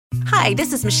Hi,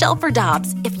 this is Michelle for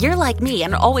Dobbs. If you're like me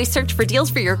and always search for deals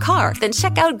for your car, then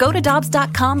check out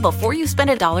GoToDobbs.com before you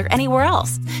spend $1 anywhere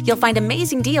else. You'll find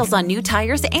amazing deals on new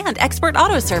tires and expert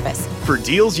auto service. For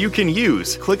deals you can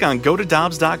use, click on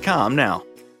GoToDobbs.com now.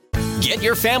 Get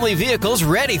your family vehicles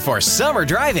ready for summer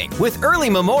driving with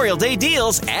early Memorial Day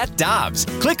deals at Dobbs.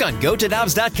 Click on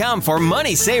GoToDobbs.com for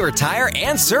money saver tire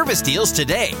and service deals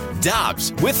today.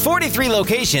 Dobbs, with 43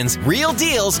 locations, real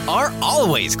deals are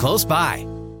always close by.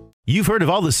 You've heard of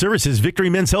all the services Victory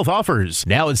Men's Health offers.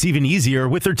 Now it's even easier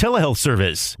with their telehealth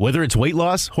service. Whether it's weight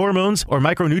loss, hormones, or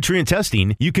micronutrient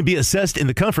testing, you can be assessed in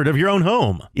the comfort of your own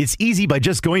home. It's easy by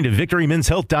just going to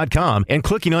victorymenshealth.com and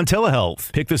clicking on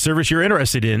telehealth. Pick the service you're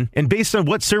interested in, and based on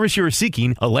what service you are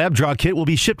seeking, a lab draw kit will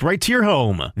be shipped right to your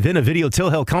home. Then a video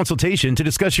telehealth consultation to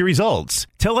discuss your results.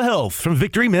 Telehealth from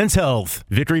Victory Men's Health.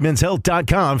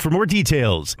 victorymenshealth.com for more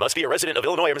details. Must be a resident of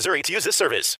Illinois or Missouri to use this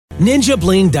service.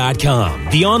 NinjaBling.com,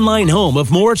 the online home of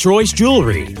Moritz Royce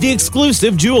Jewelry, the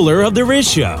exclusive jeweler of the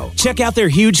Riz Show. Check out their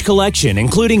huge collection,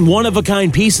 including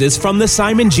one-of-a-kind pieces from the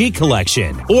Simon G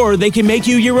collection. Or they can make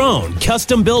you your own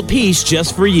custom-built piece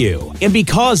just for you. And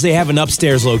because they have an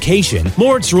upstairs location,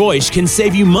 Moritz Royce can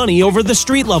save you money over the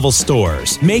street-level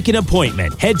stores. Make an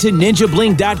appointment. Head to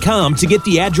NinjaBling.com to get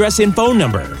the address and phone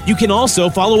number. You can also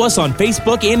follow us on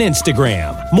Facebook and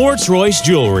Instagram. Moritz Royce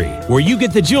Jewelry, where you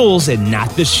get the jewels and not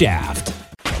the shaft.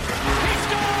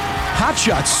 Hot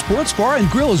Shots Sports Bar and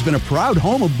Grill has been a proud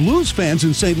home of Blues fans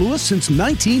in St. Louis since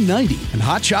 1990. And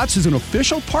Hot Shots is an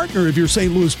official partner of your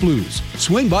St. Louis Blues.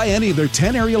 Swing by any of their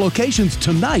 10 area locations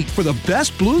tonight for the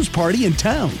best blues party in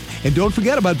town. And don't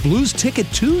forget about Blues Ticket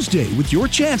Tuesday with your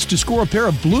chance to score a pair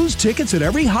of Blues tickets at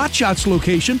every Hot Shots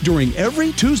location during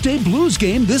every Tuesday Blues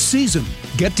game this season.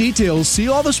 Get details, see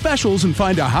all the specials, and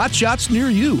find a Hot Shots near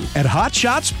you at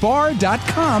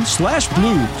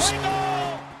hotshotsbar.com/blues.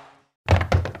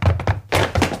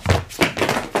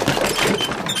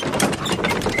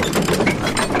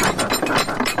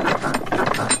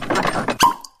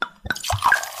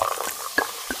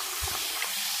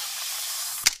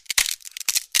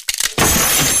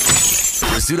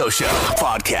 Rizzuto Show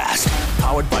podcast,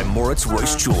 powered by Moritz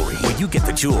Royce Jewelry, where you get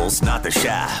the jewels, not the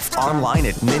shaft. Online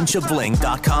at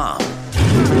ninjabling.com.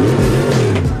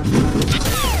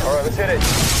 All right, let's hit it.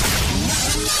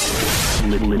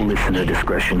 Listener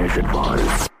discretion is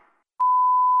advised.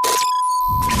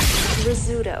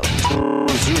 Rizzuto.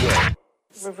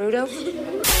 Rizzuto?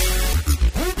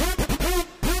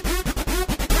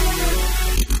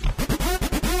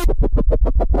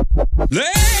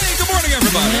 Hey, good morning,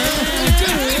 everybody.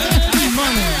 Good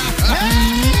morning.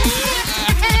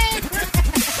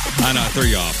 I know, I threw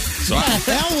you off. So What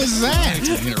the hell was that? I'm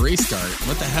going to restart.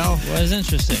 What the hell? Was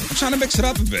interesting. I'm trying to mix it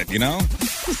up a bit, you know?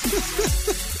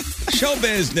 Show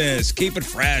business. Keep it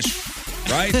fresh.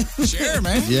 Right? Sure,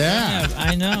 man. Yeah,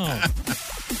 I know.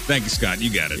 Thank you, Scott. You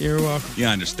got it. You're welcome.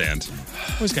 Yeah, I understand.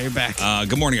 Always got your back.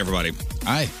 Good morning, everybody.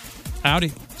 Hi.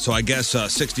 Howdy. So I guess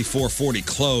 6440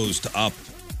 closed up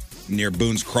near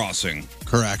Boone's Crossing.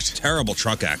 Correct. Terrible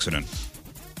truck accident.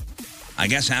 I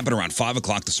guess happened around 5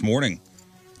 o'clock this morning.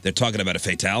 They're talking about a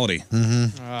fatality.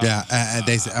 Mm-hmm.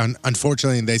 They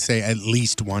unfortunately, they say at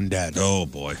least one dead. Oh,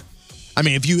 boy. I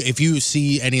mean, if you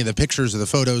see any of the pictures or the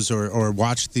photos or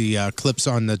watch the clips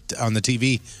on the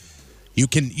TV, you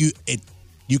can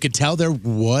tell there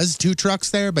was two trucks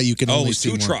there, but you can only see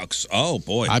two one. trucks. Oh,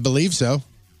 boy. I believe so.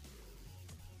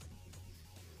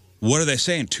 What are they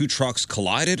saying? Two trucks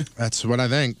collided? That's what I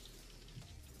think.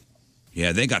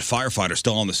 Yeah, they got firefighters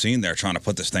still on the scene there trying to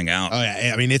put this thing out. Oh,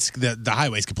 yeah. I mean, it's the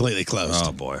highway's completely closed.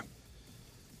 Oh, boy.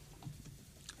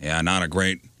 Yeah, not a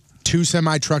great... Two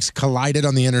semi-trucks collided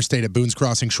on the interstate at Boone's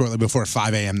Crossing shortly before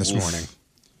 5 a.m. this morning.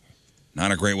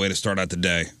 Not a great way to start out the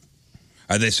day.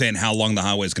 Are they saying how long the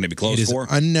highway is going to be closed for?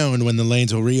 It is unknown when the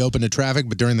lanes will reopen to traffic,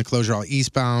 but during the closure, all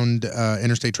eastbound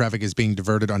interstate traffic is being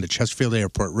diverted onto Chesterfield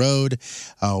Airport Road.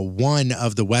 One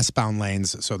of the westbound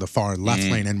lanes, so the far left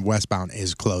lane and westbound,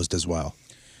 is closed as well.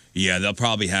 Yeah, they'll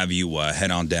probably have you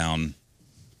head on down.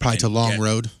 Probably to Long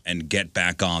Road. And get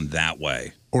back on that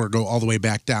way. Or go all the way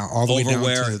back down. All the way down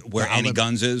to where Annie outlet.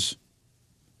 Guns is.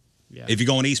 Yeah. If you're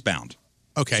going eastbound.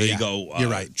 Okay, so yeah. you go You're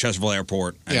right. Chesterfield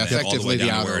Airport. And Yeah, then all the way effectively down the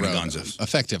to where outer Annie road. Guns is.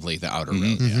 Effectively the outer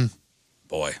road, yeah.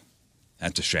 Boy,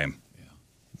 that's a shame.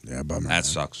 Yeah, bummer. That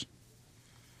sucks.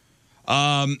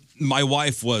 My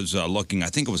wife was looking, I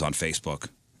think it was on Facebook,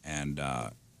 and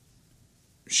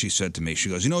she said to me, she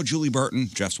goes, you know Julie Burton,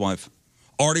 Jeff's wife,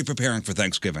 already preparing for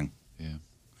Thanksgiving. Yeah.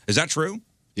 Is that true?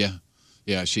 Yeah.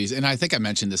 Yeah, and I think I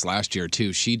mentioned this last year,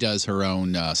 too. She does her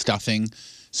own stuffing.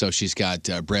 So she's got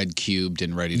bread cubed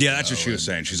and ready to Yeah, that's what she was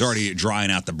saying. She's already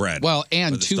drying out the bread. Well,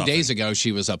 and with the 2 stuffing. days ago,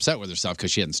 she was upset with herself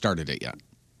because she hadn't started it yet.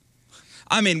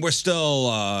 I mean, we're still,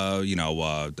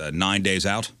 9 days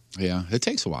out. Yeah, it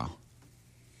takes a while.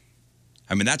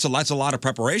 I mean, that's a lot of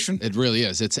preparation. It really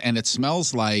is. And it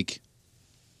smells like,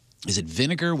 is it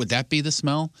vinegar? Would that be the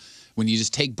smell? When you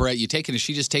just take bread,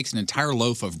 she just takes an entire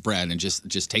loaf of bread and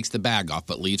just takes the bag off,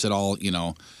 but leaves it all,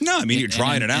 No, I mean, you're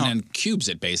drying it out. And then cubes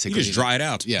it, basically. You just dry it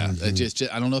out. Yeah. Just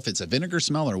I don't know if it's a vinegar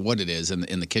smell or what it is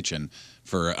in the kitchen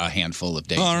for a handful of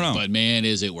days. I don't know. But, man,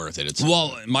 is it worth it.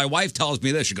 Well, my wife tells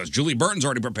me this. She goes, Julie Burton's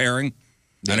already preparing.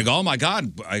 And I go, oh, my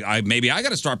God, maybe I got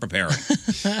to start preparing.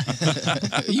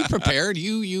 You prepared.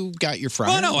 You got your fryer.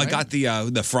 Well, no, right? I got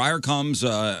the fryer comes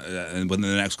within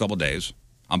the next couple of days.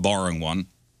 I'm borrowing one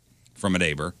from a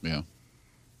neighbor. Yeah.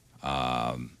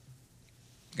 Got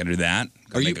to do that.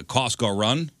 Got to make a Costco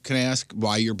run. Can I ask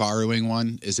why you're borrowing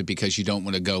one? Is it because you don't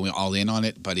want to go all in on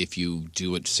it, but if you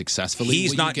do it successfully,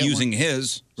 He's will you not get using one?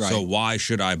 his, Right. so why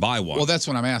should I buy one? Well, that's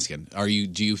what I'm asking.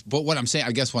 But what I'm saying,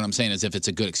 I guess what I'm saying is if it's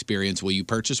a good experience, will you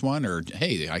purchase one? Or,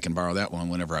 hey, I can borrow that one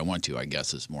whenever I want to, I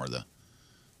guess is more the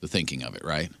thinking of it,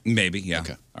 right? Maybe, yeah.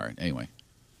 Okay. All right. Anyway.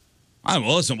 All right,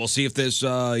 well, listen, we'll see if this,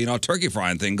 turkey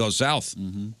frying thing goes south.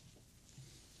 Mm-hmm.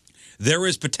 There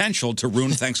is potential to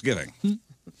ruin Thanksgiving.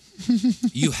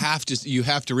 You have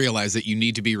to realize that you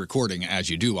need to be recording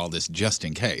as you do all this just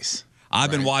in case.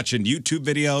 I've been watching YouTube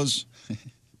videos,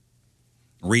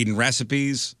 reading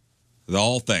recipes, the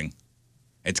whole thing.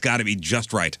 It's got to be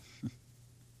just right.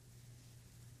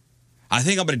 I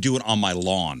think I'm going to do it on my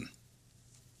lawn.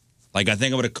 Like, I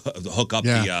think I'm going to hook up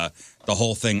the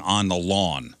whole thing on the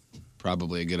lawn.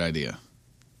 Probably a good idea.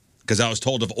 Because I was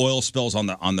told if oil spills on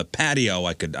the patio,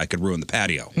 I could ruin the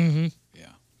patio. Mm-hmm.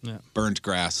 Yeah. Burnt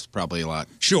grass, probably a lot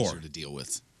easier to deal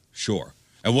with. Sure.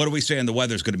 And what are we saying the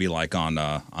weather's going to be like on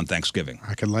Thanksgiving?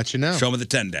 I can let you know. Show me the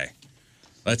 10-day.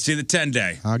 Let's see the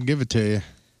 10-day. I'll give it to you.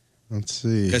 Let's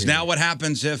see. Because now what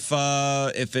happens if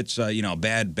it's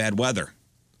bad weather?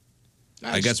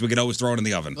 I guess we could always throw it in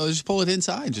the oven. Well, just pull it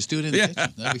inside. Just do it in the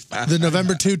kitchen. That'd be fine. The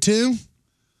November 2-2,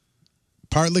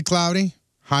 partly cloudy,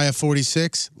 high of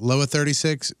 46, low of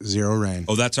 36, 0 rain.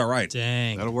 Oh, that's all right.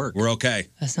 Dang. That'll work. We're okay.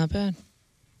 That's not bad.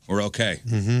 We're okay.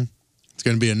 Mm-hmm. It's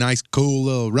going to be a nice, cool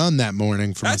little run that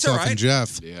morning for That's myself all right. and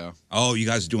Jeff. Yeah. Oh, you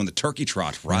guys are doing the turkey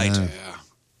trot, right?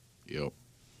 Yep.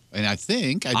 And I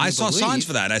think I saw signs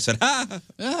for that. I said,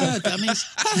 dummies.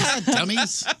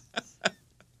 Dummies.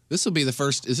 This will be the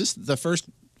first. Is this the first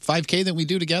 5K that we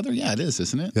do together? Yeah, it is,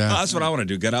 isn't it? Yeah. That's what I want to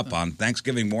do. Get up on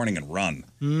Thanksgiving morning and run.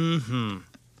 Mm-hmm.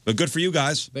 But good for you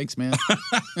guys. Thanks, man.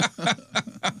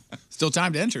 Still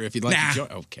time to enter if you'd like to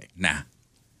join. Okay. Nah.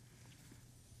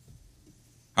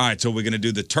 All right, so we're going to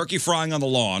do the turkey frying on the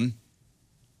lawn.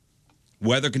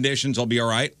 Weather conditions will be all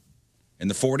right. In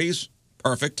the 40s,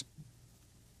 perfect.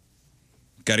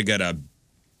 Got to get a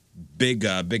big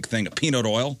thing of peanut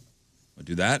oil. We'll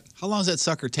do that. How long does that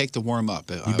sucker take to warm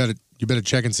up? You better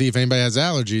check and see if anybody has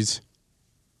allergies.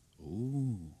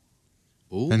 Ooh.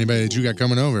 Anybody that you got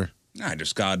coming over. I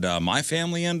just got my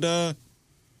family and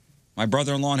my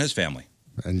brother-in-law and his family.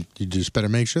 And you just better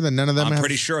make sure that none of them I'm have...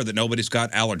 pretty sure that nobody's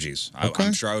got allergies. Okay.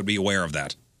 I'm sure I would be aware of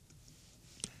that.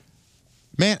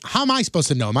 Man, how am I supposed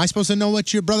to know? Am I supposed to know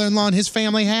what your brother-in-law and his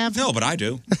family have? No, but I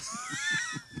do.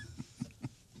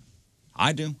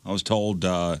 I do. I was told,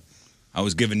 I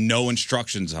was given no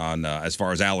instructions on as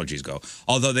far as allergies go.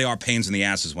 Although they are pains in the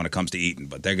asses when it comes to eating,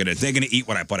 but they're gonna eat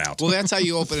what I put out. Well, that's how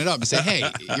you open it up. You say, hey,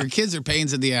 your kids are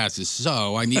pains in the asses,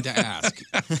 so I need to ask.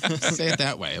 Say it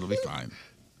that way. It'll be fine.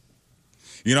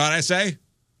 You know what I say?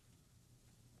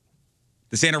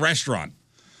 This ain't a restaurant.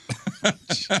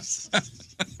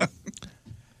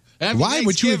 Why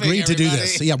would you agree to do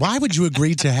this? Yeah, why would you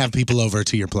agree to have people over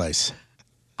to your place?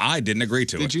 I didn't agree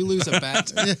to it. Did you lose a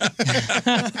bet?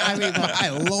 I mean, my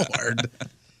Lord.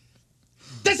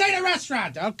 This ain't a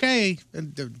restaurant. Okay.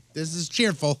 This is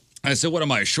cheerful. I said, what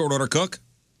am I, a short order cook?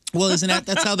 Well, isn't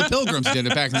that's how the Pilgrims did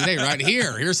it back in the day, right?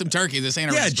 Here's some turkey. This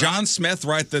ain't a Yeah, restaurant. John Smith,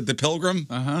 right? The Pilgrim?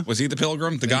 Uh-huh. Was he the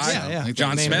Pilgrim? The guy? Yeah.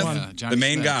 John The main Smith? one. Johnny The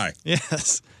main Smith. guy.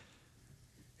 Yes.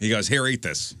 He goes, here, eat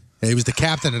this. He was the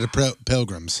captain of the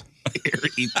Pilgrims. Here,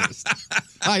 eat this.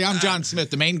 Hi, I'm John Smith,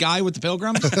 the main guy with the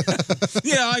Pilgrims.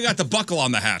 Yeah, I got the buckle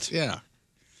on the hat. Yeah.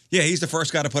 Yeah, he's the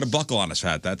first guy to put a buckle on his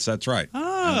hat. That's right.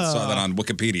 I saw that on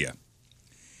Wikipedia.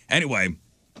 Anyway,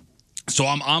 so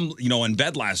I'm in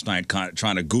bed last night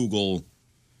trying to Google,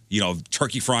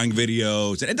 turkey frying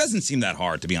videos. And it doesn't seem that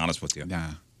hard, to be honest with you.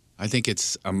 Nah. I think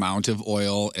it's amount of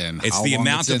oil and It's how the long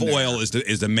amount it's of in oil there.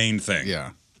 is the main thing.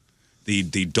 Yeah. The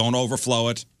don't overflow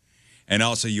it. And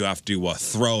also, you have to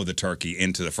throw the turkey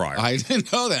into the fryer. I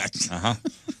didn't know that.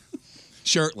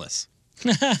 Shirtless.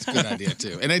 That's a good idea,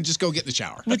 too. And then just go get in the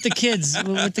shower. With the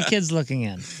kids looking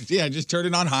in. Yeah, just turn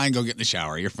it on high and go get in the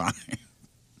shower. You're fine.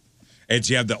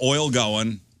 You have the oil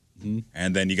going,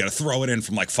 and then you got to throw it in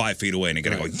from like 5 feet away, and you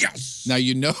got to go, yes! Now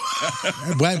you know.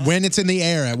 when it's in the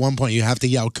air, at one point you have to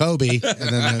yell Kobe, and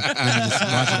then you just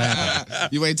watch it happen.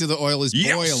 You wait till the oil is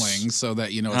boiling so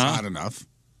that you know it's hot enough.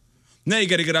 Now you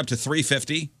got to get up to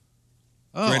 350.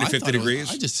 Oh, 350 degrees.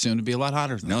 I just assumed it'd be a lot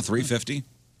hotter than that. No, 350.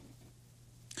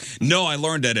 No, I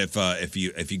learned that if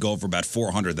you go over about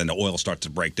 400, then the oil starts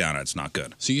to break down, and it's not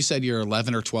good. So you said you're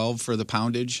 11 or 12 for the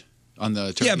poundage on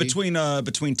the turkey? Yeah,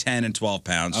 between 10 and 12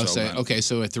 pounds. Okay,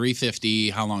 so at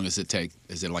 350, how long does it take?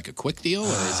 Is it like a quick deal, or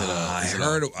is it a? I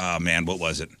heard. Oh man, what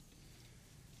was it?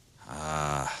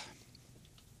 I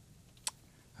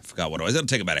forgot what it was. It'll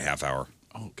take about a half hour.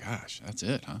 Oh gosh, that's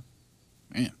it, huh?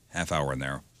 Man, half hour in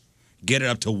there. Get it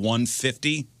up to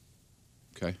 150.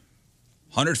 Okay.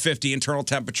 150 internal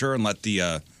temperature, and let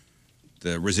the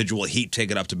residual heat take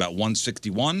it up to about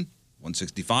 161,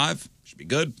 165. Should be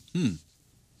good.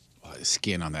 Well, the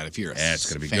skin on that. If you're it's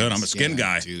gonna be good. I'm a skin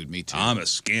guy, dude. Me too. I'm a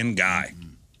skin guy.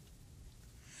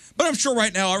 But I'm sure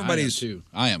right now everybody's.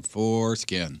 I am for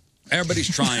skin.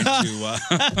 Everybody's trying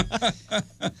to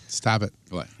stop it.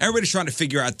 What? Everybody's trying to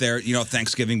figure out their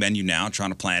Thanksgiving menu now. Trying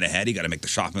to plan ahead. You got to make the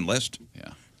shopping list.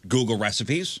 Yeah. Google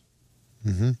recipes.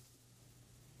 Mm-hmm.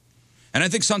 And I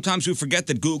think sometimes we forget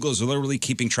that Google is literally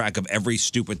keeping track of every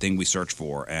stupid thing we search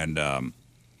for. And a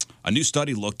new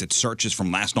study looked at searches from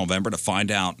last November to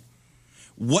find out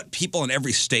what people in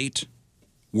every state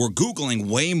were Googling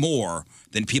way more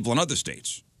than people in other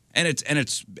states. And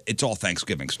it's all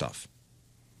Thanksgiving stuff.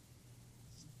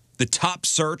 The top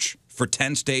search for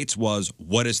 10 states was,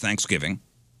 what is Thanksgiving?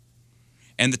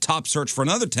 And the top search for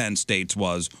another 10 states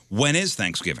was, when is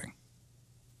Thanksgiving?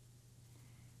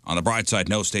 On the bright side,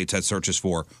 no states had searches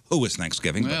for, who is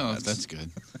Thanksgiving? Well, that's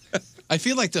good. I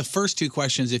feel like the first two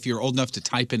questions, if you're old enough to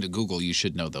type into Google, you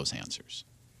should know those answers.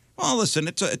 Well, listen,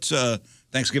 it's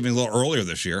Thanksgiving a little earlier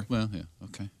this year. Well, yeah,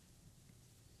 okay.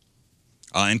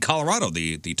 In Colorado,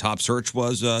 the top search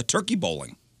was turkey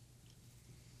bowling,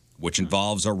 which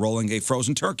involves rolling a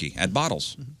frozen turkey at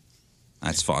bottles.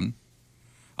 That's fun.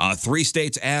 3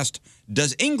 states asked,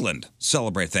 does England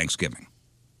celebrate Thanksgiving?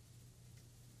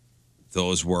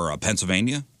 Those were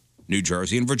Pennsylvania, New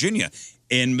Jersey, and Virginia.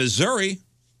 In Missouri,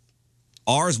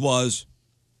 ours was,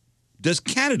 does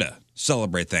Canada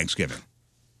celebrate Thanksgiving?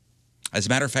 As a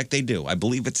matter of fact, they do. I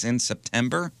believe it's in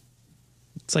September.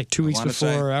 It's like 2 weeks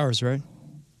before ours, right?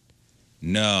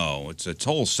 No, it's a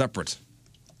total separate.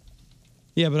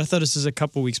 Yeah, but I thought this is a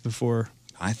couple weeks before.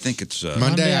 I think it's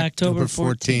Monday, October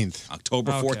 14th.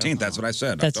 October 14th, that's what I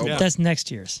said. That's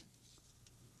next year's.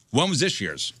 When was this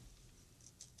year's?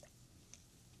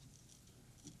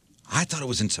 I thought it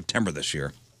was in September this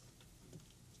year.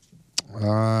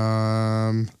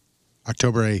 October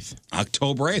 8th.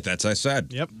 October 8th, that's what I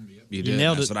said. Yep. You did.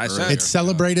 nailed That's it. what I said. It's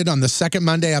celebrated on the second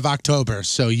Monday of October,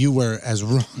 so you were as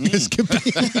wrong as could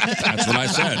be. That's what I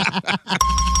said.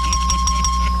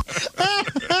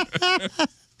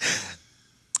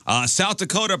 South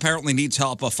Dakota apparently needs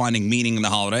help finding meaning in the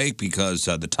holiday because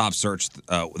the top search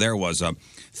there was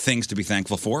things to be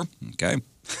thankful for. Okay.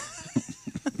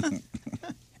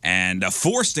 And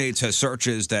 4 states has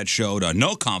searches that showed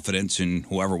no confidence in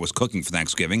whoever was cooking for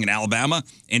Thanksgiving. In Alabama,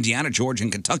 Indiana, Georgia,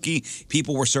 and Kentucky,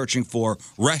 people were searching for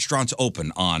restaurants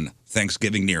open on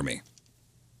Thanksgiving near me.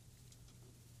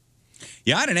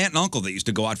 Yeah, I had an aunt and uncle that used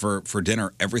to go out for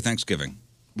dinner every Thanksgiving.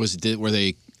 Were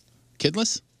they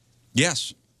kidless?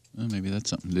 Yes. Well, maybe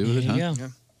that's something to do with it, huh? Yeah.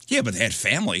 Yeah, but they had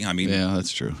family. I mean, yeah,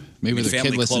 that's true. Maybe they're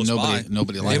family kidless and close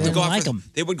nobody by. liked They would them. go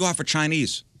out They would go out for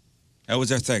Chinese. That was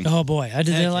their thing. Oh, boy. I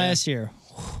did that last year.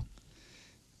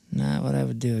 Not what I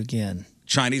would do again.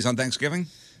 Chinese on Thanksgiving?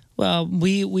 Well,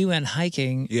 we went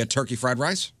hiking. You had turkey fried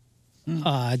rice?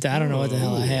 I don't know what the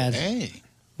hell I had. Hey.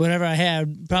 Whatever I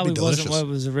had probably wasn't delicious. what it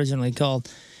was originally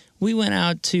called. We went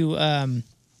out to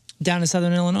down in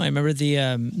Southern Illinois. Remember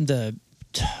the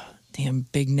damn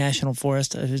big national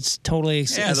forest? It's totally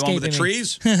Yeah, the one with the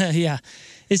trees? Yeah.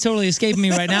 It's totally escaping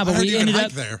me right now, but we ended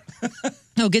up there.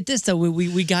 No, get this though.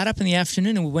 We got up in the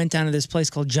afternoon and we went down to this place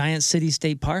called Giant City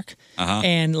State Park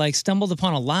and like stumbled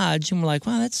upon a lodge and we're like,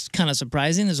 wow, that's kind of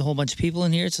surprising. There's a whole bunch of people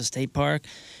in here. It's a state park.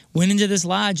 Went into this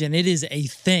lodge and it is a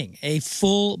thing, a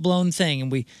full blown thing.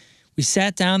 And we We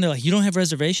sat down. They're like, you don't have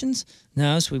reservations?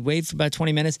 No. So we waited for about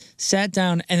 20 minutes, sat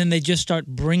down, and then they just start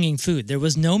bringing food. There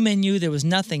was no menu. There was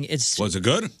nothing. Was it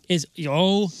good?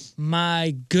 Oh,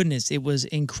 my goodness. It was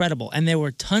incredible. And there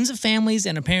were tons of families,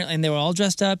 and they were all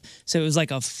dressed up. So it was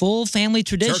like a full family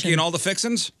tradition. Turkey and all the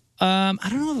fixins? I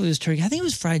don't know if it was turkey. I think it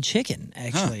was fried chicken,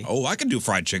 actually. Huh. Oh, I could do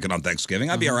fried chicken on Thanksgiving.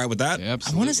 I'd be all right with that.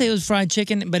 I want to say it was fried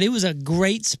chicken, but it was a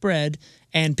great spread.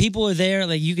 And people are there,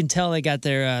 like you can tell they got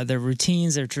their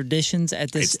routines, their traditions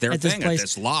at this It's their at this thing, place. at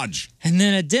this lodge. And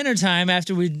then at dinner time,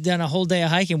 after we'd done a whole day of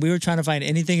hiking, we were trying to find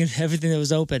anything and everything that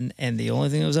was open, and the only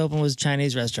thing that was open was a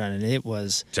Chinese restaurant, and it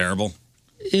was terrible.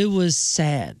 It was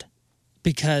sad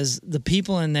because the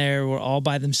people in there were all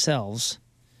by themselves.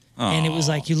 And it was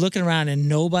like you looking around and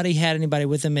nobody had anybody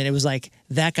with them, and it was like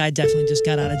that guy definitely just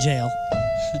got out of jail.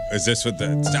 Is this what the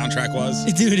soundtrack was?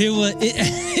 Dude, it was.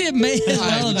 It may as well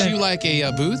have Would been. you like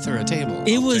a booth or a table?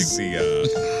 It was. Take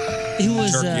the It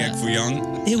was. turkey egg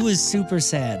fuyang. It was super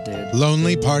sad, dude.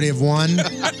 Lonely party of one.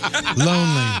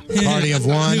 Lonely party of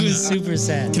one. It was super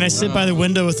sad. Can I sit by the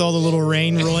window with all the little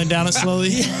rain rolling down it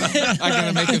slowly? I'm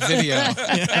gonna make a video.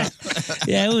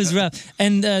 Yeah, it was rough.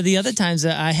 And the other times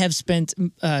I have spent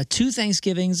 2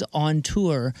 Thanksgivings on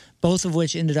tour, both of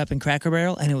which ended up in Cracker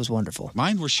Barrel, and it was wonderful.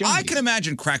 Mine were Shoney's. I can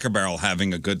imagine Cracker Barrel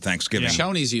having a good Thanksgiving.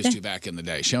 Shoney's used to back in the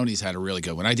day. Shoney's had a really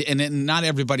good one. And not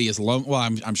everybody is lonely. Well,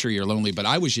 I'm sure you're lonely, but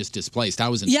I was just displaced. I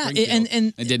was in Springfield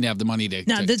and didn't have the money to.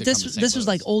 Now, to this come to St. this was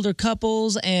like older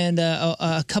couples and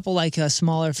a couple like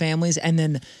smaller families, and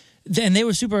then they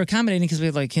were super accommodating because we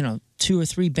had like 2 or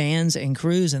 3 bands and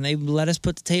crews, and they let us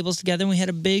put the tables together, and we had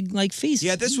a big like feast.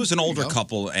 Yeah, this was an older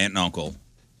couple, aunt and uncle.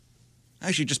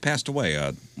 Actually, just passed away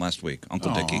last week.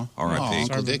 Uncle Dickie, R.I.P.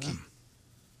 Uncle Dickie.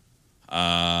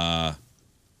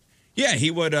 Yeah,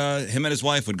 he would. Him and his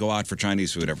wife would go out for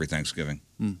Chinese food every Thanksgiving.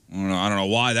 I don't know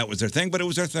why that was their thing, but it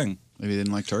was their thing. Maybe they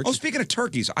didn't like turkey. Oh, speaking of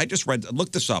turkeys, I just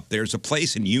looked this up. There's a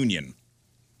place in Union.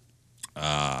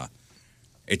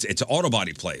 It's an auto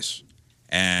body place,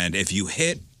 and if you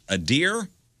hit a deer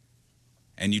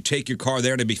and you take your car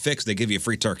there to be fixed, they give you a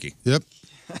free turkey. Yep.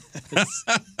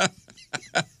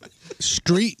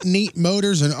 Street Neat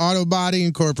Motors and Auto Body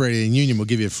Incorporated in Union will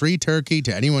give you a free turkey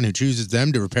to anyone who chooses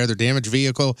them to repair their damaged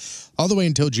vehicle all the way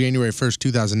until January 1st,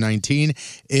 2019,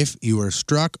 if you are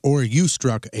struck or you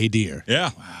struck a deer.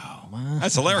 Yeah. Wow.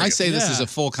 That's hilarious. I say this is a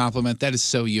full compliment. That is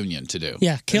so Union to do.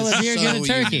 Yeah, kill a That is deer, so get a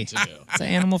Union turkey. to do. It's an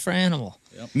animal for animal.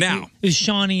 Now, It was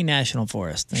Shawnee National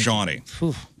Forest. Thank you. Shawnee.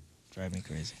 Whew. Drive me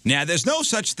crazy. Now, there's no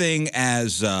such thing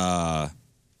as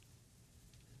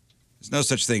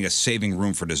saving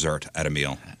room for dessert at a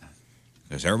meal,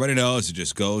 because everybody knows it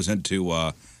just goes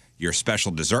into your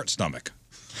special dessert stomach.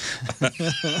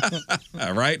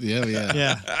 Right?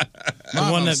 Yeah.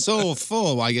 Mom, I'm so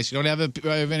full. Well, I guess you don't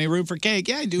have any room for cake.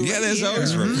 Yeah, I do. Yeah, right there's here.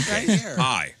 always room for Right cake. here.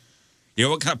 Pie. You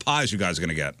know what kind of pies you guys are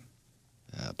gonna get?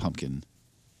 Pumpkin.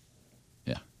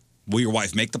 Yeah. Will your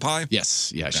wife make the pie?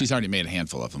 Yes. Yeah. She's already made a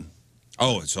handful of them.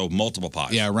 Oh, so multiple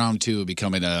pies. Yeah. Round 2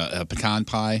 becoming a pecan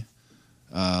pie.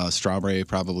 Strawberry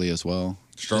probably as well.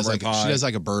 Strawberry pie. She does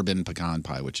like a bourbon pecan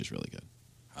pie, which is really good.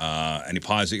 Any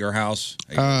pies at your house?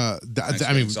 I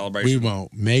mean, we celebration?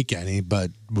 won't make any, but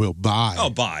we'll buy. Oh,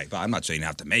 buy. But I'm not saying you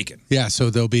have to make it. Yeah, so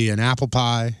there'll be an apple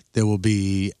pie, there will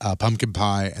be a pumpkin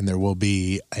pie, and there will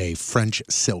be a French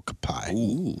silk pie.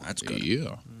 Ooh, that's good.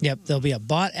 Yeah. Yep, there'll be a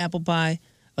bought apple pie,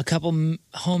 a couple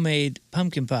homemade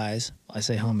pumpkin pies. I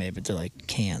say homemade, but they're like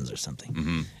cans or something.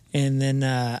 Mm-hmm. And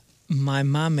then my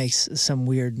mom makes some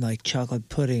weird like chocolate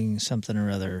pudding something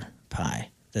or other pie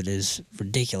that is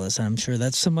ridiculous. And I'm sure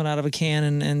that's somewhat out of a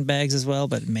can and bags as well.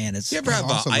 But man, it's You ever have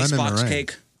Also icebox lemon meringue.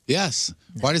 cake? Yes.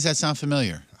 Why does that sound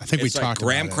familiar? I think It's we like talked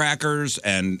graham about it. crackers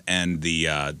and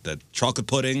the chocolate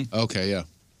pudding Okay. Yeah.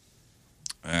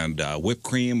 and whipped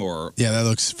cream or Yeah, that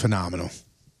looks phenomenal.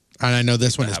 And I know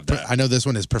this one is have that. I know this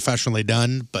one is professionally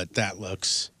done, but that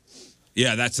looks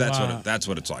yeah, that's Wow. that's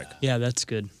what it's like. Yeah, that's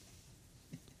good.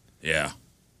 Yeah,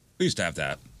 we used to have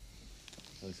that.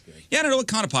 Yeah, I don't know what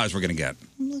kind of pies we're gonna get.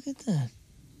 look at that.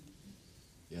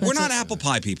 We're not apple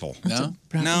pie people. No.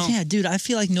 No. Yeah, dude, I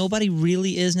feel like nobody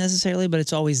really is necessarily, but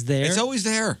it's always there. It's always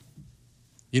there.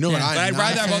 You know what Yeah. I'm But I'd not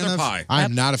rather a have fan other of? pie.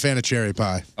 I'm not a fan of cherry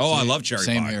pie. Oh, I love cherry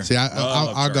Same pie. here. See, love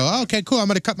I'll cherry go, oh, okay, cool. I'm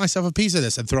going to cut myself a piece of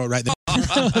this and throw it right there.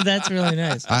 Oh, that's really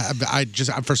nice. I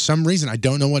just, for some reason, I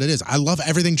don't know what it is. I love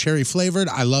everything cherry flavored.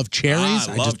 I love cherries.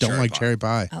 I I love just don't cherry like pie. cherry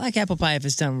pie. I like apple pie if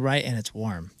it's done right and it's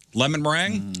warm. Lemon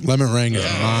meringue. Lemon meringue is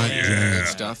my Good jam.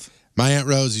 stuff. My Aunt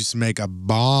Rose used to make a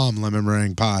bomb lemon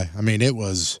meringue pie. I mean, it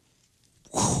was.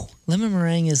 Lemon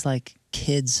meringue is like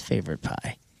kids' favorite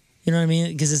pie. You know what I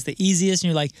mean? Because it's the easiest, and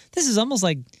you're like, this is almost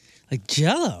like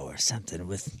Jell-O or something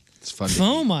with It's fun.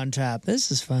 Foam on top.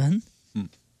 This is fun.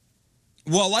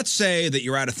 Well, let's say that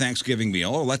you're at a Thanksgiving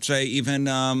meal, or let's say even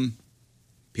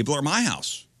people are at my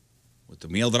house with the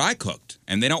meal that I cooked,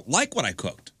 and they don't like what I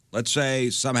cooked. Let's say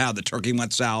somehow the turkey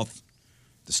went south,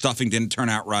 the stuffing didn't turn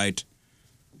out right,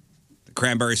 the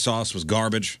cranberry sauce was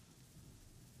garbage.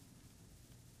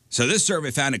 So this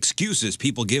survey found excuses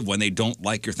people give when they don't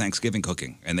like your Thanksgiving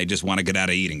cooking, and they just want to get out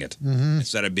of eating it.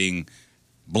 Instead of being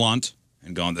blunt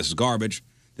and going, this is garbage,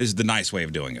 this is the nice way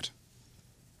of doing it.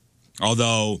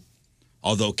 Although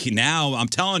now I'm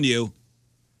telling you,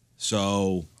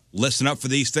 so listen up for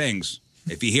these things.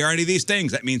 If you hear any of these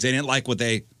things, that means they didn't like what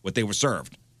they were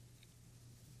served.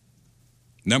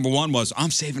 Number one was,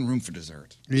 I'm saving room for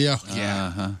dessert. Yeah.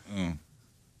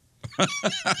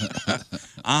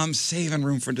 I'm saving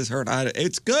room for dessert.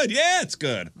 It's good. Yeah, it's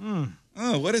good.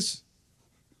 Oh, what is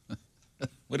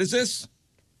this?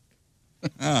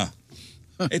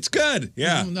 It's good.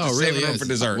 Yeah. No, Just really saving room is. for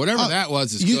dessert. Whatever that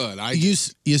was is good.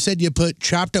 You said you put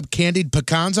chopped up candied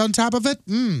pecans on top of it?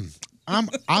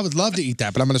 I would love to eat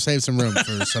that, but I'm going to save some room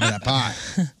for some of that pie.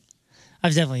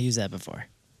 I've definitely used that before.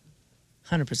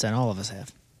 100%. All of us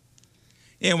have.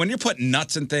 Yeah, when you're putting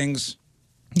nuts in things.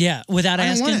 Yeah, without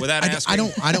asking. Without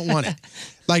asking. I don't want it.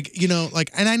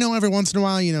 And I know every once in a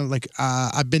while,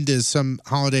 I've been to some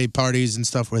holiday parties and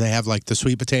stuff where they have like the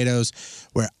sweet potatoes.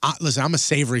 Where listen, I'm a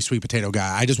savory sweet potato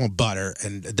guy. I just want butter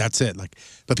and that's it.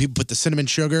 But people put the cinnamon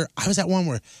sugar. I was at one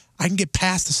where I can get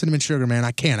past the cinnamon sugar, man.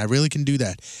 I can. I really can do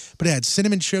that. But it had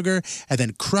cinnamon sugar and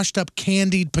then crushed up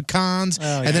candied pecans,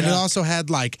 and then it also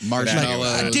had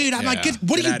marshmallows. Dude, I'm like,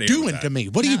 what are you doing to me?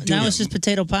 What are you doing? Now it's just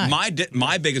potato pie.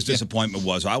 My biggest disappointment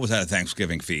was I was at a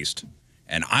Thanksgiving feast,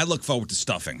 and I look forward to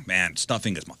stuffing. Man,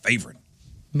 stuffing is my favorite.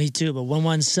 Me too, but when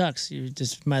one sucks, you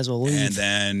just might as well leave. And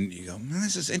then you go,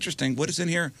 this is interesting. What is in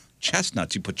here?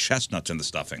 Chestnuts. You put chestnuts in the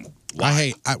stuffing.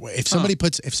 If somebody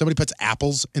puts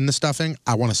apples in the stuffing,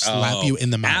 I want to slap you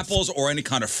in the mouth. Apples or any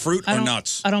kind of fruit or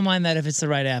nuts. I don't mind that if it's the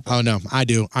right apple. Oh no, I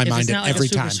do. I mind it every it's not like a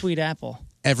time. super sweet apple.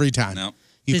 Every time. No.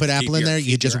 You put apple in there,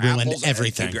 you just ruined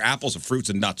everything. Keep your apples and fruits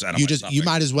and nuts out of You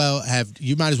might as well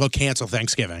cancel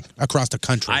Thanksgiving across the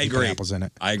country. I if you agree. Put apples in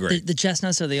it. I agree. The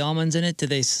chestnuts or the almonds in it? Do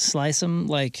they slice them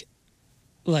like?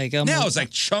 No, it's like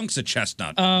chunks of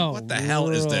chestnut. Oh, what the hell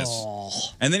is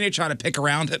this? And then you're trying to pick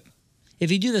around it.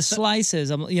 If you do the slices,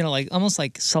 like almost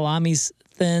like salami's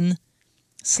thin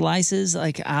slices,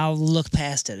 like I'll look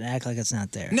past it and act like it's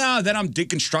not there. No, then I'm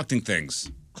deconstructing things.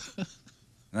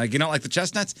 Like, you don't like the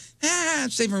chestnuts? I'm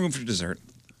saving room for dessert.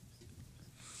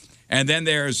 And then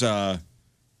there's, I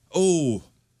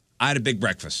had a big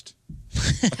breakfast.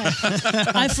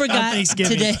 I forgot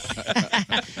today.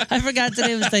 I forgot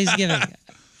today was Thanksgiving.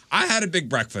 I had a big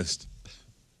breakfast.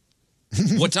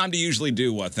 What time do you usually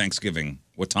do Thanksgiving?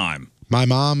 What time? My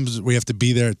mom's. We have to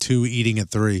be there at 2, eating at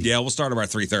 3. Yeah, we'll start about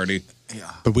 3:30. Yeah,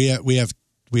 but we have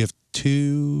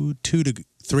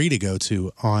 3 to go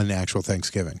to on actual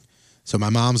Thanksgiving. So my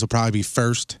mom's will probably be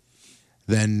first,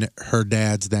 then her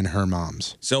dad's, then her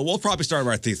mom's. So we'll probably start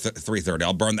about 3:30.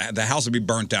 I'll burn the house will be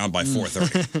burnt down by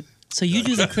 4:30. So you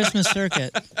do the Christmas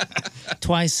circuit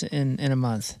twice in a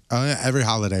month. Every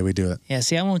holiday we do it. Yeah.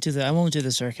 See, I won't do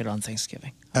the circuit on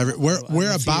Thanksgiving.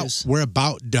 We're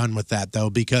about done with that though,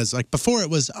 because like before it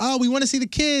was, we want to see the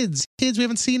kids. Kids, we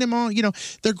haven't seen them all.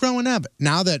 They're growing up.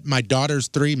 Now that my daughter's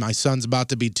 3, my son's about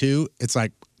to be 2. It's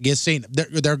like you've seen them.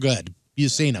 They're good.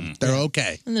 You've seen them. They're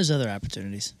okay. And there's other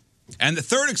opportunities. And the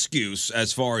third excuse,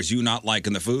 as far as you not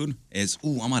liking the food, is,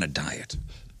 I'm on a diet.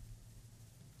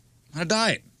 I'm on a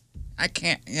diet. I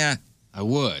can't. Yeah, I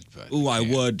would. But I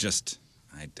would just.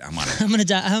 I'm on. I'm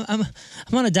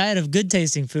on a diet of good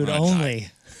tasting food only.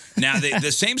 Now,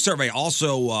 the same survey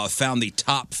also found the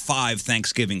top 5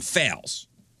 Thanksgiving fails,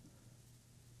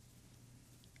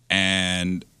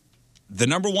 and the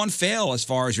number one fail as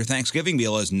far as your Thanksgiving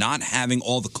meal is not having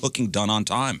all the cooking done on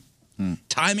time.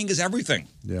 Timing is everything.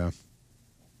 Yeah,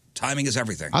 timing is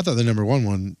everything. I thought the number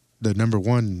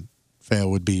one fail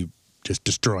would be just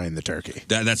destroying the turkey.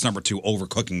 That's number 2,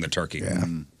 overcooking the turkey. Yeah.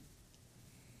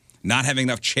 Not having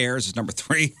enough chairs is number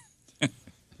 3.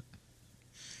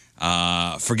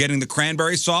 Forgetting the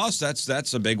cranberry sauce,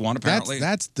 that's a big one, apparently.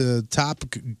 That's the top.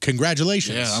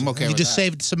 Congratulations. Yeah, I'm okay You with just that.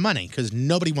 saved some money because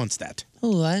nobody wants that. I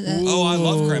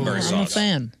love cranberry sauce. I'm a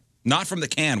fan. Not from the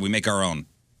can. We make our own.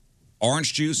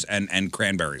 Orange juice and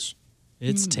cranberries.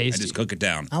 It's tasty. I just cook it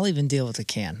down. I'll even deal with the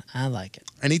can. I like it.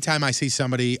 Anytime I see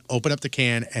somebody open up the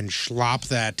can and slop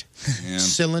that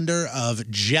cylinder of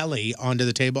jelly onto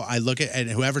the table, I look at, and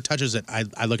whoever touches it, I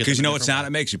look at. Because you know what sound it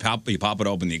makes? You pop it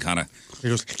open, you kind of.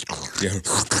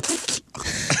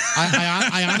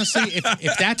 I honestly,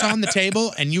 if that's on the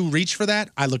table and you reach for that,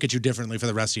 I look at you differently for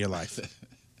the rest of your life.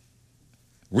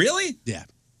 Really? Yeah.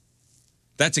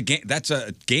 That's a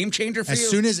game changer for As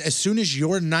you? soon as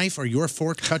your knife or your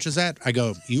fork touches that, I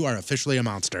go, you are officially a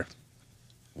monster.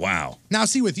 Wow. Now,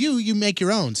 see, with you make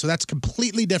your own, so that's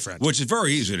completely different. Which is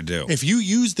very easy to do. If you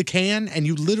use the can and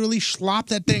you literally slop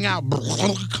that thing out.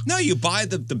 No, you buy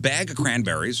the bag of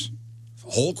cranberries,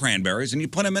 whole cranberries, and you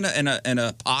put them in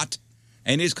a pot,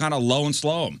 and you just kind of low and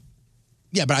slow them.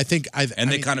 Yeah, but I think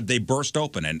they burst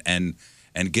open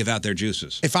and give out their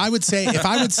juices. If I would say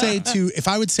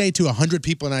to 100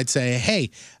 people, and I'd say,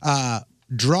 hey,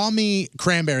 draw me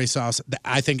cranberry sauce,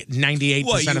 I think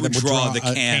 98% of them would draw the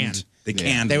a canned. can. The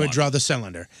canned They would one. draw the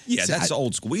cylinder. Yeah, So that's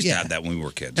old school. We used to have that when we were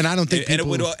kids. And I don't think and it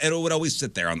people- would always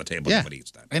sit there on the table. Yeah. Nobody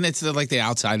eats that. And it's like the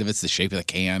outside of it's the shape of the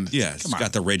can. Yeah, it's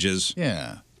got the ridges.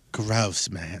 Yeah. Gross,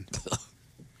 man.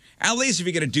 At least if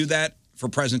you're going to do that for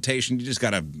presentation, you just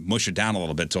got to mush it down a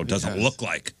little bit so it doesn't look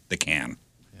like the can.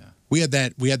 We had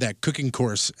that cooking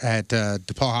course at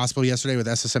DePaul Hospital yesterday with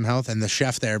SSM Health, and the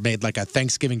chef there made like a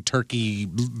Thanksgiving turkey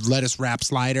lettuce wrap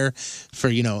slider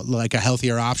for like a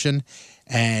healthier option,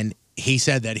 and he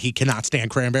said that he cannot stand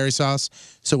cranberry sauce.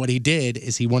 So what he did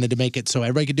is he wanted to make it so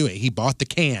everybody could do it. He bought the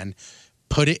can,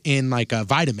 put it in like a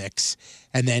Vitamix,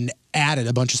 and then added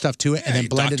a bunch of stuff to it, and then you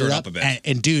blended doctor it it up. up a bit.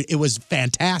 And dude, it was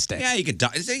fantastic. Yeah, you could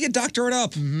doctor it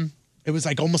up. Mm-hmm. It was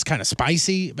like almost kind of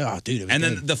spicy. Oh, dude, it was And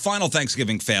good. then the final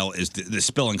Thanksgiving fail is the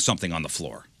spilling something on the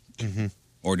floor. Mm-hmm.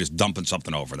 Or just dumping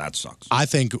something over. That sucks. I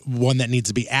think one that needs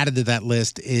to be added to that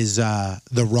list is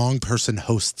the wrong person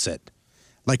hosts it.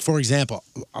 Like, for example,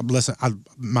 listen,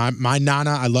 my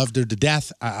Nana, I loved her to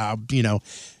death,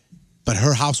 but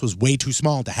her house was way too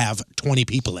small to have 20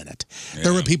 people in it.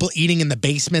 There were people eating in the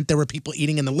basement. There were people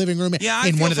eating in the living room, Yeah,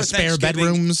 in I one feel of the for spare Thanksgiving-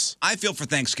 bedrooms. I feel for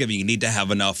Thanksgiving you need to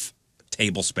have enough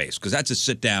table space because that's a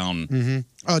sit down. Mm-hmm.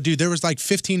 Oh, dude, there was like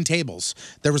 15 tables.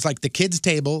 There was like the kids'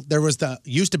 table. There was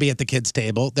used to be at the kids'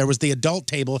 table. There was the adult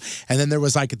table. And then there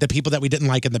was like the people that we didn't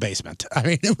like in the basement. I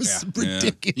mean, it was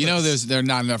ridiculous. You know, there's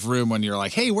not enough room when you're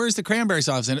like, hey, where's the cranberry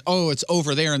sauce? And it's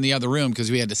over there in the other room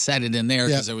because we had to set it in there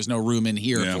because there was no room in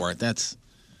here for it.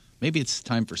 Maybe it's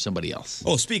time for somebody else.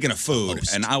 Oh, speaking of food,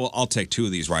 and I'll take two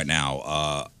of these right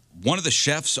now. One of the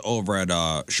chefs over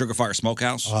at Sugar Fire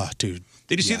Smokehouse. Oh, dude.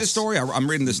 Did you see this story? I'm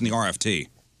reading this in the RFT.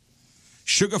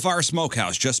 Sugar Fire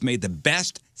Smokehouse just made the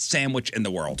best sandwich in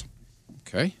the world.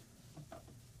 Okay.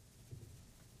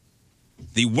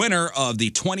 The winner of the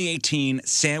 2018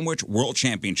 Sandwich World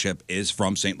Championship is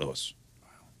from St. Louis.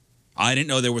 I didn't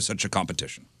know there was such a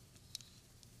competition.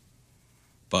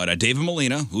 But David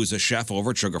Molina, who's a chef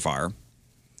over at Sugar Fire,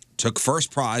 took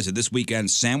first prize at this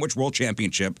weekend's Sandwich World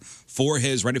Championship for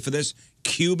his, ready for this,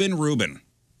 Cuban Reuben.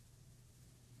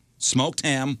 Smoked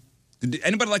ham. Did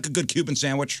anybody like a good Cuban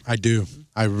sandwich? I do.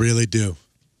 I really do.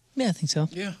 Yeah, I think so.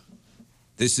 Yeah.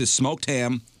 This is smoked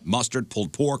ham, mustard,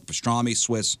 pulled pork, pastrami,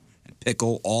 Swiss, and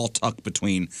pickle, all tucked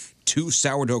between two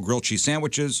sourdough grilled cheese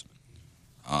sandwiches.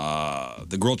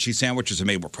 The grilled cheese sandwiches are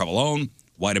made with provolone,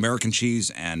 white American cheese,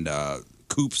 and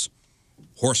Coop's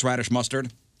horseradish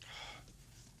mustard.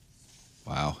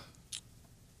 Wow.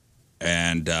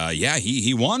 And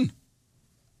he won.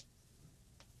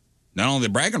 Not only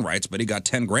the bragging rights, but he got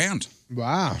 10 grand.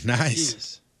 Wow,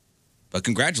 nice. But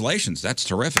congratulations, that's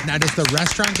terrific. Now, does the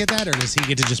restaurant get that, or does he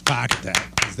get to just pocket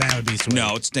that? 'Cause that would be sweet.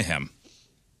 No, it's to him.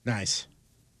 Nice.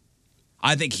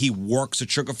 I think he works at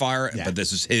Sugar Fire, but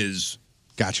this is his.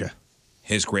 Gotcha.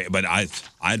 His great, but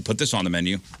I'd put this on the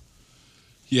menu.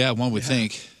 Yeah, one would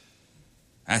think.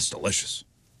 That's delicious.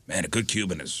 Man, a good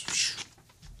Cuban is.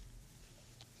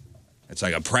 It's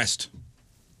like a pressed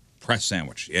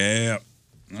sandwich. Yeah.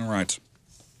 All right.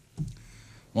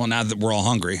 Well, now that we're all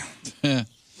hungry.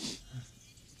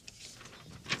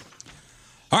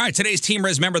 All right, today's Team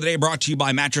Riz Member of the Day brought to you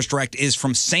by Mattress Direct is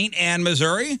from St. Anne,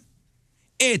 Missouri.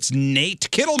 It's Nate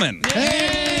Kittleman.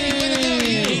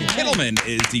 Nate Kittleman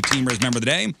is the Team Riz Member of the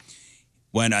Day.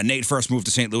 When Nate first moved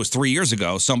to St. Louis 3 years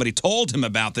ago, somebody told him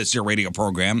about this here radio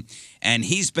program, and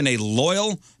he's been a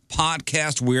loyal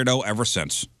podcast weirdo ever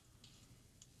since.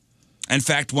 In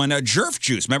fact, when Jerf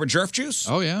Juice, remember Jerf Juice?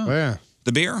 Oh, yeah. Oh, yeah.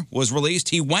 The beer was released,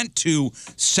 he went to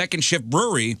Second Shift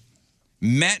Brewery,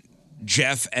 met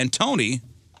Jeff and Tony,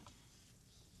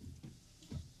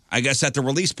 I guess at the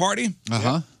release party.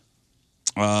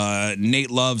 Uh-huh.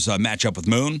 Nate loves Match Up with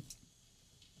Moon.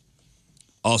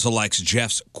 Also likes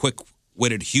Jeff's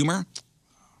quick-witted humor.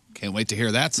 Can't wait to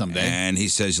hear that someday. And he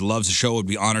says he loves the show, would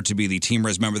be honored to be the Team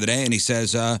Riz Member of the Day. And he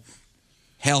says,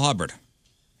 Hail Hubbard.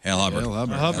 Hail Hubbard. Hail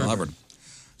Hubbard. Hail Hubbard.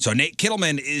 So Nate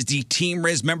Kittleman is the Team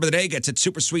Riz member of the day. Gets a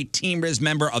super sweet Team Riz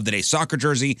member of the day soccer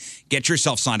jersey. Get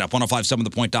yourself signed up.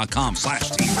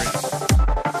 1057thepoint.com/Team Riz.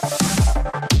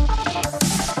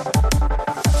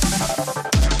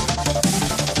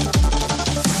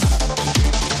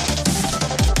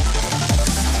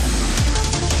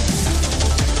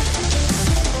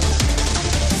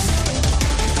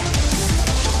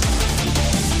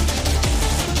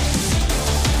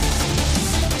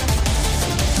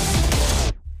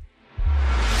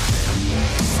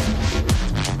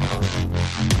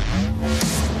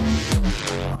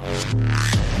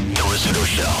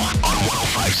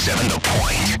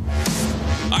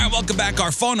 Welcome back.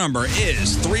 Our phone number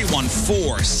is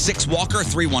 314-6-WALKER,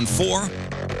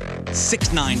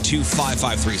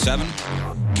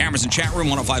 314-692-5537. Cameras in chat room,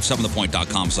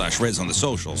 1057thepoint.com/Riz on the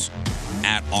socials,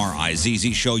 at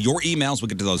RIZZ Show. Your emails, we'll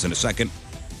get to those in a second.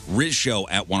 RizShow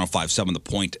at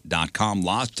 1057thepoint.com.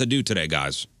 Lots to do today,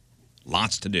 guys.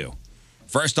 Lots to do.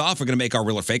 First off, we're going to make our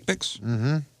real or fake picks.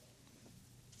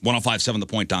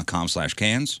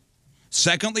 1057thepoint.com/cans.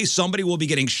 Secondly, somebody will be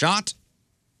getting shot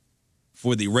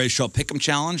for the Riz Show Pick'em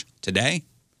Challenge today.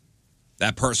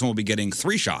 That person will be getting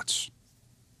 3 shots.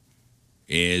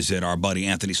 Is it our buddy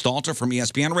Anthony Stalter from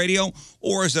ESPN Radio,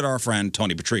 or is it our friend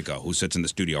Tony Patrico, who sits in the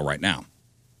studio right now?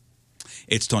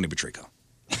 It's Tony Patrico.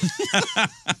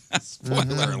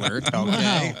 Spoiler alert.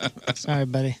 Okay. Wow. Sorry,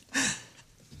 buddy.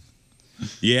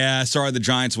 Yeah, sorry, the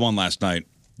Giants won last night.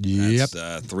 Yep.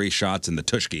 That's 3 shots in the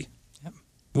Tushki.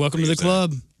 Welcome to the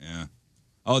club. Yeah.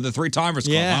 Oh, the 3-Timers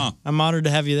Club, Yeah, huh? I'm honored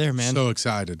to have you there, man. So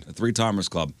excited. The 3-Timers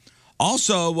Club.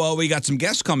 Also, we got some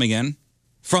guests coming in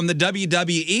from the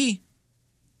WWE.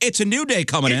 It's a new day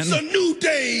coming in. It's a new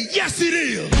day. Yes, it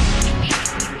is.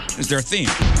 Is their theme.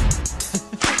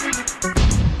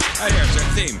 Right here, it's their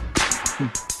theme.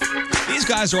 These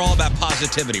guys are all about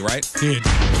positivity, right? Dude,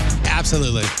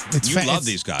 absolutely. You love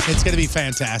these guys. It's going to be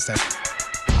fantastic.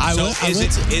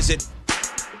 Is it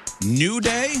New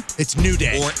Day? It's New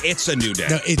Day. Or it's a new day?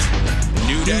 No, it's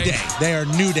New Day. New Day. They are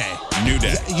New Day. New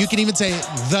Day. You can even say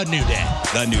the New Day.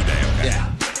 The New Day, okay.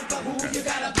 Yeah. Okay.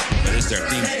 That is their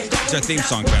theme. It's their theme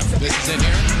song, Jeff. This is in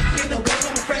here.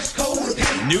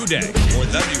 New Day or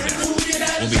the New Day will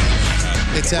be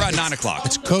It's around 9 o'clock.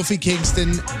 It's Kofi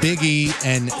Kingston, Big E,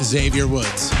 and Xavier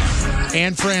Woods.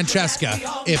 And Francesca,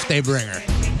 if they bring her.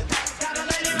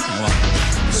 Well,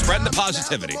 spread the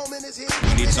positivity.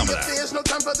 We need some of that.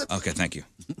 Okay, thank you.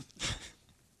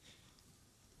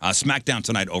 SmackDown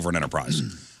tonight over at Enterprise.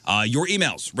 Your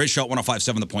emails, RizShow at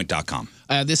 1057thepoint.com.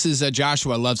 This is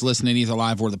Joshua. Loves listening either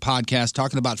live or the podcast,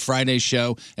 talking about Friday's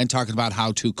show and talking about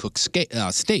how to cook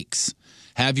steaks.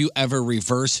 Have you ever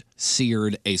reverse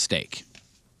seared a steak?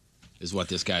 Is what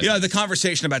this guy's. Yeah, the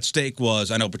conversation about steak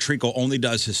was, I know Patrico only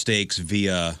does his steaks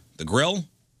via the grill.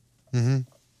 Mm-hmm.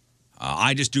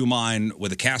 I just do mine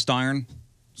with a cast iron,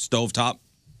 stovetop,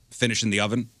 finish in the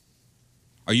oven.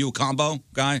 Are you a combo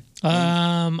guy?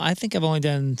 I think I've only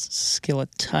done skillet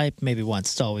type maybe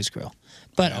once. It's always grill,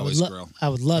 but I would love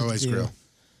Always to do. grill.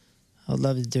 I would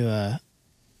love to do a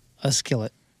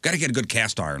skillet. Got to get a good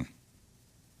cast iron.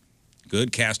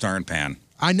 Good cast iron pan.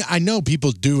 I know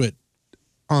people do it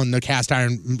on the cast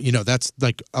iron. You know, that's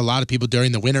like a lot of people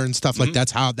during the winter and stuff. Like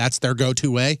that's their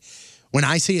go-to way. When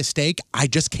I see a steak, I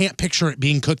just can't picture it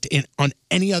being cooked on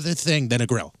any other thing than a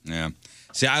grill. Yeah.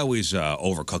 See, I always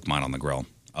overcook mine on the grill.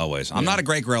 Always. I'm not a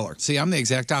great griller. See, I'm the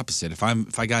exact opposite. If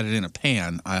I got it in a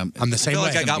pan, I'm the same I feel way.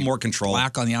 like I got more control.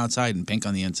 Black on the outside and pink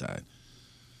on the inside.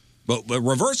 But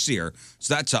reverse sear,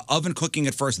 so that's oven cooking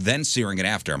it first, then searing it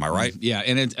after. Am I right? Yeah,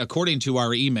 and according to our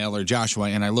emailer Joshua,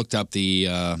 and I looked up the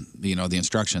the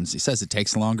instructions. He says it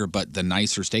takes longer, but the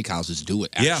nicer steakhouses do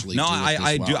it. Actually, yeah. No,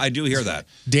 I do hear that.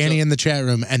 Danny in the chat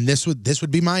room, and this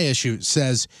would be my issue.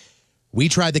 Says we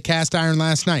tried the cast iron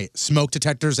last night. Smoke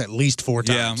detectors at least 4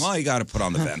 times. Yeah. Well, you got to put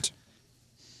on the vent.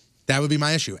 That would be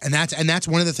my issue, and that's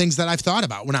one of the things that I've thought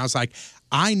about when I was like,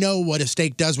 I know what a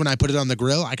steak does when I put it on the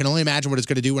grill. I can only imagine what it's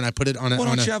going to do when I put it on a. Well,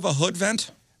 don't you have a hood vent?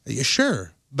 Yeah,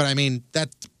 sure, but I mean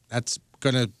that's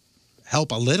going to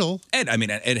help a little.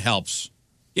 It helps.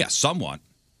 Yeah, somewhat.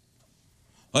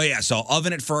 Oh yeah, so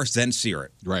oven it first, then sear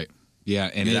it. Right. Yeah,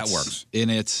 and that works. In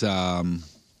its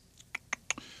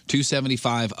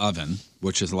 275 oven,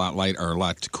 which is a lot lighter or a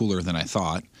lot cooler than I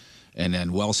thought. And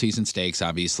then well-seasoned steaks,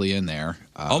 obviously, in there.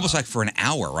 Almost like for an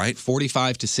hour, right?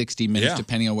 45 to 60 minutes, Yeah.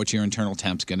 depending on what your internal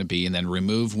temp's going to be. And then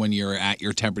remove when you're at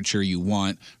your temperature you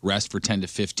want. Rest for 10 to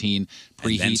 15. And then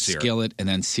Preheat sear it. skillet, and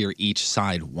then sear each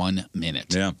side 1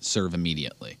 minute. Yeah. Serve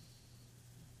immediately.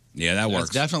 Yeah, that works.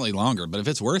 It's definitely longer, but if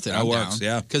it's worth it, That I'm works, down.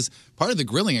 yeah. Because part of the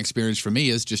grilling experience for me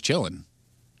is just chilling.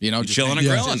 You know, just chilling and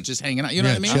hanging- grilling. just hanging out. You know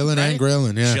what I mean? Chilling and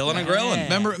grilling. Yeah. Chilling and grilling.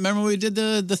 Remember we did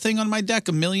the thing on my deck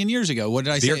a million years ago. What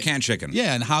did I say? Beer can chicken.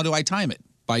 Yeah, and how do I time it?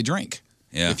 By drink.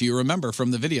 Yeah. If you remember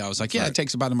from the video, I was like, it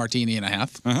takes about a martini and a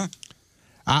half. Uh-huh.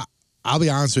 I'll be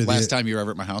honest with you. Last time you were ever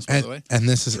at my house, by the way. And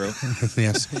this is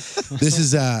yes,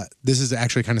 this is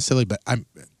actually kind of silly, but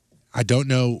I don't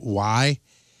know why.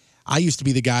 I used to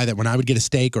be the guy that when I would get a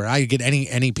steak or I would get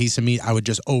any piece of meat, I would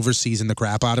just over season the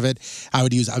crap out of it.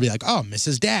 I'd be like, oh,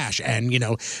 Mrs. Dash, and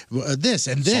this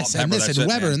and this Salt, and pepper, this and that's it,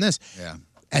 Weber man. and this. Yeah.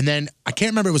 And then I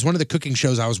can't remember. It was one of the cooking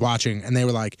shows I was watching, and they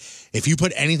were like, if you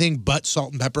put anything but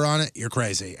salt and pepper on it, you're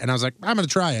crazy. And I was like, I'm going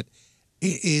to try it.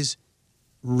 It is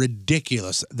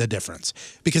ridiculous, the difference.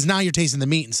 Because now you're tasting the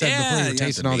meat instead of before you were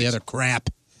tasting all the other crap.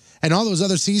 And all those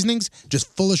other seasonings, just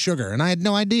full of sugar. And I had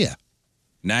no idea.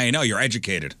 Now you know. You're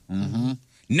educated. Mm-hmm.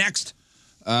 Next.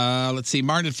 Let's see.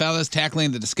 Martin Fellas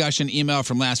tackling the discussion email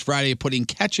from last Friday, putting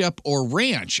ketchup or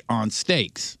ranch on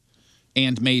steaks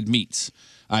and made meats.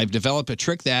 I've developed a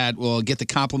trick that will get the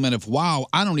compliment of, wow,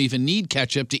 I don't even need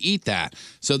ketchup to eat that.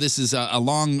 So this is a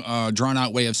long,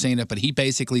 drawn-out way of saying it, but he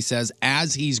basically says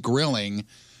as he is grilling,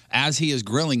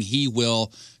 he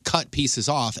will cut pieces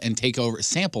off and take over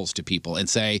samples to people and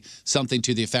say something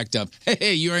to the effect of,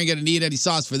 hey, you ain't going to need any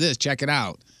sauce for this. Check it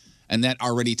out. And that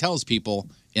already tells people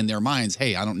in their minds,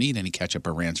 hey, I don't need any ketchup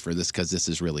or ranch for this because this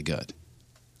is really good.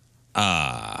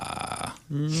 Huh?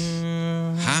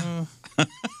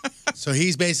 So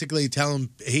he's basically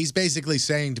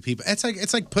saying to people,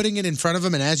 it's like putting it in front of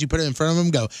him, and as you put it in front of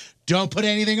him, go, don't put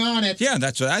anything on it. Yeah,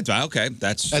 that's okay.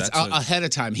 That's ahead of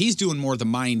time. He's doing more the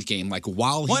mind game, like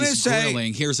while he's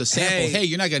grilling. Here's a sample. Hey,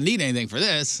 you're not going to need anything for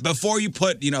this. Before you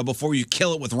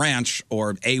kill it with ranch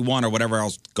or A1 or whatever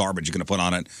else garbage you're going to put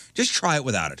on it, just try it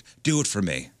without it. Do it for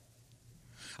me.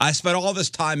 I spent all this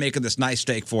time making this nice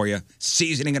steak for you,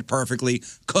 seasoning it perfectly,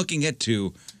 cooking it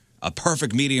to a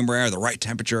perfect medium rare, the right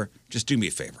temperature. Just do me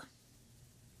a favor.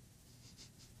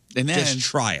 And then, just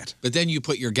try it. But then you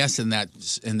put your guest in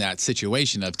that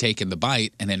situation of taking the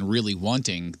bite and then really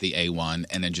wanting the A1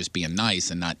 and then just being nice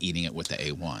and not eating it with the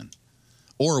A1.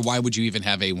 Or why would you even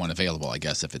have A1 available, I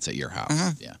guess, if it's at your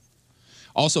house? Yeah.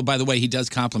 Also, by the way, he does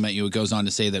compliment you. It goes on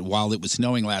to say that while it was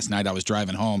snowing last night, I was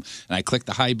driving home and I clicked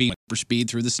the high beam for speed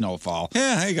through the snowfall.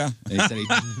 Yeah, there you go. And he said he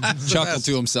chuckled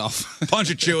to himself. Punch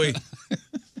it, Chewie.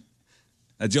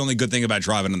 That's the only good thing about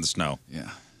driving in the snow. Yeah.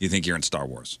 You think you're in Star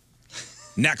Wars.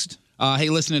 Next. Hey,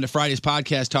 listening to Friday's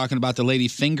podcast talking about the lady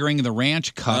fingering the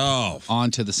ranch cup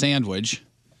onto the sandwich.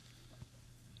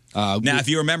 Now, if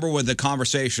you remember what the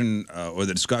conversation or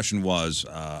the discussion was,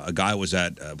 a guy was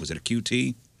at, was it a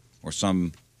QT or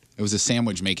some... It was a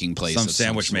sandwich making place. Some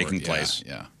sandwich making place.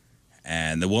 Yeah.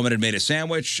 And the woman had made a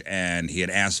sandwich, and he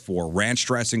had asked for ranch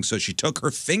dressing, so she took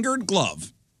her fingered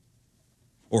glove,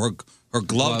 or her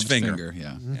gloved finger.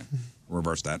 Yeah.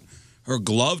 Reverse that. Her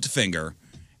gloved finger,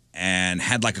 and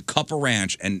had like a cup of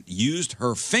ranch, and used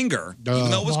her finger,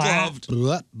 even though it was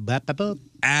gloved,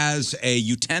 as a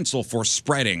utensil for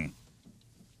spreading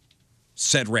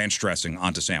said ranch dressing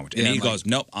onto sandwich. And he goes,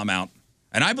 nope, I'm out.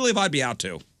 And I believe I'd be out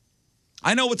too.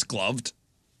 I know it's gloved.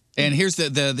 And here's the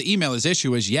emailer's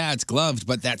issue is, yeah, it's gloved,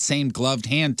 but that same gloved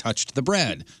hand touched the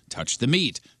bread, touched the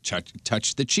meat,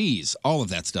 touched the cheese, all of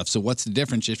that stuff. So what's the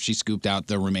difference if she scooped out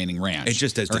the remaining ranch? It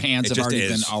just is. Her hands have already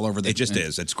been all over the... It just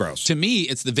is. It's gross. To me,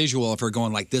 it's the visual of her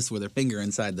going like this with her finger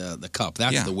inside the cup.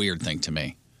 That's the weird thing to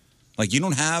me. Like, you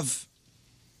don't have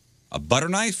a butter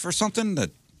knife or something?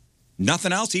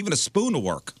 Nothing else? Even a spoon will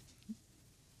work.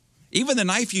 Even the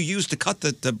knife you use to cut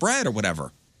the bread or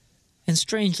whatever. And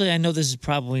strangely, I know this is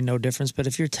probably no difference, but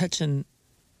if you're touching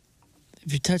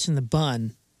the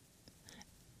bun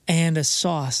and a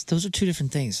sauce, those are two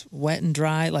different things. Wet and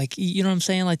dry, like, you know what I'm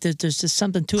saying? Like there's just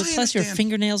something to it. Plus your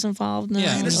fingernails involved.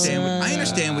 Yeah, I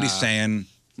understand what he's saying.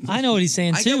 I know what he's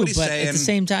saying I get too, what he's but saying. at the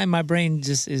same time, my brain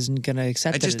just isn't going to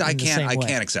accept it. I in the same way.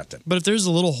 can't accept it. But if there's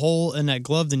a little hole in that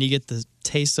glove, then you get the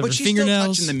taste of But her she's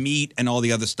fingernails. still touching the meat and all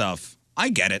the other stuff. I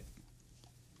get it.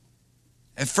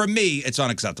 And for me, it's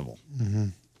unacceptable. Mm-hmm.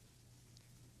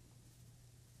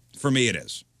 For me, it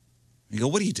is. You go,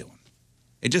 what are you doing?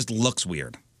 It just looks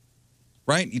weird.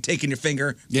 Right? You taking your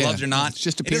finger, gloves or not. It's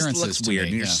just It appearances just looks to weird. me,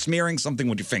 And you're yeah. smearing something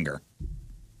with your finger.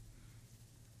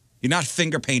 You're not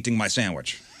finger painting my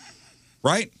sandwich.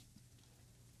 Right?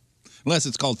 Unless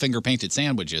it's called finger painted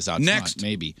sandwiches out Next. front,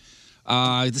 maybe.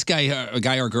 This guy, a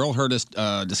guy or girl, heard us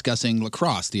discussing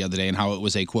lacrosse the other day and how it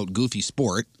was a, quote, goofy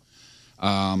sport.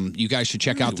 You guys should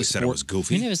check out the sport. Said it was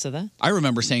goofy. You never said that. I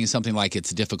remember saying something like it's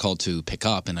difficult to pick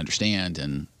up and understand.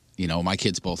 And, you know, my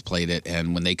kids both played it.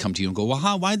 And when they come to you and go,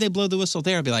 well, why'd they blow the whistle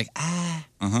there? I'd be like, I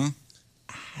don't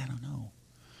know.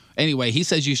 Anyway, he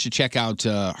says you should check out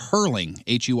hurling,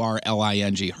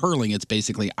 Hurling. Hurling, it's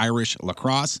basically Irish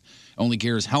lacrosse. Only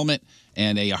gear is helmet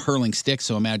and a hurling stick.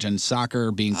 So imagine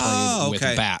soccer being played with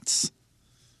bats.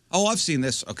 Oh, I've seen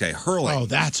this. Okay, hurling. Oh,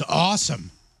 that's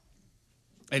awesome.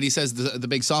 And he says the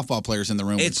big softball players in the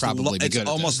room would probably be good It's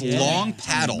almost at this. long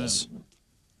paddles.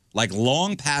 Like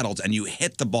long paddles, and you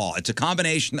hit the ball. It's a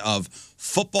combination of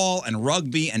football and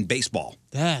rugby and baseball.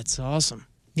 That's awesome.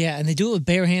 Yeah, and they do it with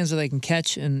bare hands so they can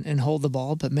catch and hold the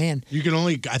ball. But man,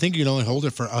 I think you can only hold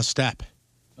it for a step.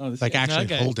 Like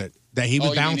actually hold it. That he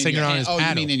was bouncing it on his paddle. Oh,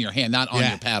 you mean in your hand, not on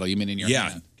your paddle. You mean in your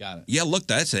hand. Got it. Yeah, look,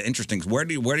 that's interesting. Where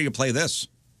do you play this?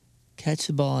 catch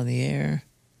the ball in the air.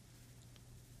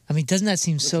 I mean, doesn't that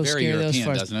seem so very scary? As European,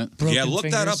 far as doesn't it? broken Yeah, look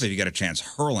that fingers? up if you get a chance.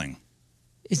 Hurling.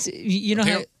 It's you know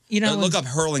how look up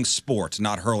hurling sport,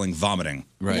 not hurling vomiting.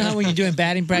 You know how when you're doing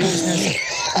batting practice,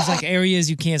 there's like areas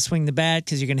you can't swing the bat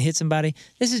because you're going to hit somebody.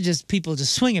 This is just people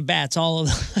just swinging bats all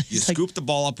over. You scoop the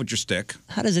ball up with your stick.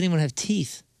 How does anyone have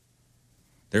teeth?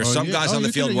 There's some guys on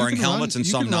the field wearing helmets and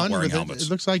some not wearing helmets. It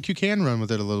looks like you can run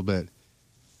with it a little bit.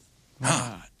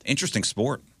 Interesting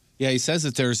sport. Yeah, he says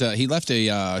that there's he left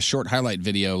a short highlight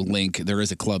video link. There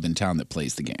is a club in town that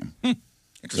plays the game.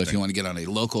 So if you want to get on a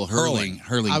local hurling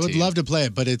I would team. love to play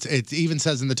it, but it even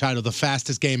says in the title, the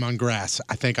fastest game on grass.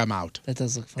 I think I'm out. That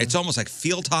does look fun. It's almost like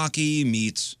field hockey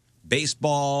meets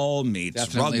baseball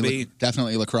meets rugby.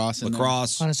 Definitely lacrosse.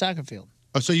 Lacrosse. On a soccer field.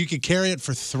 Oh, so you could carry it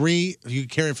for three. You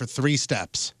could carry it for 3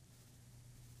 steps.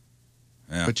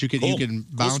 Yeah. But you can Cool. you can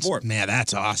Cool bounce. sport. Man,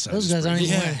 that's awesome. Those guys aren't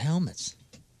even wearing helmets.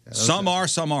 Some are,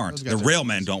 some aren't. The real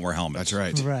men don't wear helmets.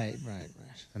 That's right. Right.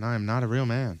 And I am not a real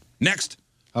man. Next.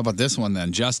 How about this one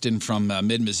then? Justin from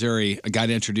mid-Missouri got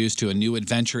introduced to a new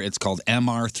adventure. It's called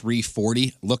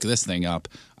MR340. Look this thing up.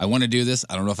 I want to do this.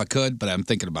 I don't know if I could, but I'm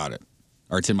thinking about it.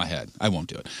 Or it's in my head. I won't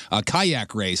do it. A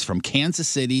kayak race from Kansas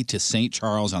City to St.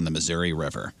 Charles on the Missouri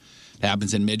River. It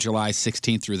happens in mid-July,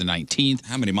 16th through the 19th.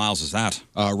 How many miles is that?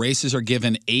 Races are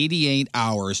given 88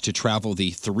 hours to travel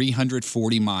the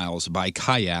 340 miles by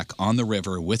kayak on the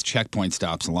river with checkpoint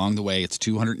stops along the way. It's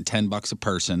 $210 a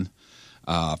person.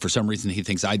 For some reason, he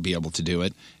thinks I'd be able to do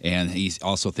it, and he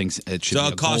also thinks it should. So be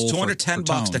a it costs goal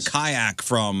 $210 for to kayak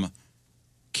from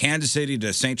Kansas City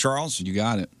to St. Charles? You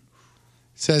got it.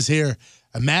 Says here,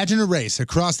 imagine a race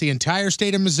across the entire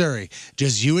state of Missouri,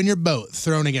 just you and your boat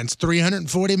thrown against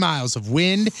 340 miles of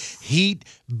wind, heat,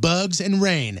 bugs, and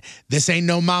rain. This ain't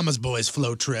no mama's boys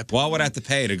float trip. What would I have to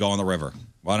pay to go on the river?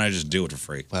 Why don't I just do it for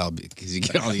free? Well, because you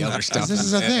get all the other stuff. This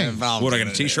is a thing. What, I get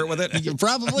a T-shirt with it?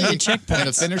 Probably a checkpoint,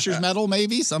 a finisher's medal,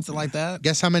 maybe something like that.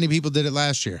 Guess how many people did it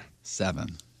last year?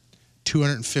 7.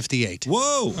 258.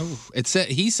 Whoa!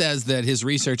 He says that his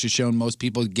research has shown most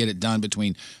people get it done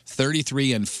between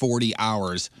 33 and 40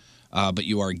 hours, but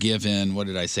you are given, what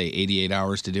did I say, 88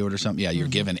 hours to do it or something? Yeah, you're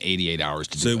given 88 hours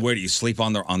to do it. So where do you sleep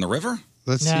on the river?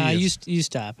 Let's Nah, see. you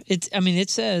stop. It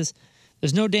says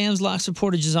there's no dams, locks, or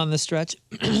portages on this stretch,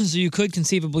 so you could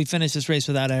conceivably finish this race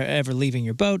without ever leaving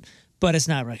your boat, but it's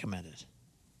not recommended.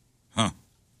 Huh.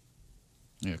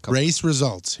 Yeah, Race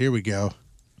results. Here we go.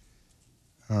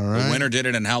 All right. The winner did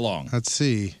it in how long? Let's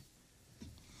see.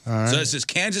 All right. So this is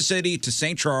Kansas City to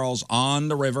St. Charles on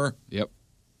the river. Yep.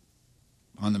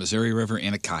 On the Missouri River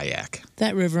in a kayak.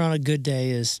 That river on a good day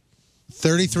is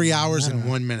 33 hours and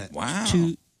 1 minute. Wow.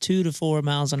 2 to 4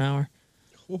 miles an hour.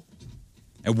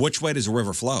 And which way does the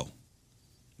river flow?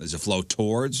 Does it flow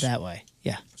towards? That way.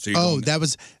 Yeah. So you're Oh, going,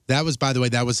 that was by the way,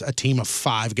 that was a team of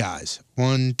 5 guys.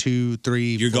 1, 2,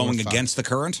 3, you're 4, going 5. against the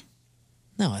current?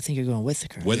 No, I think you're going with the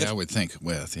current. With Yeah, it? I would think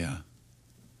with, yeah.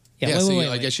 Yeah, so wait,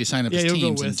 I guess you sign up Yeah, as you'll go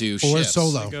teams and with. do Or shifts.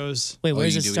 solo. It goes. Wait, Oh, where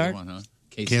does you it do either start? one, huh?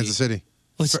 KC. Kansas City.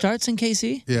 Oh, it starts in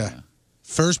KC? Yeah.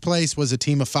 First place was a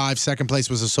team of 5. Second place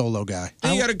was a solo guy.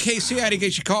 Hey, you got a KC, how do you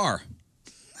get your car?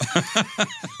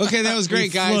 Okay, that was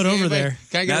great, guys. float over Anybody- there.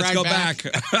 Can I get a Let's ride go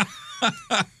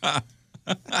back.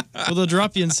 Well, they'll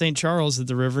drop you in St. Charles at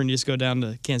the river and you just go down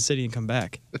to Kansas City and come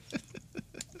back.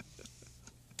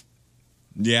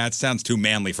 Yeah, it sounds too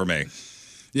manly for me.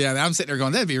 Yeah, I'm sitting there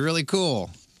going, that'd be really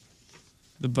cool.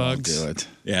 The bugs. Do it.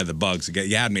 Yeah, the bugs.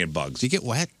 You had me at bugs. Do you get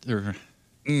wet? Or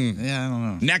Yeah, I don't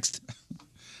know. Next.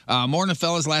 Morning,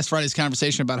 fellas. Last Friday's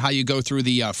conversation about how you go through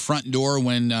the front door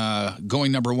when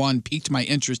going number 1 piqued my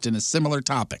interest in a similar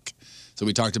topic. So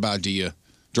we talked about, do you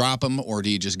drop them or do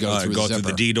you just go through the zipper?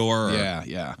 the D door? Or,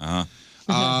 Yeah.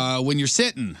 Uh-huh. When you're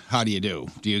sitting, how do you do?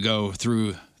 Do you go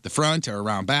through the front or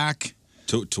around back?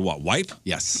 To what, wipe?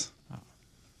 Yes.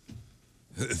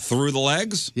 Through the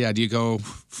legs? Yeah, do you go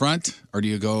front or do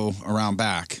you go around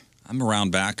back? I'm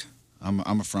around back. I'm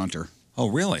a fronter. Oh,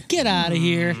 really? Get out of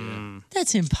here.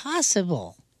 That's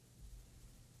impossible.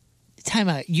 time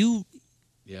out. You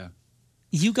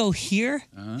go here?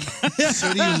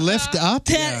 So do you lift up?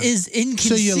 That is So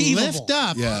inconceivable. you lift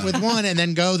up with one and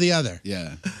then go the other.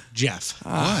 Yeah. Jeff.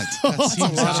 What? That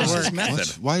seems That's out of his work.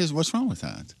 method. What's wrong with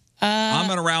that? I'm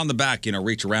gonna around the back,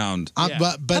 reach around. But How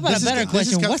about this a better is,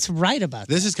 question? What's right about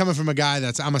this? Is coming from a guy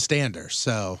I'm a stander,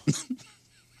 so.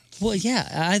 Well,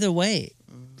 yeah, either way.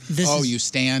 You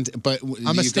stand, but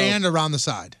I'm a stand around the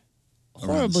side.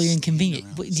 Horribly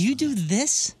inconvenient. Wait, do you do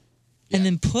this and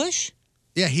then push?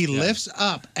 Yeah, he lifts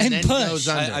up and then push. goes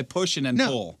under. I push and then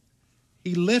pull.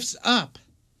 He lifts up.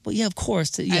 Well, yeah, of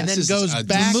course. Yeah. And then goes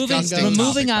back.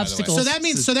 Removing obstacles. So that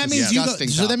means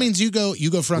you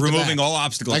go front to back. Removing all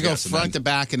obstacles. I go yes, and front to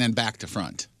back and then back to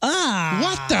front.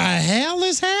 What the hell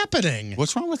is happening?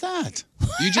 What's wrong with that?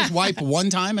 You just wipe one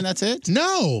time and that's it?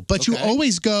 No, but you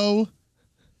always go.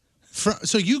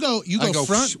 So you go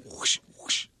front. Whoosh,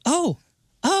 whoosh. Oh,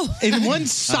 in one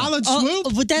solid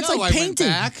swoop. But that's No, like I painting.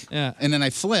 went back, and then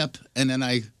I flip, and then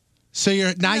I. So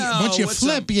you're now once you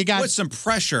flip, you got with some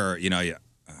pressure.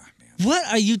 What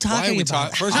are you talking we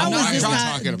about? First, How I'm not is this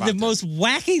talking not about the this. most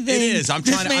wacky thing It is. I'm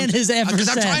this trying. man has ever Because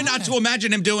said? I'm trying not to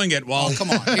imagine him doing it. Well, Oh, come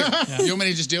on. Here. You want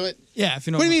me to just do it? Yeah, if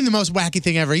you know. What do you mean the most wacky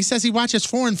thing ever? He says he watches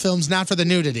foreign films not for the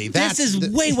nudity. This is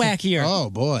way wackier.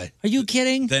 Oh boy. Are you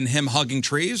kidding? Then him hugging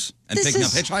trees and picking up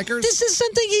hitchhikers. This is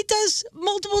something he does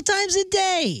multiple times a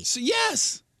day. So,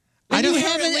 yes. And you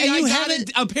haven't. And you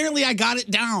haven't. Apparently, I got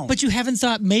it down. But you haven't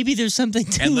thought maybe there's something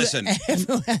to And listen,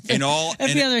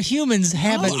 every other human's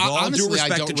habit. With all honestly, due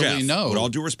respect I don't to Jeff, really know. with all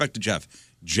due respect to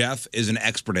Jeff is an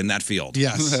expert in that field.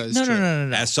 Yes.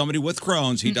 No. As somebody with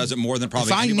Crohn's, he does it more than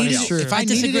probably If I anybody needed, else. if I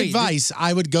needed disagree. advice,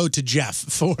 I would go to Jeff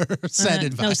for said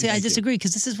advice. No, see, I disagree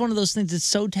because this is one of those things that's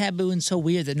so taboo and so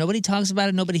weird that nobody talks about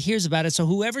it, nobody hears about it. So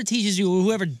whoever teaches you or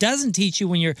whoever doesn't teach you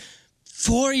when you're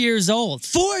 4 years old,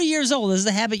 4 years old is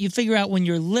the habit you figure out when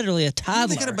you're literally a I don't toddler.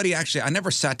 think anybody actually. I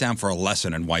never sat down for a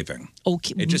lesson in wiping.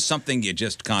 Okay. It's just something you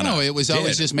just kind of. No, it was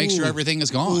always just make sure everything is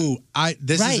gone. Ooh,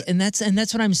 Right, and that's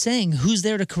what I'm saying. Who's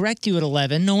there to correct you at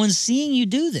 11? No one's seeing you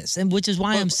do this, and which is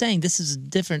why I'm saying this is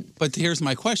different. But here's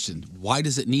my question: why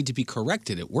does it need to be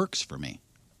corrected? It works for me.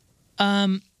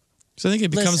 So I think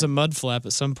it becomes Listen. a mud flap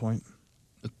at some point.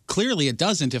 Clearly, it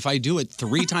doesn't. If I do it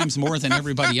 3 times more than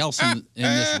everybody else in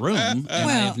this room, and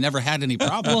I've never had any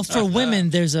problems. Well, for women,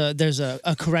 there's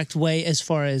a correct way as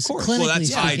far as clinically Well, that's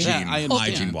speaking. hygiene, I understand.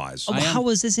 hygiene wise. Oh, how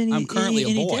is this any I'm currently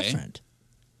any a boy. different?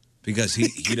 Because he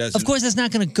doesn't. Of course, that's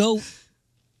not going to go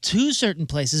to certain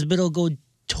places, but it'll go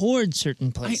towards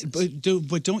certain places. But do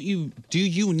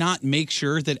you not make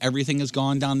sure that everything has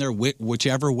gone down there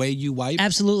whichever way you wipe?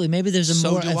 Absolutely. Maybe there's a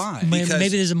So more do I. maybe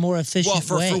Because- there's a more efficient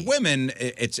Well, way. for women,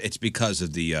 it's because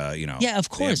of the Yeah, of they have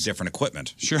course. different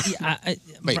equipment. Sure.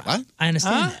 Wait, what? I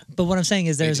understand that. But what I'm saying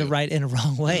is there's a right and a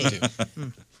wrong way.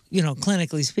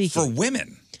 Clinically speaking. For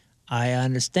women. I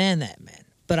understand that, man.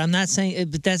 But I'm not saying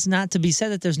but that's not to be said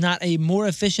that there's not a more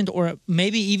efficient or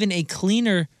maybe even a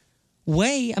cleaner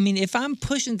way. I mean, if I'm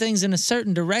pushing things in a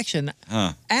certain direction,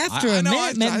 after I a know,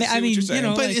 minute, I see I what mean, you're saying.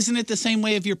 But like- isn't it the same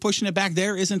way if you're pushing it back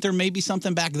there? Isn't there maybe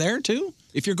something back there too?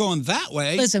 If you're going that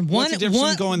way, Listen, what's the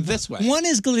difference in going this way? One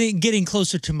is getting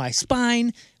closer to my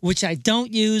spine, which I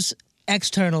don't use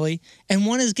externally, and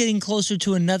one is getting closer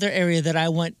to another area that I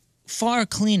want far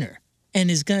cleaner and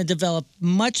is going to develop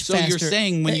much So faster. you're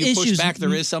saying when you push issues- back,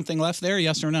 there is something left there?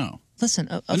 Yes or no? Listen,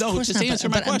 of No, course just not, answer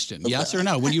but- my but I'm- question. Yes or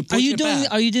no? When you push are you it doing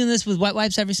back. Are you doing this with wet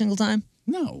wipes every single time?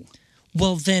 No.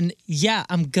 Well, then, yeah,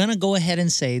 I'm gonna go ahead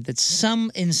and say that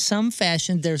in some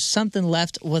fashion, there's something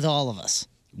left with all of us.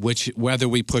 Whether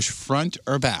we push front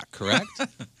or back, correct?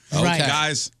 Right.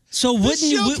 Guys. So wouldn't This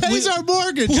you? show pays our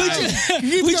mortgage. Would Guys, you,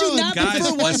 keep would you going. not Guys, prefer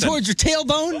one listen. towards your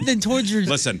tailbone than towards your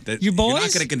Listen, your boys? you're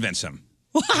not going to convince him.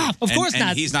 Of course and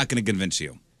not. he's not going to convince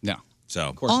you. No.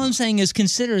 So All I'm saying is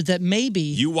consider that maybe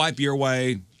you wipe your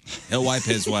way, he'll wipe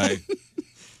his way.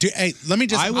 Hey, let me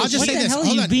just. I'll just what say the this. hell are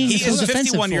Hold you on. being He so is defensive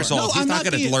 51 for? years old. He's not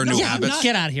going to learn new habits.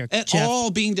 Get out of here, At Jeff.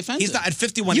 all being defensive. He's not at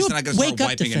 51. You He's not going to wake start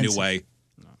up wiping a new defensive. way.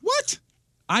 What?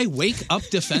 I wake up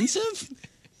defensive?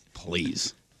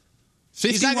 Please.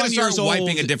 He's not 51 gonna start years old.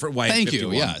 wiping a different way at Thank you.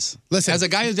 51. Yes. Listen. As a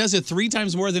guy who does it 3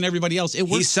 times more than everybody else, it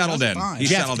works. He's settled just in. fine. He's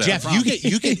Jeff, settled in. Jeff,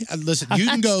 you can listen. You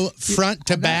can go front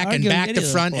to I'm not back and arguing back to any of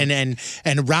those front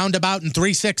and roundabout in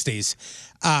 360s.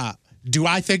 Do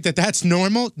I think that that's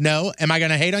normal? No. Am I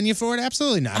going to hate on you for it?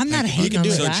 Absolutely not. I'm not Thank you. hating on do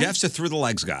the it. So guy. Jeff's a through the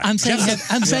legs guy. I'm saying, have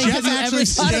Jeff you actually ever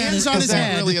thought of stands this? on his Is that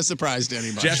head. really a surprise to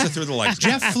anybody? Jeff's a through the legs guy.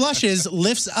 Jeff flushes,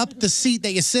 lifts up the seat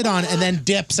that you sit on, and then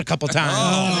dips a couple times.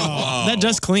 That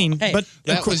does clean. Hey, but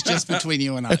That was just between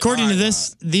you and I. according to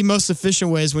this, the most efficient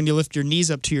way is when you lift your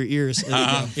knees up to your ears. There you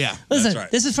go. Yeah. Listen,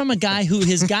 right. this is from a guy who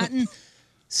has gotten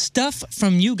stuff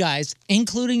from you guys,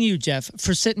 including you, Jeff,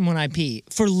 for sitting when I pee,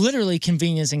 for literally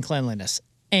convenience and cleanliness.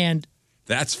 And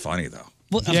That's funny, though.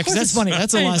 well, of course it's funny.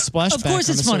 That's a lot of splashback. Of course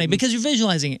it's from a funny certain- because you're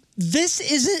visualizing it. This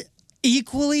isn't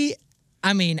equally,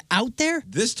 out there.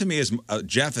 This to me is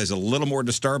Jeff is a little more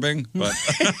disturbing, but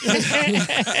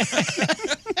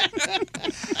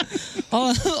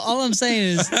All I'm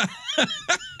saying is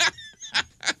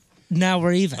now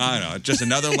we're even. I don't know, just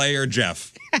another layer,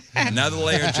 Jeff. Another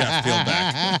layer, Jeff. Peel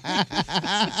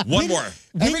back. One more.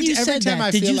 Every time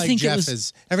I feel like Jeff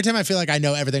is, every time I feel like I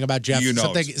know everything about Jeff, You know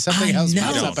something I else know.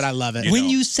 pops up, and I love it. When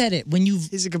you said it, when you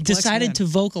complex decided man. to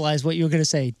vocalize what you were going to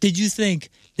say, did you think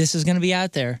this is going to be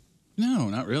out there? No,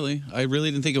 not really. I really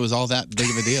didn't think it was all that big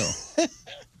of a deal.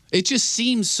 It just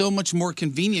seems so much more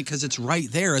convenient because it's right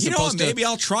there as You know opposed what, maybe to.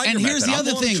 I'll try And your here's method. the I'm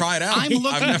other willing to thing. try it out. I'm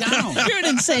looking down. You're an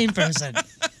insane person.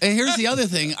 And here's the other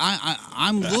thing.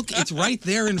 I'm look. It's right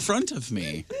there in front of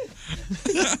me.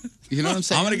 You know what I'm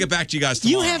saying? I'm going to get back to you guys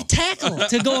tomorrow. You have tackle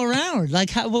to go around. Like,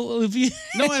 how? If you?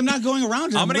 No, I'm not going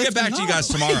around. I'm going to get back to you guys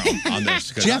tomorrow on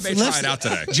this because I may try it out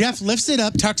today. Jeff lifts it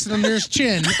up, tucks it under his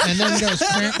chin, and then goes.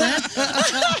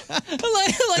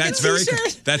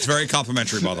 That's very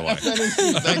complimentary, by the way.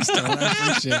 Thanks, Tone. I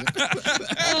appreciate it.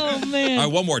 Oh man! All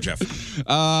right, one more, Jeff.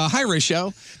 Hi,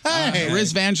 Risho.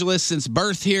 Riz Vangelis, since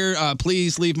birth here,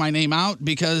 please leave my name out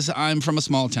because I'm from a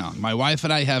small town. My wife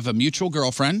and I have a mutual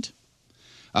girlfriend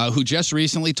who just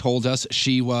recently told us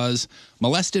she was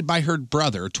molested by her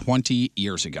brother 20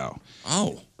 years ago.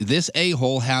 Oh. This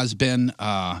a-hole has been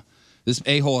to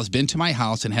my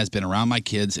house and has been around my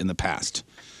kids in the past.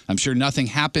 I'm sure nothing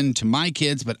happened to my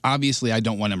kids, but obviously I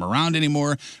don't want him around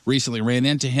anymore. Recently ran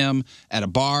into him at a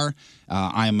bar.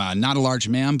 I'm not a large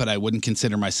man, but I wouldn't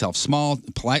consider myself small.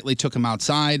 Politely took him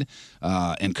outside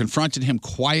and confronted him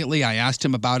quietly. I asked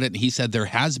him about it, and he said there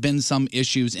has been some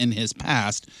issues in his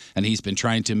past, and he's been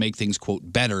trying to make things, quote,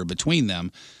 better between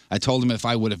them. I told him if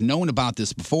I would have known about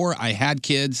this before I had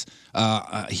kids,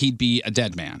 he'd be a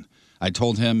dead man. I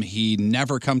told him he'd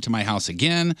never come to my house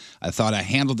again. I thought I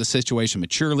handled the situation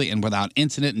maturely and without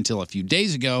incident until a few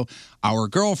days ago. Our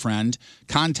girlfriend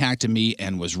contacted me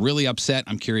and was really upset.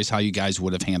 I'm curious how you guys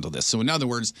would have handled this. So in other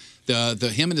words,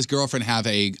 him and his girlfriend have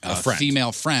a friend.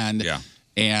 female friend. Yeah.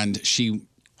 And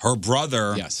her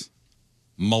brother yes,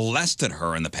 molested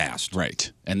her in the past.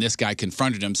 Right. And this guy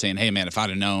confronted him saying, hey, man, if I'd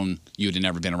have known, you'd have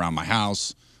never been around my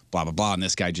house, blah, blah, blah. And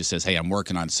this guy just says, hey, I'm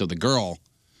working on it. So the girl...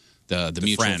 The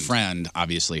mutual friend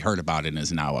obviously heard about it and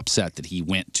is now upset that he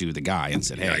went to the guy and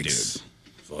said, hey, dude. So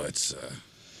it's,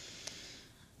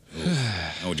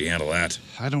 how would you handle that?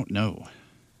 I don't know.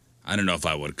 I don't know if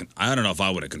I would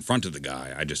have confronted the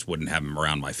guy. I just wouldn't have him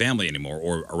around my family anymore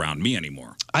or around me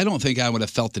anymore. I don't think I would have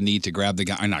felt the need to grab the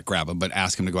guy, or not grab him, but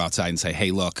ask him to go outside and say,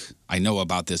 hey, look, I know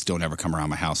about this. Don't ever come around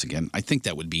my house again. I think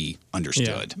that would be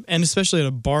understood. Yeah. And especially at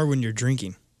a bar when you're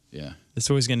drinking. Yeah. It's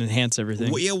always going to enhance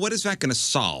everything. Well, yeah, what is that going to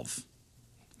solve?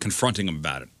 Confronting him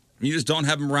about it. You just don't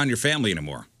have him around your family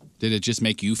anymore. Did it just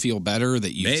make you feel better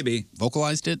that you maybe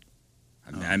vocalized it?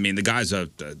 I mean, the guy's a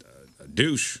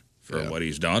douche for what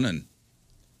he's done, and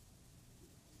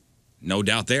no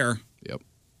doubt there. Yep.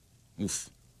 Oof.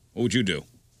 What would you do?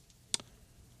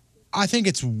 I think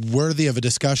it's worthy of a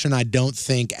discussion. I don't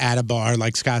think at a bar,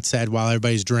 like Scott said, while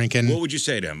everybody's drinking. What would you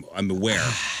say to him? I mean, where?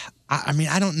 I mean,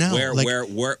 I don't know.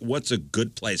 Where? What's a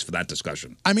good place for that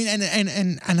discussion? I mean,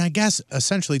 and I guess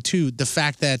essentially too the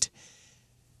fact that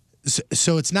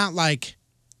so it's not like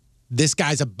this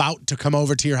guy's about to come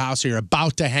over to your house or you're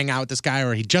about to hang out with this guy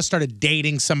or he just started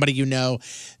dating somebody you know.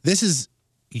 This is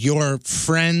your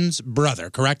friend's brother,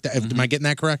 correct? Am I getting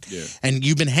that correct? Yeah. And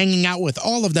you've been hanging out with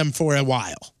all of them for a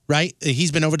while, right?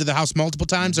 He's been over to the house multiple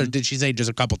times, or did she say just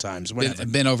a couple times? Whatever.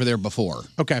 Been over there before.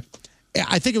 Okay.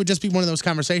 I think it would just be one of those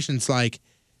conversations like,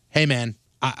 hey, man,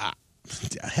 I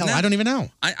don't even know.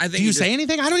 I think Do you say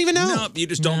anything? I don't even know. No, you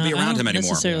just don't be around him I don't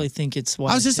anymore. necessarily think it's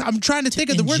wise. I'm trying to think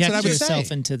of the words that I would inject say.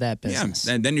 yourself into that business.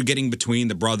 Yeah, and then you're getting between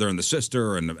the brother and the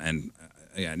sister, and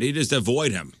you just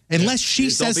avoid him. Unless she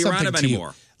Just says don't be around something him to anymore.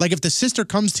 you. Like if the sister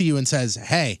comes to you and says,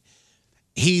 hey,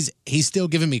 he's still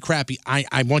giving me crap.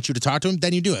 I want you to talk to him,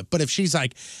 then you do it. But if she's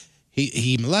like,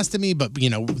 he molested me, but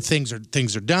things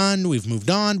are done, we've moved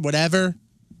on, whatever,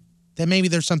 then maybe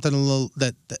there's something a little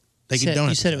that they don't. You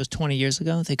have said to it was 20 years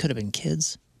ago. They could have been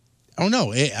kids. Oh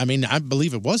no! I mean, I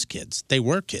believe it was kids. They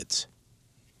were kids.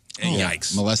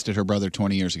 Yikes! Molested her brother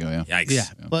 20 years ago. Yeah. Yikes! Yeah.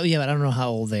 Well, yeah, but I don't know how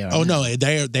old they are. Oh now. no,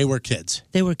 they were kids,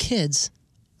 They were kids.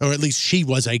 or at least she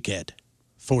was a kid,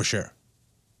 for sure.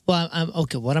 Well,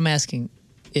 okay. What I'm asking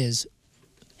is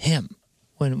him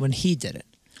when he did it.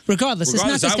 Regardless, it's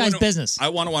not this I guy's wouldn't- business. I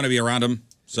want to be around him.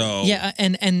 So Yeah,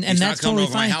 and he's not that's coming totally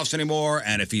over my fine. house anymore.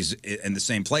 And if he's in the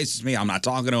same place as me, I'm not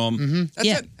talking to him. That's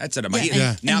Yeah. it. That's it.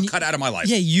 Yeah, Now and cut out of my life.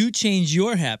 Yeah, you change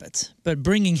your habits, but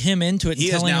bringing him into it He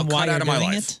and is telling now him why cut you're out of my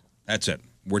doing life. it. That's it.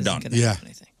 We're done. gonna Yeah. do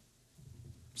anything.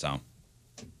 So,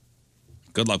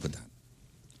 good luck with that.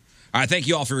 All right. Thank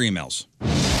you all for your emails.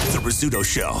 The Rizzuto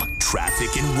Show,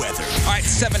 traffic and weather. All right,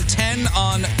 7:10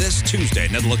 on this Tuesday.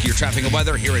 Another look at your traffic and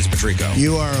weather. Here is Patrico.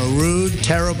 You are a rude,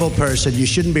 terrible person. You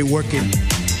shouldn't be working.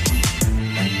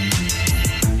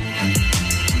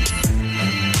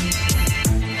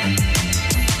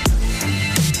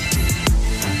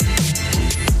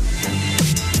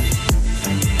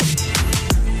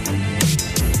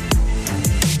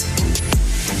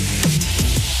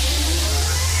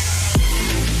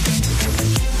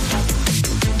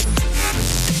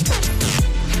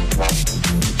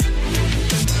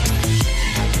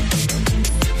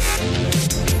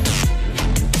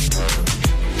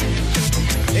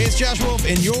 Hey, it's Josh Wolf,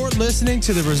 and you're listening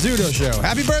to The Rizzuto Show.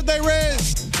 Happy birthday,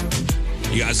 Riz!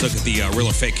 You guys look at the real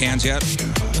or fake cans yet?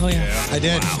 Oh, yeah. I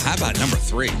did. Wow. How about number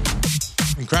 3?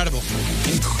 Incredible.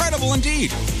 Incredible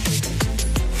indeed.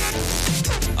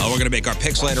 We're going to make our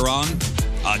picks later on.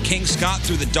 King Scott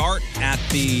threw the dart at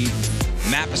the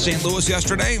map of St. Louis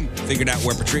yesterday. Figured out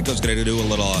where Patrico's going to do a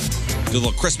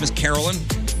little Christmas caroling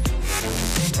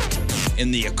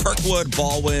in the Kirkwood,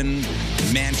 Baldwin,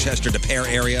 Manchester, DePere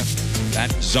area.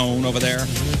 That zone over there.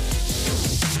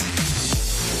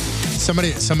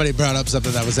 Somebody brought up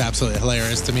something that was absolutely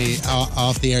hilarious to me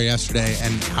off the air yesterday,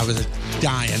 and I was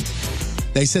dying.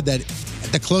 They said that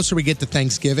the closer we get to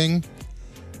Thanksgiving,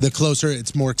 the closer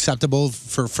it's more acceptable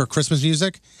for Christmas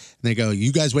music. And they go,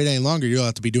 you guys wait any longer, you'll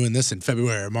have to be doing this in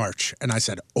February or March. And I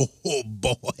said, oh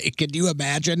boy, can you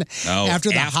imagine? No, after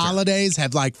the holidays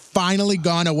have finally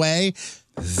gone away.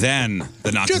 Then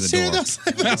the knock Just at the hear door.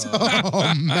 those.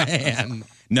 Oh, man.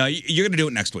 No, you're going to do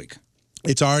it next week.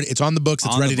 It's on the books.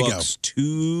 It's ready to go.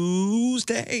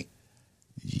 Tuesday?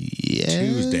 Yes.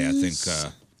 Tuesday, I think,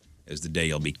 is the day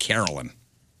you'll be caroling.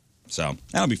 So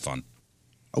that'll be fun.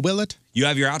 Will it? You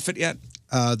have your outfit yet?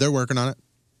 They're working on it.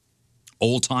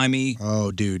 Old-timey?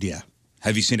 Oh, dude, yeah.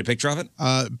 Have you seen a picture of it?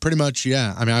 Pretty much,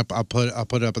 yeah. I mean, I'll put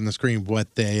it up on the screen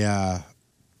what they had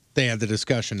the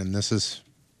discussion, and this is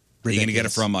ridiculous. Are you going to get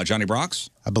it from Johnny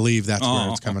Brock's? I believe that's where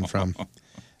it's coming from.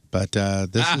 But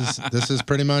this is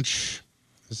pretty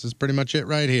much it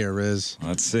right here, Riz.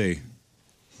 Let's see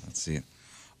it.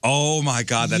 Oh my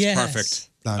God, that's perfect.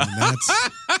 I mean,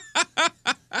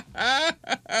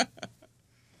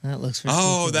 That looks ridiculous.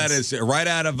 Oh, that is right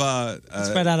out of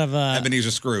It's right out of Ebenezer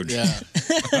Scrooge. Yeah.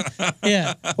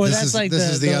 Yeah. Well, this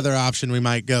is the other option we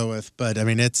might go with, but I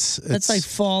mean it's like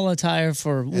fall attire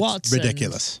for Watson.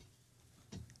 ridiculous.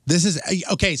 This is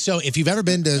okay. So if you've ever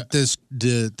been to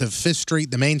the Fifth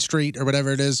Street, the Main Street, or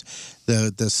whatever it is,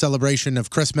 the celebration of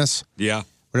Christmas,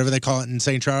 whatever they call it in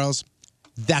St. Charles,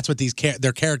 that's what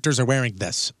their characters are wearing.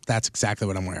 That's exactly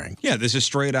what I'm wearing. Yeah, this is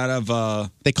straight out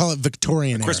of they call it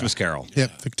Victorian era. Christmas Carol.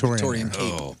 Yep, Victorian era.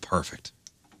 Oh, perfect.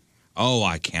 Oh,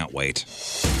 I can't wait.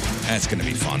 That's going to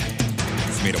be fun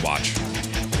for me to watch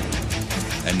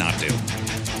and not do.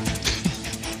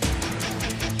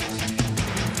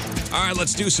 All right,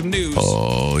 let's do some news.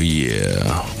 Oh,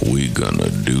 yeah. We gonna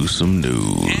do some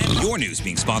news. And your news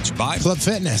being sponsored by Club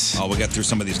Fitness. Oh, we'll get through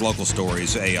some of these local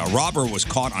stories. A robber was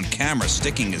caught on camera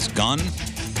sticking his gun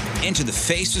into the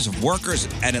faces of workers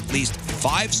at least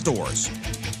 5 stores.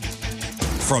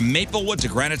 From Maplewood to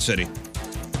Granite City.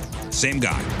 Same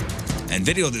guy. And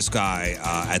video of this guy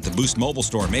at the Boost Mobile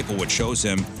store in Maplewood shows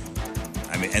him.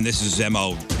 I mean, and this is his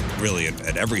MO really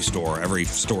at every store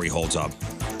he holds up.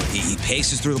 He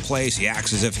paces through the place. He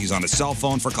acts as if he's on his cell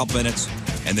phone for a couple minutes,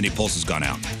 and then he pulls his gun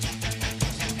out.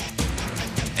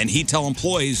 And he'd tell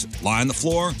employees, lie on the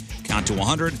floor, count to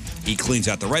 100. He cleans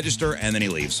out the register, and then he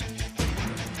leaves.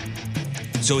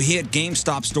 So he had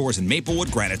GameStop stores in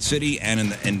Maplewood, Granite City, and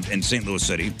in St. Louis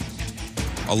City,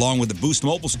 along with the Boost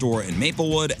Mobile store in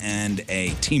Maplewood and a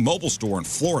T-Mobile store in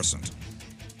Florissant.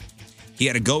 He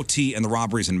had a goatee in the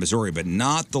robberies in Missouri, but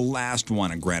not the last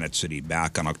one in Granite City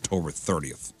back on October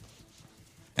 30th.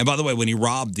 And by the way, when he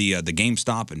robbed the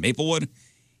GameStop in Maplewood,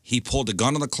 he pulled a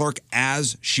gun on the clerk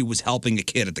as she was helping a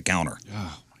kid at the counter.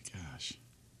 Oh, my gosh.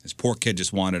 This poor kid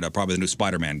just wanted probably the new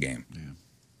Spider-Man game. Yeah.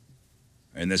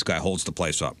 And this guy holds the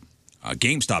place up.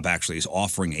 GameStop actually is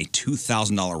offering a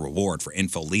 $2,000 reward for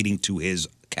info leading to his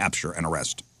capture and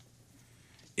arrest.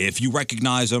 If you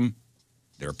recognize him,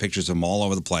 there are pictures of him all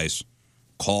over the place.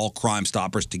 Call Crime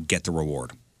Stoppers to get the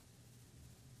reward.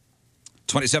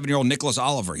 27-year-old Nicholas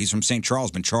Oliver, he's from St.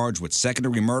 Charles, been charged with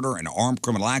second-degree murder and armed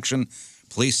criminal action,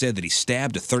 Police said that he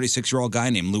stabbed a 36-year-old guy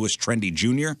named Louis Trendy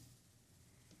Jr.,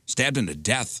 stabbed him to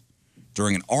death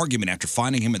during an argument after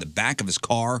finding him in the back of his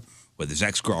car with his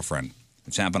ex-girlfriend.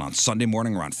 This happened on Sunday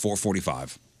morning around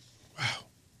 4:45. Wow.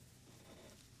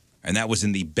 And that was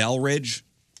in the Bell Ridge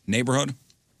neighborhood.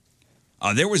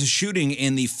 There was a shooting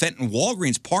in the Fenton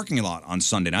Walgreens parking lot on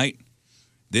Sunday night.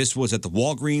 This was at the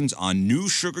Walgreens on New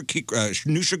Sugar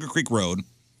Creek Road,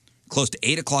 close to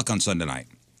 8 o'clock on Sunday night.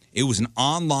 It was an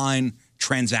online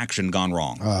transaction gone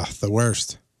wrong. The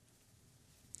worst.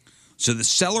 So the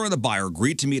seller and the buyer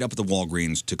agreed to meet up at the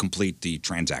Walgreens to complete the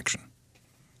transaction.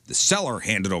 The seller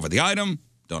handed over the item,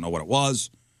 don't know what it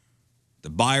was. The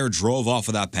buyer drove off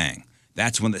without paying.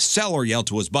 That's when the seller yelled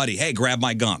to his buddy, "Hey, grab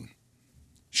my gun."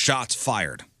 Shots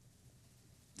fired.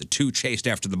 The two chased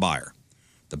after the buyer.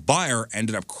 The buyer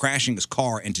ended up crashing his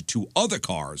car into two other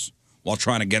cars while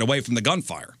trying to get away from the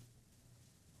gunfire.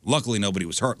 Luckily, nobody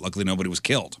was hurt. Luckily, nobody was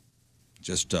killed.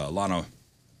 Just a lot of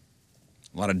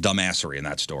dumbassery in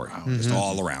that story. Just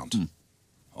all around.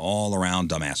 All around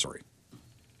dumbassery.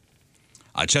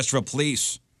 Chesterfield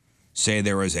police say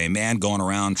there was a man going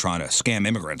around trying to scam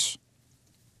immigrants,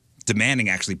 demanding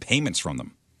actually payments from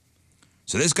them.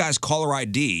 So this guy's caller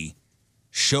ID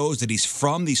shows that he's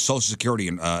from the Social Security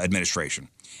Administration.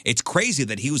 It's crazy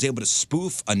that he was able to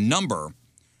spoof a number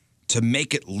to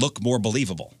make it look more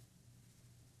believable.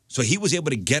 So he was able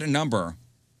to get a number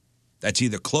that's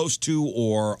either close to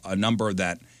or a number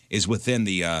that is within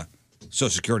the Social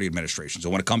Security Administration. So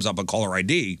when it comes up on caller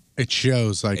ID, it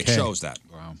shows shows that.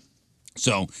 Wow.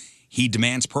 So he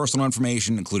demands personal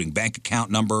information, including bank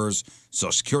account numbers,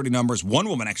 Social Security numbers. One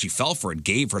woman actually fell for it,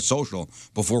 gave her social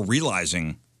before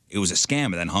realizing it was a scam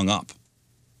and then hung up.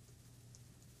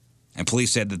 And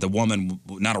police said that the woman,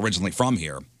 not originally from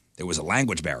here, there was a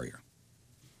language barrier.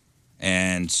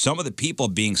 And some of the people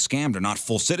being scammed are not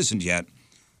full citizens yet.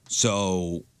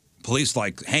 So police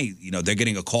hey, they're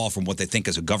getting a call from what they think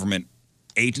is a government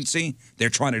agency. They're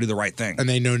trying to do the right thing. And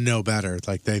they know no better.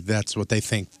 That's what they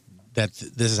think, that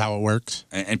this is how it works.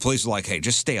 And police are like, hey,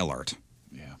 just stay alert.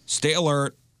 Yeah. Stay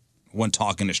alert when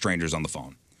talking to strangers on the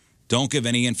phone. Don't give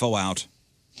any info out.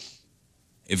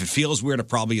 If it feels weird, it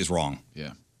probably is wrong.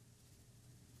 Yeah.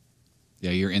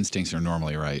 Yeah, your instincts are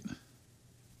normally right.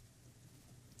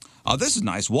 This is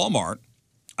nice. Walmart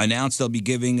announced they'll be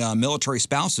giving military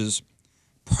spouses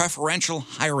preferential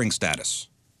hiring status.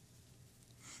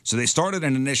 So they started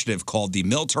an initiative called the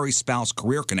Military Spouse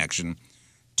Career Connection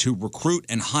to recruit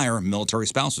and hire military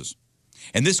spouses.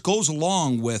 And this goes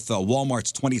along with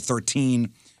Walmart's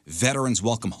 2013 Veterans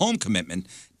Welcome Home commitment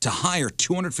to hire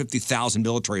 250,000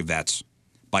 military vets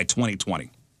by 2020.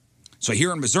 So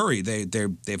here in Missouri,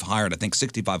 they've hired, I think,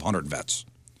 6,500 vets.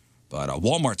 But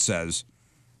Walmart says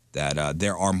that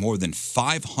there are more than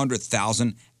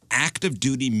 500,000 active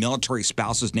duty military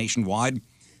spouses nationwide.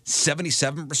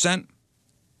 77%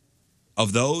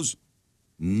 of those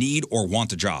need or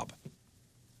want a job.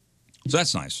 So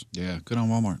that's nice. Yeah, good on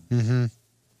Walmart. Mm-hmm.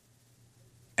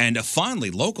 And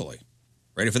finally, locally,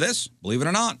 ready for this? Believe it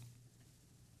or not,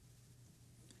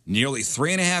 nearly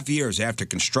 3.5 years after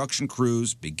construction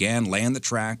crews began laying the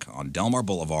track on Delmar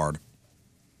Boulevard,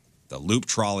 the Loop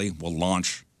Trolley will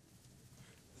launch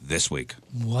this week.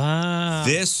 Wow.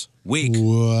 This week.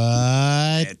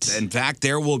 What? In fact,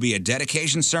 there will be a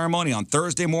dedication ceremony on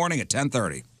Thursday morning at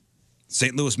 10:30.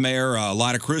 St. Louis Mayor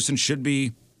Lyda Krewson should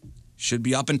be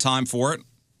up in time for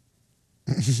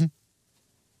it.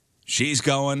 She's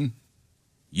going.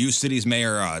 U City's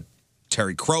Mayor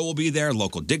Terry Crow will be there.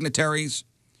 Local dignitaries,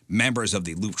 members of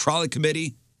the Loop Trolley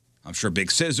Committee. I'm sure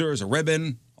big scissors, a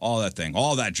ribbon, all that thing,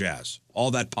 all that jazz,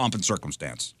 all that pomp and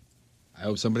circumstance. I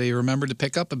hope somebody remembered to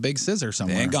pick up a big scissor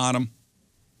somewhere. They ain't got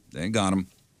them.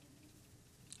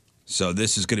 So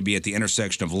this is going to be at the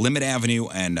intersection of Limit Avenue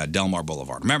and Delmar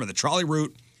Boulevard. Remember, the trolley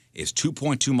route is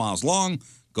 2.2 miles long,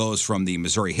 goes from the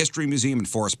Missouri History Museum in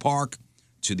Forest Park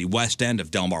to the west end of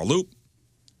Delmar Loop.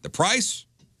 The price?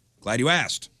 Glad you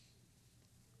asked.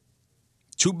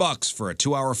 $2 for a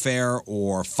 2-hour fare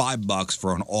or $5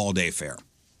 for an all-day fare.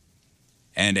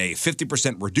 And a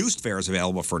 50% reduced fare is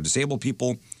available for disabled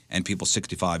people and people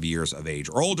 65 years of age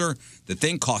or older. The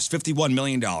thing costs $51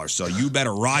 million, so you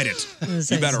better ride it.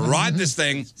 You better ride this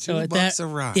thing. So at that,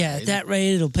 at that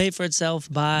rate, it'll pay for itself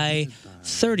by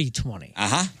 30/20.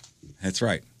 Uh-huh. That's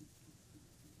right.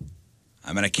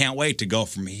 I mean, I can't wait to go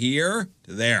from here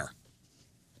to there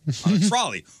on a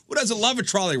trolley. Who doesn't love a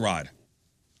trolley ride?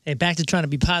 Hey, back to trying to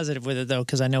be positive with it, though,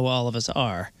 because I know all of us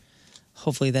are.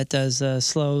 Hopefully that does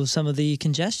slow some of the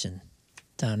congestion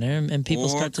down there, and people Or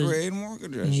start to create more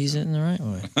congestion. use it in the right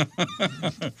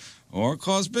way. Or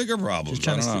cause bigger problems.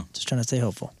 I don't know. Just trying to stay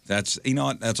hopeful. That's you know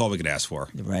what? That's all we could ask for.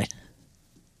 Right.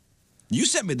 You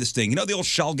sent me this thing. You know the old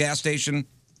Shell gas station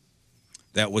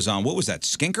that was on what was that?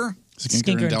 Skinker?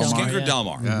 Skinker and Delmar. Skinker Yeah.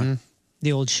 Delmar. Mhm.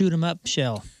 The old shoot 'em up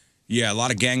shell. Yeah, a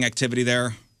lot of gang activity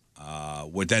there.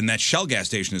 Then that Shell gas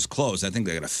station is closed. I think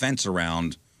they got a fence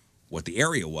around what the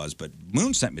area was. But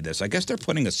Moon sent me this. I guess they're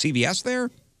putting a CVS there.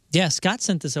 Yeah, Scott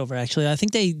sent this over, actually. I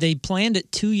think they planned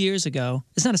it 2 years ago.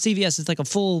 It's not a CVS. It's like a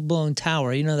full-blown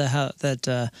tower. You know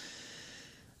that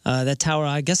tower,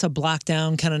 I guess a block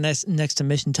down, kind of next to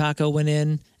Mission Taco went in,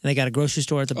 and they got a grocery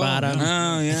store at the bottom.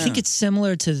 Oh, yeah. I think it's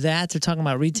similar to that. They're talking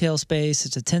about retail space.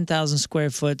 It's a 10,000 square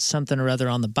foot something or other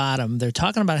on the bottom. They're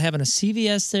talking about having a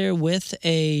CVS there with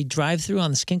a drive-through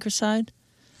on the Skinker side.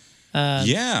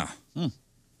 Yeah.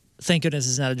 Thank goodness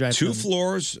it's not a drive-through. 2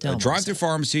 floors, a Delmar drive-through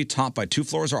pharmacy topped by 2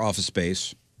 floors are office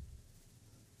space.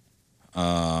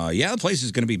 Yeah, the place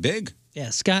is going to be big. Yeah,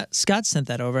 Scott sent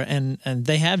that over, and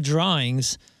they have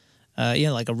drawings,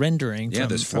 like a rendering. Yeah, from,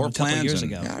 there's from floor a couple plans. years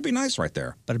and, ago. Yeah, that'd be nice right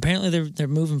there. But apparently they're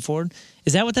moving forward.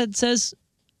 Is that what that says,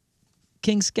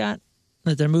 King Scott?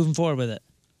 That they're moving forward with it?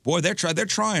 Boy, they're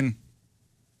trying.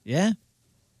 Yeah,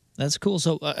 that's cool.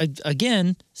 So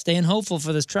again, staying hopeful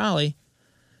for this trolley.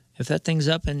 If that thing's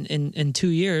up in 2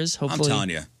 years, hopefully. I'm telling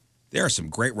you, there are some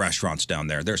great restaurants down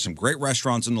there. There's some great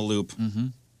restaurants in the Loop. Mm-hmm.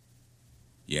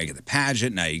 Yeah, you get the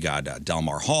Pageant. Now you got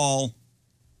Delmar Hall.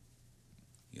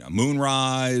 You know,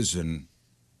 Moonrise and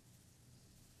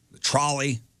the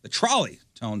Trolley. The Trolley,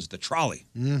 Tones, the Trolley.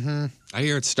 Mm-hmm. I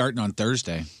hear it's starting on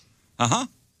Thursday. Uh-huh.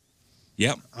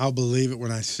 Yep. I'll believe it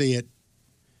when I see it.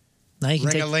 Now you can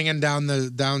Ring-a-linging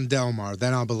down Delmar.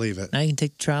 Then I'll believe it. Now you can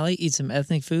take the trolley, eat some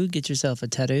ethnic food, get yourself a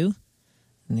tattoo,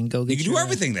 and then go get You can do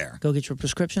everything there. Go get your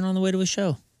prescription on the way to a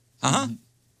show. Uh-huh. And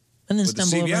then With the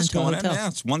stumble over CVS into a going in, hotel. yeah,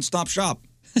 it's one-stop shop.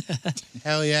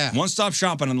 Hell yeah. One-stop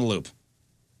shopping in the Loop.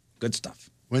 Good stuff.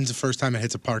 When's the first time it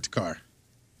hits a parked car?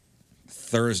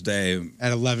 Thursday.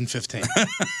 At 11:15.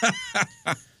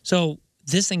 So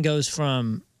this thing goes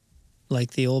from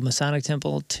like the old Masonic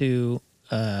Temple to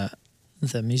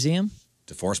the museum?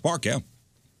 To Forest Park, yeah.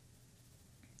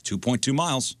 2.2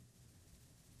 miles.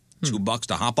 $2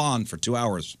 to hop on for 2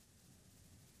 hours.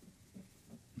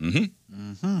 Mm-hmm.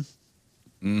 Mm-hmm.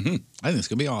 Mm-hmm. I think it's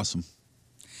going to be awesome.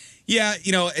 Yeah,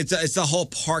 you know, it's the whole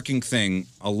parking thing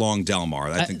along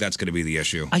Delmar. I think that's going to be the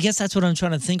issue. I guess that's what I'm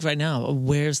trying to think right now.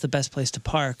 Where's the best place to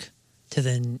park to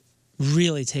then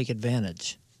really take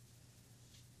advantage?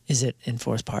 Is it in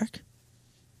Forest Park?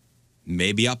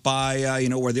 Maybe up by,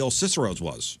 where the old Cicero's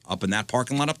was. Up in that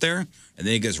parking lot up there. And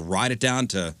then you just ride it down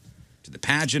to the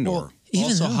Pageant or...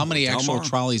 Also, how many actual Delmar.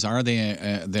 trolleys are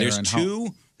there? There's and two.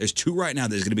 There's 2 right now.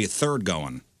 There's going to be a third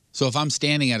going. So if I'm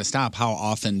standing at a stop, how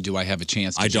often do I have a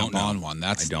chance to I jump don't know. on one?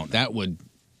 That would...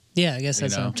 Yeah, I guess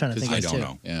that's what I'm trying to think of,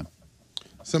 too. Yeah.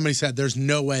 Somebody said there's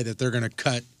no way that they're going to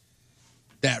cut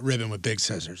that ribbon with big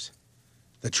scissors.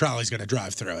 The trolley's going to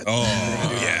drive through it.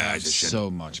 Oh, yeah. So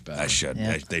much better. I should.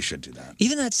 Yeah. They should do that.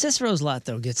 Even that Cicero's lot,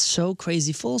 though, gets so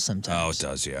crazy full sometimes. Oh, it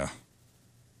does, yeah.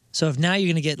 So if now you're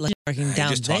going to get like, parking You down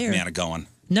just there... talked me out of going.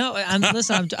 No,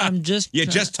 I'm just... You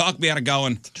just talked me out of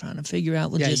going. Trying to figure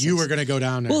out Yeah, logistics. you were going to go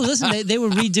down there. Well, listen, they were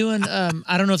redoing.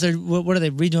 I don't know if they're what are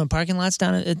they redoing parking lots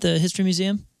down at the History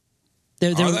Museum?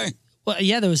 Are they? Well,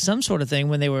 yeah, there was some sort of thing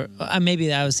when they were.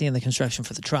 Maybe I was seeing the construction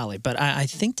for the trolley, but I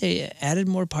think they added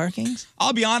more parkings.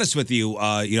 I'll be honest with you.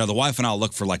 The wife and I'll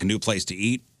look for like a new place to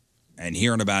eat, and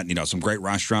hearing about some great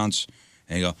restaurants,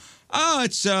 and you go, oh,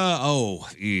 it's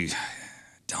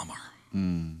Delmar.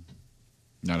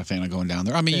 Not a fan of going down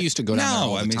there. I mean, you used to go down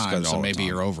there all the time, so maybe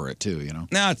you're over it too,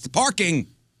 No, it's the parking.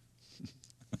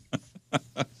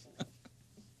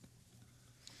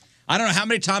 I don't know how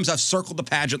many times I've circled the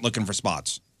Pageant looking for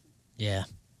spots. Yeah.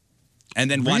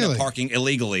 And then wind Really? up parking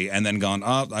illegally and then gone,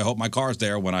 oh, I hope my car's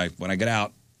there when I get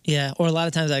out. Yeah, or a lot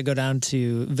of times I go down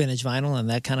to Vintage Vinyl in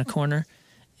that kind of corner,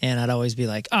 and I'd always be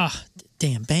like,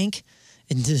 damn bank.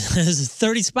 And there's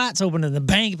 30 spots open in the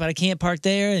bank, but I can't park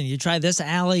there. And you try this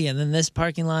alley and then this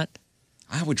parking lot.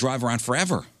 I would drive around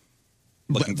forever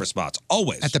looking for spots.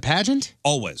 Always. At the Pageant?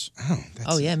 Always.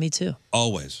 Oh, yeah, me too.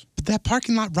 Always. But that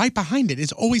parking lot right behind it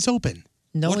is always open.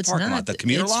 No, What it's parking not. lot? The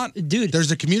commuter lot? Dude.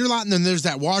 There's a commuter lot, and then there's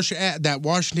that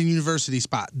Washington University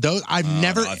spot. Those I've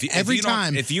never every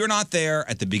time. If you're not there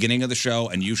at the beginning of the show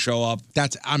and you show up,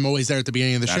 I'm always there at the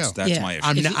beginning of the show. That's my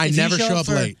issue. I never show up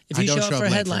for, late. If I you don't show up for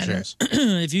late headliner, shows.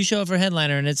 if you show up for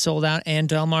headliner and it's sold out, and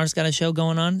Delmar's got a show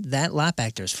going on, that lot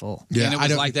back there's full. Yeah, and it I was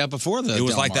don't- like that before the It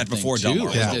was like Delmar that before thing, too.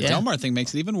 Delmar. The Delmar thing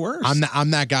makes it even worse.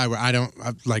 I'm that guy where I don't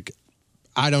like.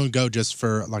 I don't go just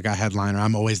for like a headliner.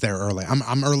 I'm always there early.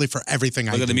 I'm early for everything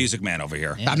I do. Look at the Music Man over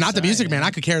here. I'm not the Music Man.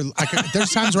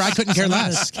 There's times where I couldn't care Some of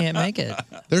less. us can't make it.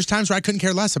 There's times where I couldn't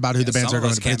care less about who the bands some are of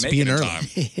going us to play. can't It's make being it in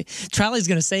early. time. Trolley's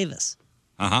going to save us.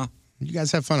 Uh-huh. You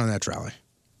guys have fun on that trolley.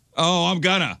 Oh, I'm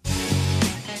gonna.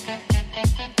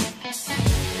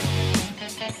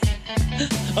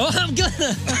 Oh, I'm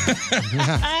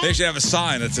gonna. They should have a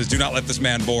sign that says, "Do not let this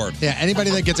man board." Yeah, anybody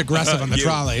that gets aggressive on the You.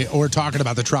 trolley or talking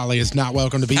about the trolley is not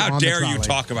welcome to be How on the dare trolley. you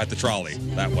talk about the trolley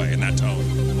that way, in that tone?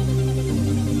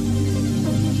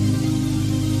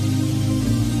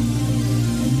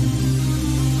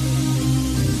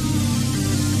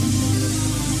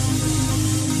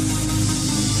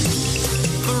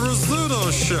 The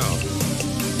Rizzuto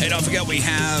Show. Hey, don't forget we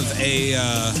have a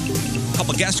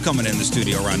couple guests coming in the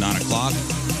studio around 9 o'clock.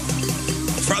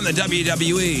 From the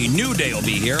WWE, New Day will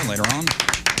be here later on.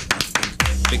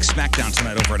 Big SmackDown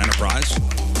tonight over at Enterprise.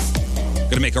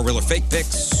 Gonna make our real or fake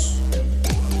picks.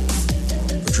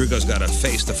 Rodrigo's got to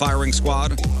face the firing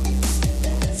squad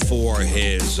for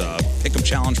his Pick'em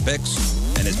Challenge picks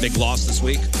and his big loss this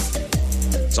week.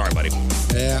 Sorry, buddy.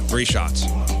 Yeah. 3 shots.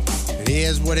 It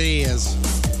is what it is.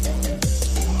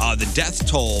 The death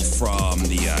toll from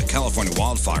the California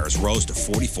wildfires rose to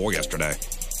 44 yesterday.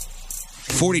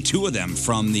 42 of them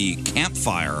from the Camp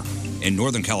Fire in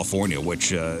Northern California, which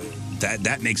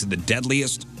that makes it the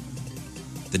deadliest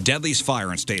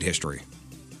fire in state history.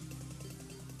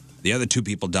 The other 2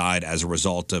 people died as a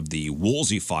result of the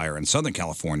Woolsey Fire in Southern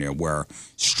California, where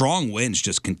strong winds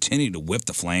just continue to whip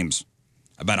the flames.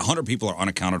 About 100 people are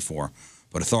unaccounted for,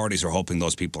 but authorities are hoping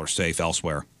those people are safe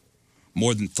elsewhere.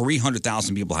 More than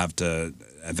 300,000 people have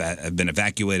been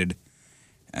evacuated,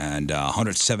 and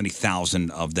 170,000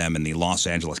 of them in the Los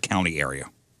Angeles County area.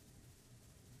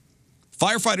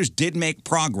 Firefighters did make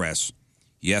progress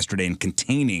yesterday in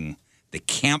containing the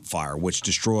Camp Fire, which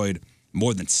destroyed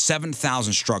more than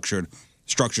 7,000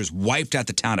 structures, wiped out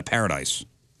the town of Paradise.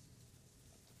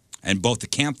 And both the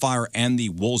Camp Fire and the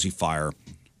Woolsey Fire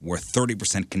were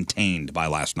 30% contained by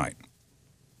last night.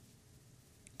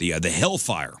 The Hill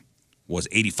Fire was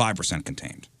 85%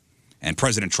 contained. And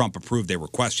President Trump approved a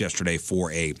request yesterday for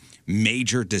a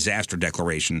major disaster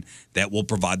declaration that will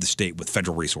provide the state with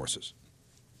federal resources.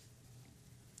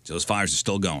 So those fires are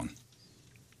still going.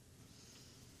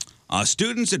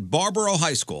 Students at Barbaro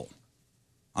High School.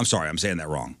 I'm sorry, I'm saying that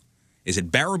wrong. Is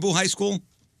it Baraboo High School?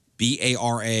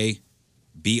 Baraboo?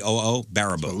 Baraboo.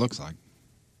 That's what it looks like.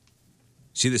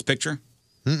 See this picture?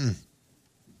 Mm-mm.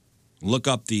 Look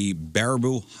up the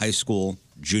Baraboo High School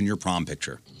junior prom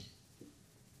picture.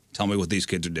 Tell me what these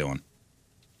kids are doing.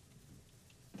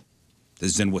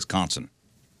 This is in Wisconsin.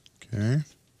 Okay.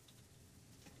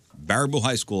 Baraboo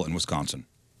High School in Wisconsin.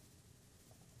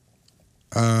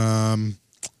 Okay.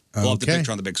 Pull up the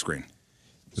picture on the big screen.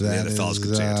 So the other fellas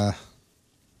can see it.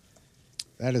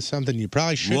 That is something you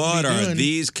probably shouldn't What be are doing.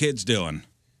 these kids doing?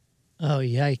 Oh,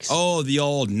 yikes. Oh, the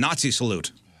old Nazi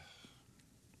salute.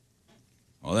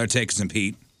 Well, they're taking some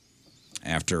heat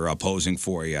after posing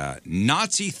for a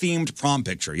Nazi-themed prom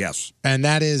picture, yes. And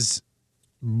that is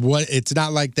what, it's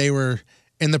not like they were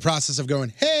in the process of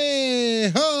going,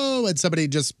 hey, ho, and somebody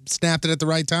just snapped it at the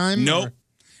right time? Nope. or-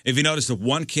 If you notice the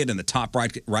one kid in the top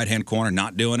right-hand corner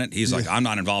not doing it, he's like, I'm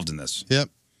not involved in this. Yep.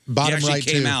 Bottom he actually right,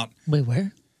 came too. out. Wait,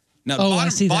 where? No, Oh, I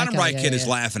see that bottom guy. right Yeah, kid yeah, is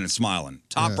yeah. laughing and smiling.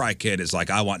 Top right kid is like,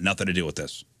 I want nothing to do with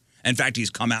this. In fact, he's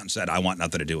come out and said, I want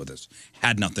nothing to do with this.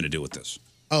 Had nothing to do with this.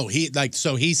 Oh,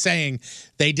 so he's saying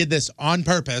they did this on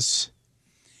purpose.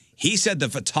 He said the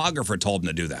photographer told him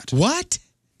to do that. What?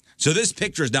 So this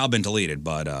picture has now been deleted,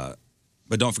 but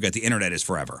don't forget, the internet is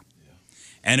forever.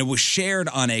 And it was shared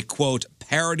on a, quote,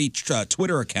 parody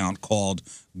Twitter account called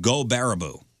Go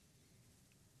Baraboo.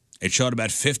 It showed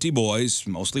about 50 boys,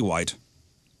 mostly white,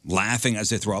 laughing as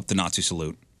they throw up the Nazi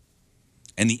salute.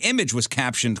 And the image was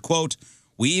captioned, quote,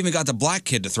 we even got the black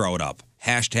kid to throw it up.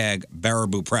 Hashtag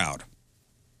Baraboo proud.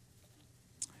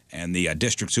 And the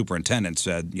district superintendent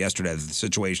said yesterday that the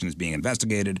situation is being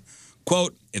investigated.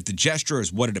 Quote, if the gesture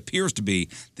is what it appears to be,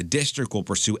 the district will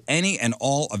pursue any and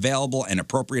all available and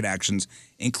appropriate actions,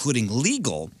 including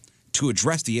legal, to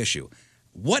address the issue.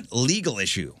 What legal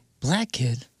issue? Black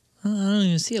kid. I don't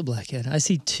even see a black kid. I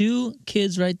see 2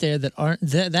 kids right there that aren't.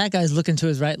 That guy's looking to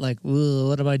his right, like, "Ooh,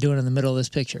 what am I doing in the middle of this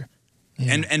picture?"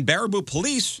 And Baraboo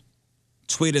police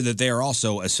tweeted that they are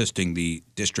also assisting the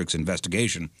district's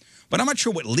investigation. But I'm not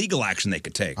sure what legal action they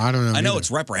could take. I don't know I know either.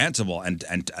 it's reprehensible and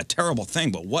a terrible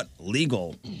thing, but what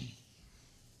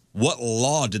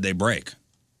law did they break?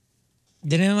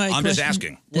 Did anybody? I'm just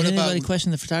asking. Did anybody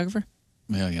question the photographer?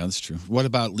 Yeah, that's true. What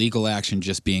about legal action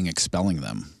just being expelling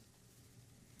them?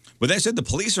 But they said the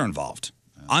police are involved.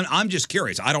 I'm just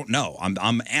curious. I don't know.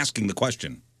 I'm asking the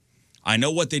question. I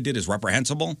know what they did is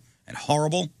reprehensible and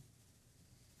horrible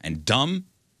and dumb.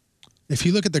 If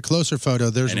you look at the closer photo,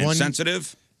 there's and one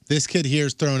insensitive. This kid here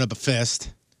is throwing up a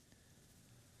fist.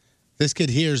 This kid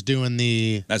here is doing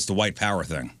the. That's the white power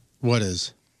thing. What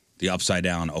is? The upside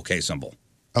down OK symbol.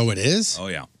 Oh, it is? Oh,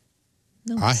 yeah.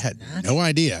 No, I had no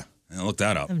idea. Look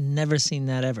that up. I've never seen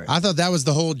that ever. I thought that was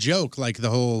the whole joke, like the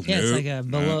whole. Yeah, it's like a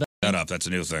below. Look that up. That's a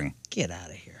new thing. Get out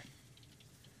of here.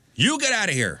 You get out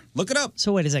of here. Look it up.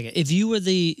 So wait a second. If you were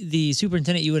the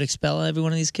superintendent, you would expel every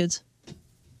one of these kids?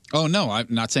 Oh, no, I'm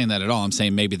not saying that at all. I'm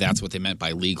saying maybe that's what they meant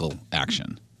by legal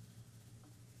action.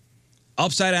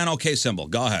 Upside down OK symbol.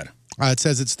 Go ahead. It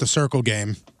says it's the circle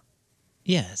game.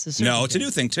 Yeah, it's a No, it's a new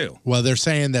thing, too. Well, they're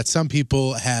saying that some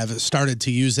people have started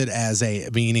to use it as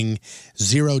meaning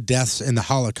 0 deaths in the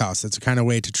Holocaust. It's a kind of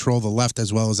way to troll the left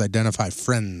as well as identify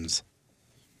friends.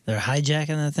 They're hijacking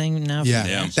that thing now?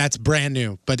 Yeah, that's brand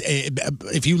new. But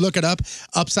if you look it up,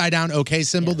 upside down OK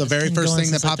symbol, the very been first going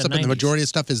thing that since, like, pops the up in the 90s. majority of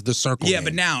stuff is the circle Yeah,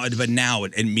 game. but now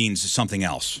it means something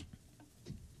else.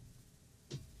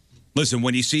 Listen,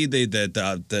 when you see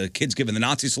the kids giving the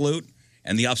Nazi salute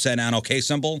and the upside down OK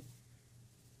symbol,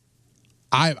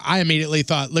 I immediately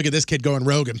thought, look at this kid going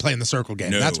rogue and playing the circle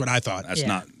game. No, That's what I thought.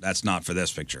 That's not for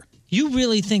this picture. You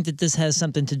really think that this has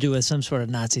something to do with some sort of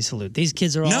Nazi salute? These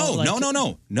kids are all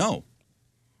No.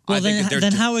 Well, I think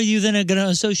then how are you then going to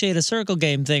associate a circle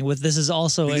game thing with this is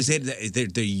also because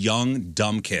they're young,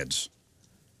 dumb kids.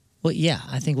 Well, yeah,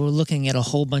 I think we're looking at a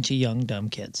whole bunch of young, dumb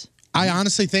kids. I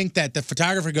honestly think that the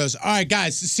photographer goes, all right,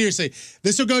 guys, seriously,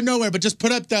 this will go nowhere, but just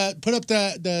put up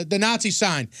the Nazi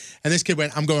sign. And this kid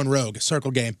went, I'm going rogue,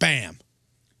 circle game, bam.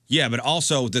 Yeah, but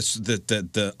also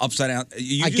the upside down.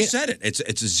 You just said it.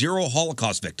 It's 0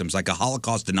 Holocaust victims, like a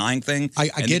Holocaust denying thing. I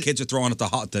and get the kids are throwing at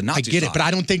the Nazi I get it, side. but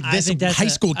I don't think this high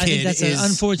school kid I think that's is. an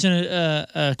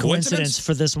unfortunate coincidence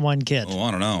for this one kid. Oh,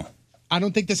 I don't know. I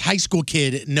don't think this high school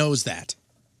kid knows that.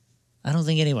 I don't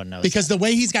think anyone knows. Because the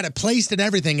way he's got it placed and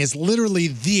everything is literally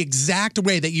the exact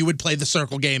way that you would play the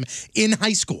circle game in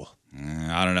high school.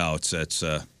 I don't know. It's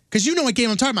Because you know what game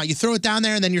I'm talking about. You throw it down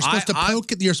there and then you're supposed to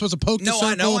poke. You're supposed to poke the circle.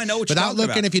 I know what you're without talking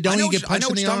looking. about. If you don't, you get I punched know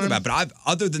in what the you're talking arm. about, but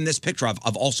other than this picture,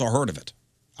 I've also heard of it.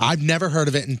 I've never heard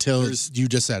of it until you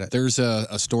just said it. There's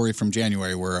a story from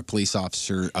January where a police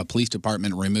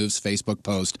department removes Facebook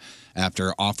post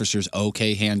after officer's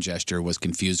OK hand gesture was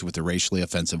confused with a racially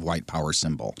offensive white power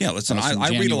symbol. Yeah, listen, That was from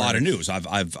I read a lot of January. news.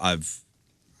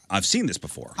 I've seen this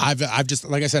before. I've just,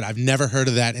 like I said, I've never heard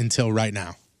of that until right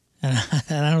now. And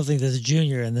I don't think this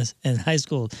junior in high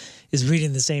school is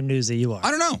reading the same news that you are. I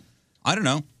don't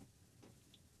know.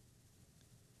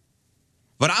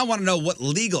 But I want to know what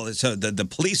legal is. So the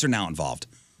police are now involved.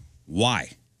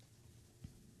 Why?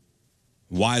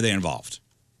 Why are they involved?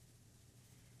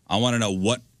 I want to know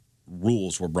what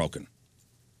rules were broken.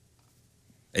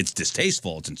 It's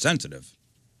distasteful. It's insensitive.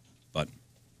 But,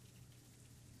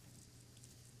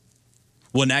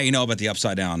 well, now you know about the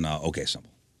upside down OK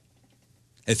symbol.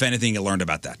 If anything, you learned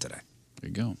about that today. There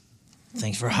you go.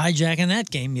 Thanks for hijacking that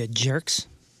game, you jerks.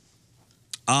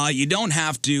 You don't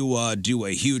have to do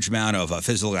a huge amount of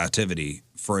physical activity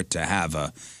for it to have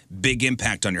a big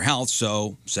impact on your health,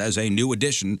 so says a new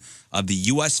edition of the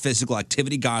U.S. Physical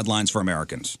Activity Guidelines for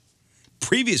Americans.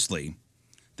 Previously,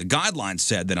 the guidelines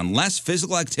said that unless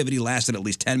physical activity lasted at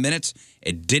least 10 minutes,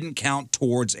 it didn't count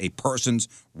towards a person's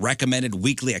recommended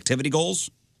weekly activity goals.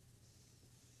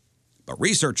 But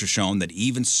research has shown that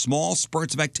even small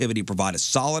spurts of activity provide a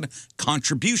solid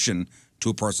contribution to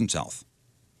a person's health.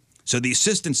 So the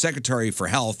Assistant Secretary for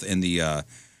Health in the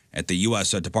at the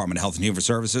U.S. Department of Health and Human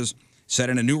Services said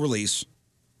in a new release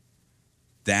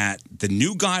that the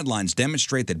new guidelines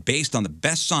demonstrate that based on the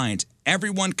best science,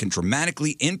 everyone can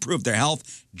dramatically improve their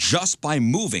health just by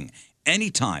moving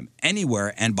anytime,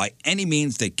 anywhere, and by any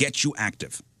means that gets you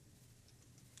active.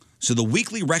 So the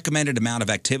weekly recommended amount of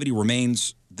activity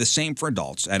remains the same for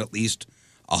adults at least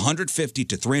 150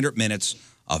 to 300 minutes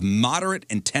of moderate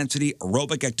intensity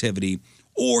aerobic activity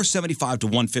or 75 to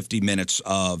 150 minutes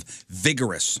of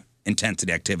vigorous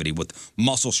intensity activity with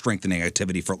muscle strengthening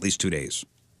activity for at least 2 days.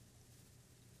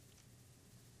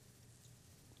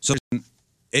 So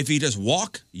if you just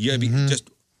walk, you just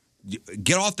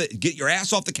get your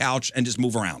ass off the couch and just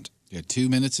move around. Yeah, 2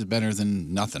 minutes is better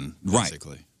than nothing,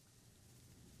 basically.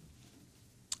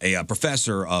 A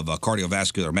professor of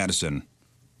cardiovascular medicine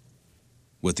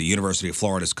with the University of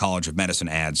Florida's College of Medicine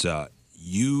adds,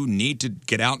 you need to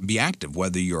get out and be active,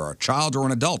 whether you're a child or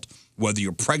an adult, whether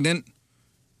you're pregnant,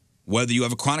 whether you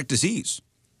have a chronic disease.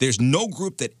 There's no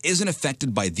group that isn't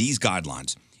affected by these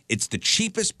guidelines. It's the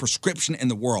cheapest prescription in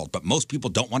the world, but most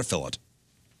people don't want to fill it.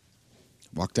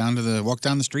 Walk down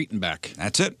the street and back.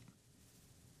 That's it.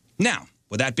 Now,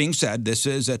 with that being said, this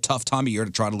is a tough time of year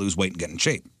to try to lose weight and get in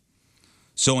shape.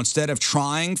 So instead of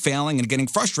trying, failing, and getting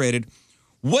frustrated,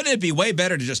 wouldn't it be way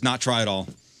better to just not try at all?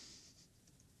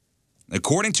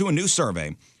 According to a new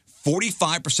survey,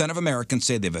 45% of Americans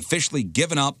say they've officially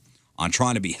given up on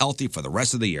trying to be healthy for the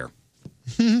rest of the year.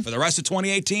 For the rest of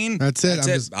 2018, That's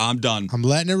it. I'm done. I'm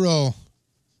letting it roll.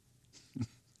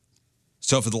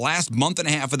 So for the last month and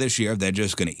a half of this year, they're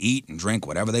just going to eat and drink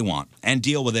whatever they want and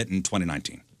deal with it in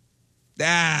 2019.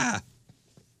 As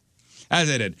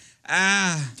they did.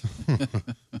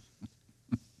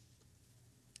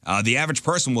 The average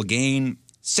person will gain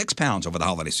 6 pounds over the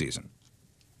holiday season,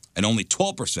 and only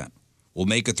 12% will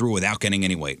make it through without getting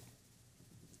any weight.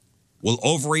 We'll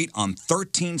overeat on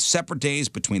 13 separate days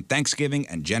between Thanksgiving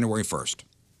and January 1st.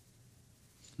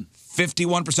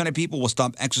 51% of people will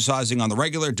stop exercising on the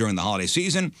regular during the holiday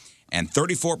season, and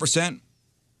 34%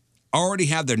 already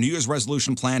have their New Year's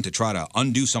resolution plan to try to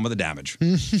undo some of the damage.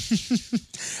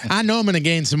 I know I'm going to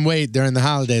gain some weight during the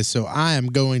holidays, so I am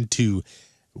going to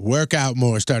work out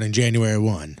more starting January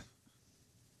 1.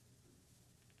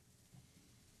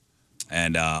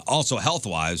 And also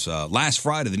health-wise, last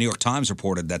Friday, the New York Times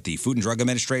reported that the Food and Drug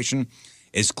Administration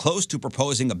is close to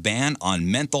proposing a ban on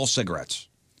menthol cigarettes.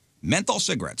 Menthol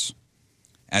cigarettes,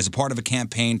 as a part of a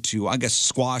campaign to, I guess,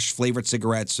 squash flavored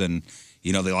cigarettes and,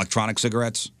 the electronic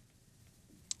cigarettes.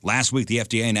 Last week, the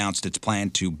FDA announced its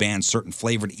plan to ban certain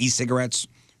flavored e-cigarettes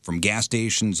from gas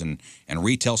stations and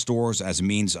retail stores as a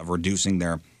means of reducing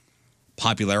their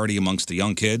popularity amongst the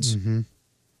young kids. Mm-hmm.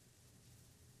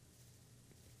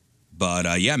 But,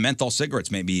 menthol cigarettes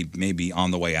may be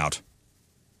on the way out.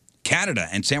 Canada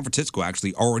and San Francisco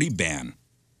actually already ban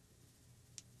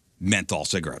menthol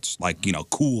cigarettes, like,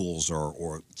 Kools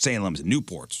or Salem's and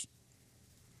Newports.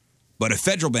 But a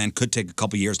federal ban could take a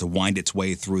couple years to wind its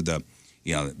way through the,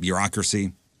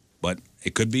 bureaucracy. But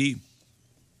it could be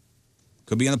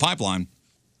in the pipeline.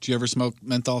 Did you ever smoke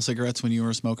menthol cigarettes when you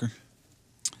were a smoker?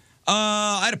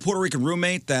 I had a Puerto Rican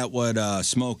roommate that would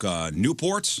smoke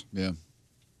Newports. Yeah.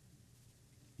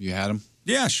 You had them?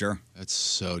 Yeah, sure. That's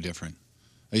so different.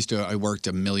 I worked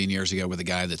a million years ago with a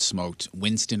guy that smoked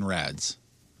Winston Reds.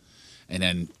 And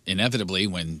then inevitably,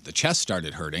 when the chest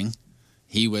started hurting,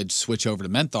 he would switch over to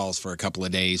menthols for a couple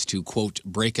of days to, quote,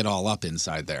 break it all up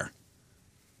inside there.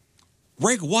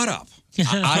 Break what up?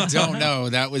 I don't know.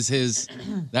 That was his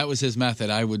method.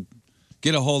 I would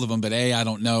get a hold of him, but A, I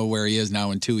don't know where he is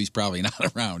now, and 2, he's probably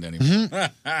not around anymore.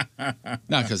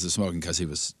 Not because of smoking, because he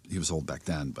was old back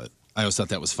then, but I always thought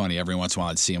that was funny. Every once in a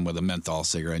while, I'd see him with a menthol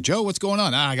cigarette. Joe, what's going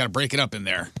on? I got to break it up in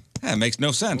there. That makes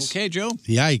no sense. Okay, Joe.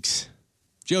 Yikes.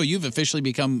 Joe, you've officially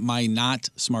become my not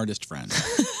smartest friend.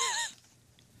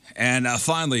 And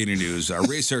finally, in the news,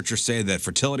 researchers say that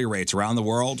fertility rates around the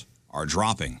world are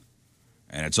dropping.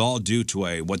 And it's all due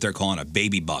to what they're calling a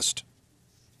baby bust.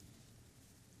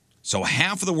 So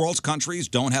half of the world's countries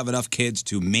don't have enough kids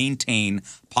to maintain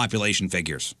population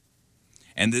figures.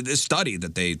 And this study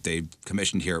that they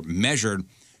commissioned here measured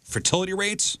fertility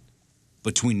rates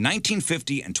between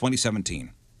 1950 and 2017.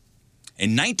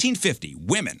 In 1950,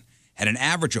 women had an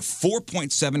average of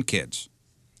 4.7 kids.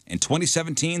 In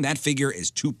 2017, that figure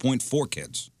is 2.4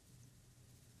 kids.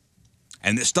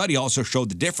 And this study also showed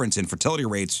the difference in fertility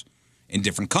rates in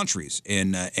different countries.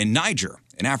 In Niger,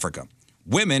 in Africa,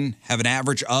 women have an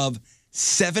average of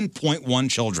 7.1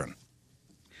 children.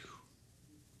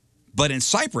 But in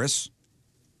Cyprus,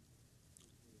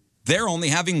 they're only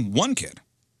having 1 kid.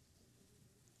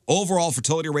 Overall,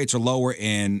 fertility rates are lower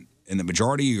in the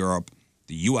majority of Europe,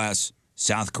 the U.S.,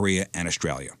 South Korea, and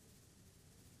Australia.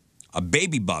 A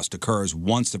baby bust occurs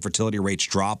once the fertility rates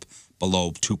drop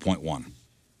below 2.1.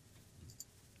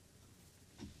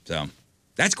 So,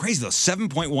 that's crazy, though.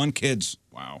 7.1 kids.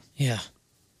 Wow. Yeah.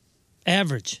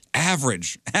 Average.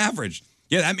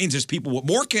 Yeah, that means there's people with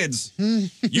more kids.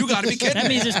 You got to be kidding That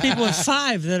means there's people with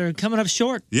 5 that are coming up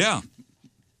short. Yeah.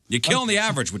 You're killing the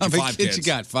average with your 5 kids. You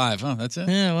got 5, huh? That's it?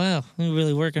 Yeah, wow. You're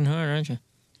really working hard, aren't you?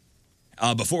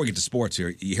 Before we get to sports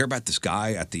here, you hear about this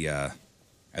guy at the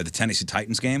Tennessee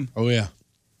Titans game? Oh, yeah.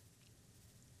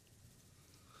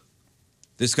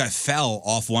 This guy fell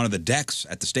off one of the decks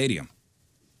at the stadium.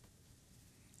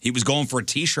 He was going for a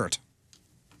T-shirt.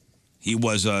 He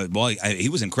was he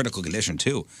was in critical condition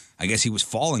too. I guess he was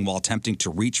falling while attempting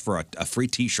to reach for a free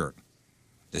T-shirt.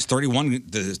 This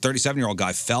 37-year-old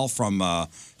guy fell from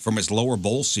his lower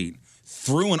bowl seat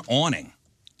through an awning.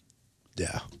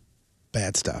 Yeah,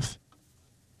 bad stuff.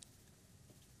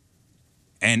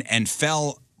 And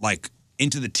fell like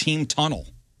into the team tunnel,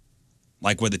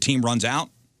 like where the team runs out.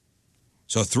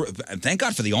 So thank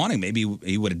God for the awning. Maybe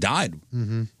he would have died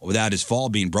without his fall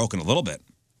being broken a little bit.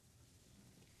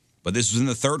 But this was in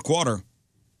the third quarter.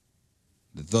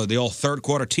 The old third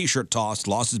quarter T-shirt toss,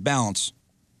 lost his balance.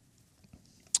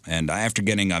 And after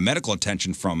getting medical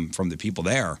attention from the people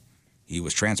there, he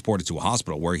was transported to a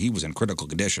hospital where he was in critical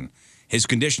condition. His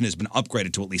condition has been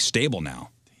upgraded to at least stable now.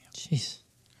 Jeez.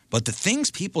 But the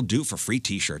things people do for free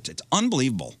T-shirts, it's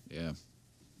unbelievable. Yeah.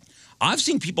 I've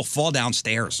seen people fall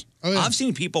downstairs. Oh, yeah. I've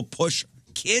seen people push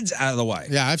kids out of the way.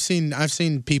 Yeah, I've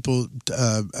seen people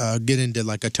get into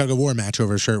like a tug-of-war match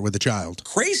over a shirt with a child.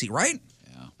 Crazy, right?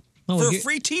 Oh, For a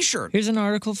free T-shirt. Here's an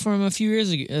article from a few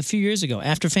years ago.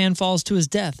 After fan falls to his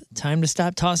death, time to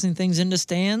stop tossing things into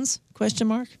stands? ?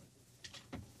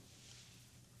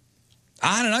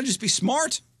 I don't know. Just be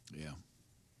smart. Yeah.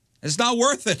 It's not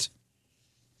worth it.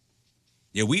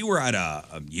 Yeah, we were at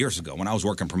years ago when I was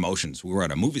working promotions. We were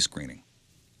at a movie screening,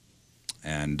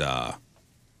 and the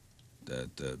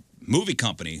movie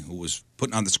company who was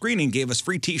putting on the screening gave us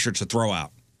free T-shirts to throw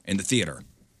out in the theater,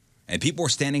 and people were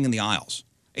standing in the aisles.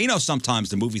 And,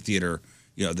 sometimes the movie theater,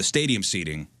 the stadium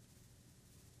seating,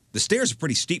 the stairs are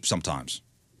pretty steep sometimes,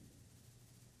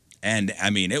 and I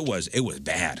mean it was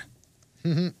bad.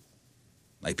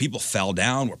 Like people fell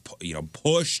down, were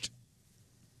pushed,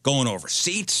 going over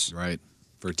seats. Right.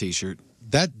 For a T-shirt.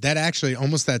 That actually,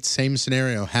 almost that same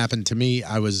scenario happened to me.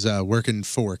 I was working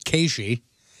for Casey,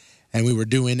 and we were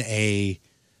doing a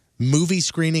movie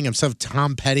screening of some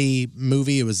Tom Petty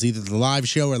movie. It was either the live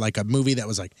show or like a movie that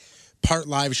was like part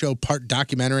live show, part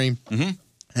documentary.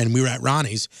 And we were at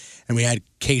Ronnie's, and we had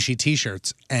Casey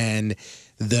T-shirts, and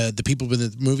the people in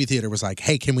the movie theater was like,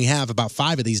 hey, can we have about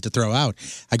 5 of these to throw out?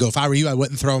 I go, if I were you, I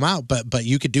wouldn't throw them out, but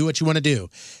you could do what you want to do.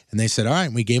 And they said, all right.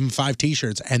 And we gave them 5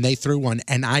 T-shirts, and they threw one,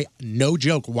 and I, no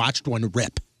joke, watched one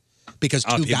rip because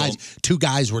two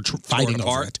guys were fighting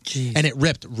over it. Jeez. And it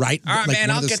ripped right. All right, like man,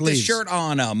 one I'll of the get sleeves. this shirt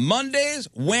on Mondays,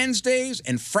 Wednesdays,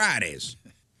 and Fridays.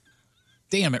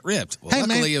 Damn, it ripped. Well, Hey,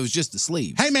 luckily man. it was just the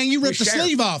sleeve. Hey, man, you ripped the shared.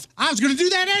 sleeve off. I was going to do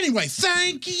that anyway.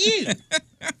 Thank you.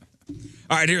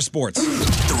 All right, here's sports.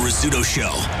 The Rizzuto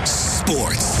Show.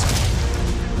 Sports.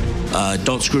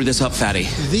 Don't screw this up, fatty.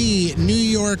 The New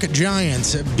York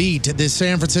Giants beat the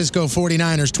San Francisco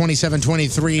 49ers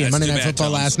 27-23 in Monday Night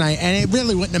Football last night, and it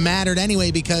really wouldn't have mattered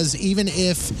anyway because even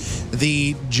if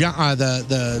the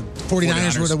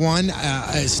 49ers would have won,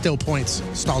 still points.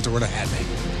 Stalter would have had me.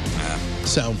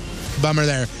 So, bummer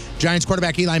there. Giants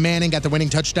quarterback Eli Manning got the winning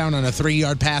touchdown on a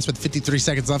 3-yard pass with 53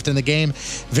 seconds left in the game.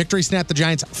 Victory snapped the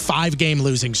Giants' 5-game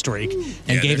losing streak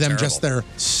and gave them just their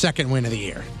second win of the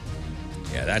year.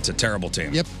 Yeah, that's a terrible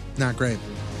team. Yep, not great.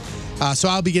 So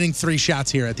I'll be getting 3 shots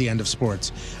here at the end of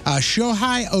sports.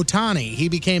 Shohei Ohtani, he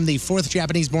became the 4th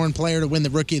Japanese-born player to win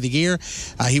the Rookie of the Year.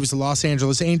 He was the Los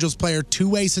Angeles Angels player,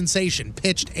 two-way sensation,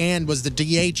 pitched and was the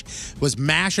DH, was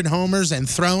mashing homers and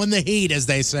throwing the heat, as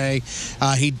they say.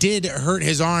 He did hurt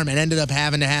his arm and ended up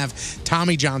having to have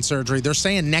Tommy John surgery. They're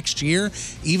saying next year,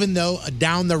 even though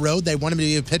down the road they want him to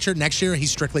be a pitcher, next year he's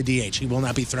strictly DH. He will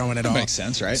not be throwing at all. Makes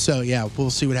sense, right? So, yeah,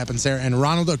 we'll see what happens there. And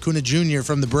Ronald Acuna Jr.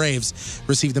 from the Braves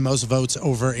received the most votes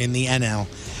over in the NL.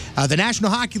 The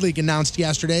National Hockey League announced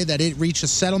yesterday that it reached a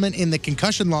settlement in the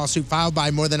concussion lawsuit filed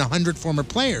by more than 100 former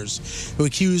players who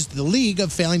accused the league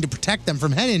of failing to protect them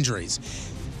from head injuries.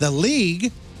 The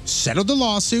league settled the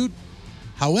lawsuit,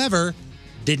 however,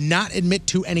 did not admit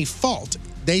to any fault.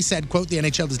 They said, quote, the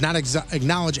NHL does not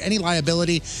acknowledge any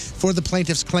liability for the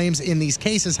plaintiff's claims in these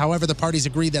cases. However, the parties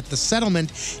agree that the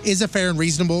settlement is a fair and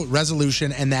reasonable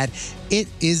resolution and that it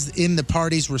is in the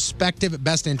parties' respective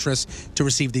best interests to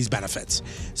receive these benefits.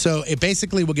 So it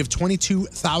basically will give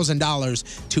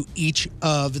 $22,000 to each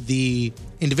of the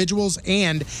individuals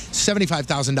and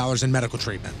 $75,000 in medical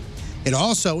treatment. It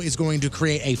also is going to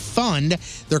create a fund,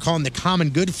 they're calling the Common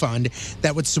Good Fund,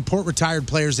 that would support retired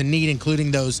players in need,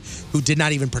 including those who did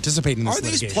not even participate in this Are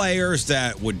these litigation. players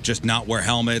that would just not wear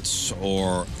helmets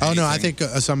or Oh, no, I think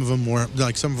some of them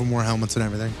wore helmets and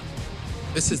everything.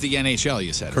 This is the NHL,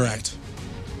 you said. Correct. Right?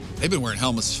 They've been wearing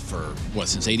helmets for,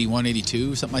 since 81,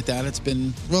 82, something like that? It's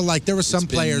been... Well, like, there were some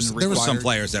players... There were some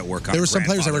players that were There were some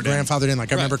players that were grandfathered in.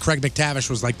 Like, I remember Craig McTavish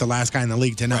was, like, the last guy in the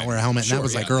league to not wear a helmet, and that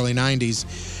was, like, early 90s.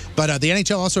 But the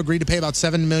NHL also agreed to pay about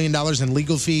 $7 million in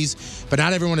legal fees, but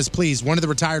not everyone is pleased. One of the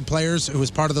retired players who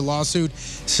was part of the lawsuit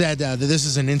said that this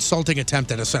is an insulting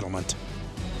attempt at a settlement.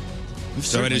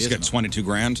 So it just got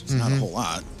 $22,000? It's not a whole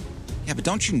lot. Yeah, but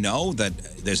don't you know that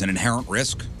there's an inherent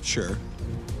risk? Sure.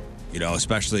 You know,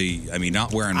 especially, I mean,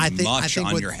 not wearing much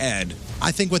on your head.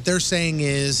 I think what they're saying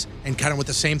is, and kind of what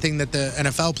the same thing that the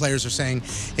NFL players are saying,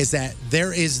 is that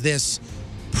there is this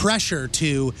pressure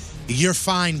to, you're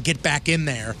fine, get back in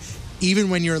there. even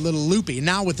when you're a little loopy.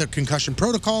 Now with the concussion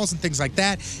protocols and things like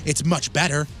that, it's much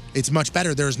better. It's much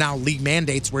better. There's now league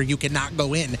mandates where you cannot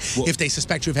go in if they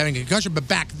suspect you of having a concussion. But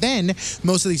back then,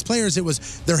 most of these players, it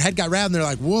was their head got round and they're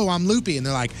like, whoa, I'm loopy. And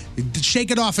they're like,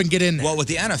 shake it off and get in there. Well, with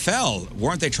the NFL,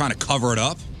 weren't they trying to cover it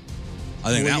up?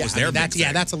 I think that was their big thing.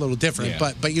 Yeah, that's a little different.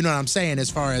 Yeah. But you know what I'm saying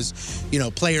as far as,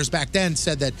 players back then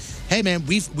said that, hey, man,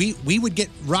 we would get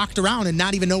rocked around and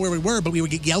not even know where we were, but we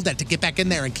would get yelled at to get back in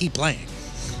there and keep playing.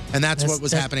 And that's what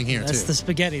was happening here, That's too. the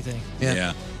spaghetti thing.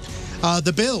 Yeah.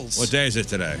 The Bills. What day is it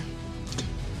today?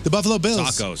 The Buffalo Bills.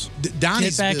 Tacos.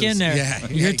 Donnie's Get back Bills. in there. Yeah.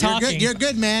 You're talking. You're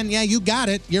good, man. Yeah, you got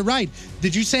it. You're right.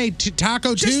 Did you say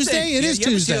Taco Tuesday? It is you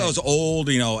Tuesday. Ever see those old,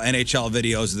 NHL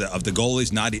videos of the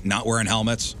goalies not wearing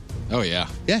helmets? Oh, yeah.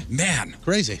 Yeah. Man.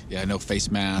 Crazy. Yeah, no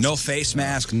face mask. No face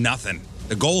mask, nothing.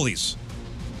 The goalies.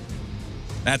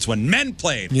 That's when men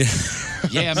played. Yeah.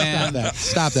 Yeah, man.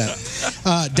 Stop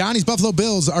that. Donnie's Buffalo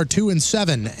Bills are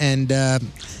 2-7, and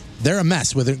they're a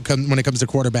mess when it comes to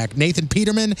quarterback. Nathan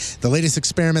Peterman, the latest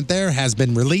experiment there, has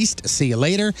been released. See you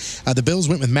later. The Bills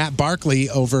went with Matt Barkley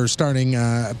over starting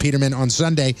Peterman on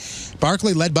Sunday.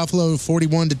 Barkley led Buffalo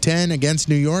 41-10 against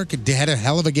New York. Had a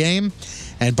hell of a game.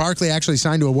 And Barkley actually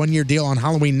signed to a one-year deal on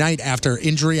Halloween night after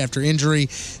injury.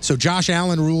 So Josh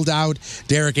Allen ruled out.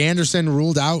 Derek Anderson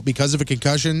ruled out because of a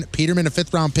concussion. Peterman, a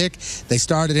fifth-round pick. They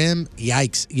started him.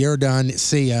 Yikes. You're done.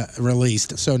 See ya.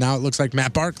 Released. So now it looks like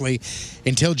Matt Barkley,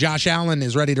 until Josh Allen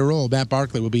is ready to roll, Matt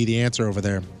Barkley will be the answer over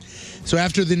there. So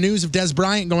after the news of Dez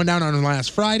Bryant going down on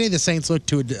last Friday, the Saints looked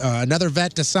to another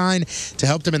vet to sign to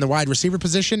help them in the wide receiver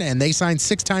position, and they signed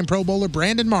six-time Pro Bowler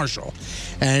Brandon Marshall.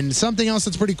 And something else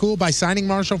that's pretty cool, by signing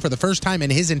Marshall for the first time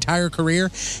in his entire career,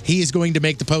 he is going to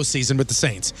make the postseason with the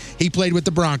Saints. He played with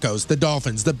the Broncos, the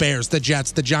Dolphins, the Bears, the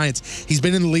Jets, the Giants. He's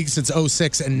been in the league since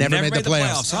 2006 and never made the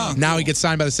playoffs. Huh? Now he gets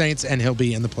signed by the Saints, and he'll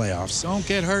be in the playoffs. Don't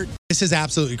get hurt. This is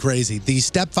absolutely crazy. The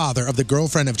stepfather of the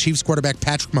girlfriend of Chiefs quarterback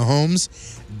Patrick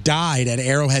Mahomes died at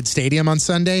Arrowhead Stadium on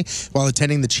Sunday while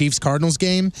attending the Chiefs-Cardinals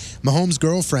game. Mahomes'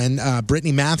 girlfriend,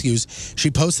 Brittany Matthews, she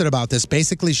posted about this.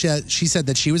 Basically, she said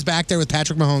that she was back there with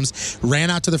Patrick Mahomes, ran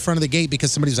out to the front of the gate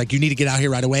because somebody was like, you need to get out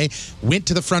here right away, went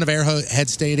to the front of Arrowhead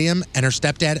Stadium, and her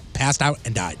stepdad passed out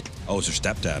and died. Oh, it's her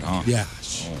stepdad, huh? Yeah.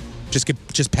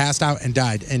 Just passed out and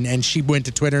died. And she went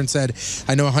to Twitter and said,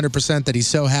 I know 100% that he's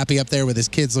so happy up there with his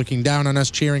kids looking down on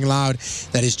us, cheering loud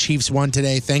that his Chiefs won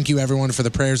today. Thank you, everyone, for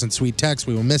the prayers and sweet texts.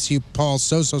 We will miss you, Paul,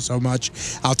 so much.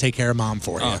 I'll take care of Mom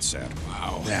for you. Oh, that's sad.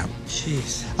 Wow. Yeah.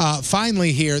 Jeez.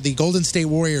 Finally here, the Golden State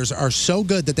Warriors are so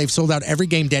good that they've sold out every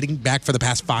game dating back for the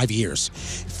past 5 years.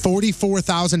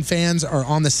 44,000 fans are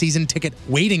on the season ticket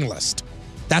waiting list.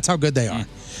 That's how good they are.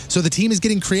 So the team is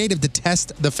getting creative to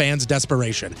test the fans'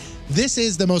 desperation. This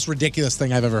is the most ridiculous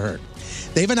thing I've ever heard.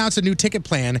 They've announced a new ticket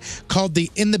plan called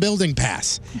the In the Building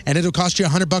Pass, and it'll cost you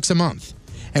 $100 a month.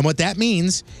 And what that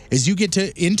means is you get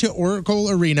into Oracle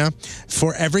Arena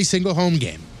for every single home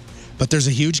game. But there's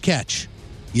a huge catch.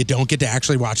 You don't get to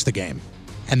actually watch the game.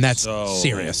 And that's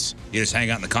serious. You just hang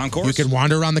out in the concourse? You can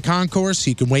wander around the concourse.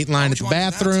 You can wait in line at the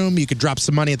bathroom. You could drop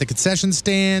some money at the concession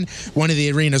stand, one of the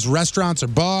arena's restaurants or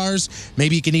bars.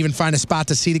 Maybe you can even find a spot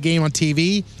to see the game on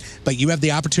TV. But you have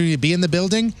the opportunity to be in the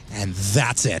building, and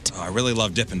that's it. Oh, I really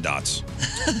love Dippin' Dots.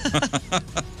 I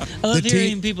love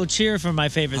hearing people cheer for my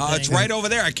favorite thing. It's right over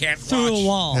there. I can't Through a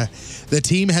wall. The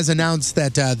team has announced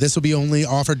that this will be only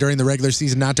offered during the regular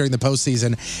season, not during the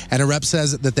postseason. And a rep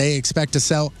says that they expect to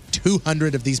sell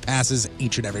 200 of these passes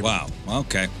each and every month. Wow.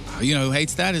 Okay. You know who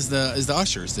hates that is the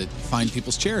ushers that find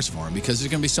people's chairs for them, because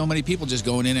there's going to be so many people just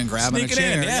going in and grabbing Sneaking a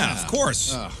chair. in, yeah, of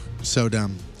course. So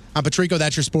dumb. I'm Patrico,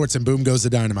 that's your sports, and boom goes the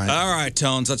dynamite. All right,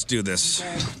 Tones, let's do this.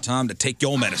 Time to take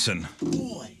your medicine.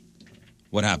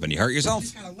 What happened? You hurt yourself? I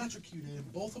just got electrocuted in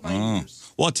both of my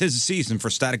ears. Well, 'tis the season for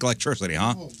static electricity,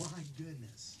 huh? Oh, my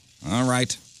goodness. All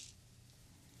right.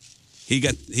 He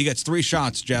gets 3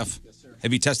 shots, Jeff. Yes, sir.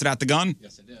 Have you tested out the gun?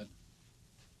 Yes, I did.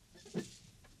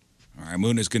 All right,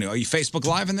 Moon is going to... Are you Facebook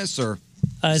Live in this, or...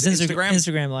 It's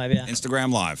Instagram Live, yeah.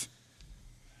 Instagram Live.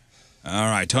 All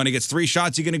right, Tony gets 3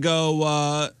 shots. You're going to go...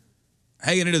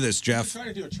 how you going to do this, Jeff? Try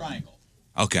to do a triangle.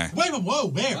 Okay. Wait, whoa,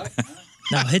 where?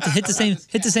 No, hit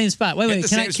the same spot. Wait.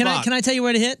 Can I tell you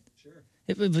where to hit? Sure.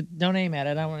 But don't aim at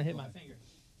it. I don't want to hit my finger.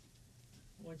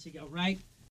 I want you to go right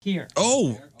here.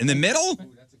 Oh, in the middle?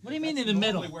 What do you mean in the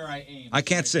middle? Where I aim. I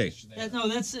can't see. No,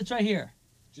 it's right here.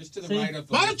 Just to the right of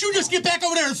the... Why don't you just get back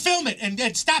over there and film it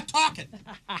and stop talking?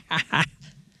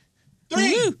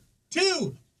 3,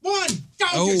 2, 1, go!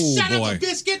 Oh, You son boy. of a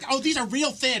biscuit! Oh, these are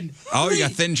real thin. Oh, you 3,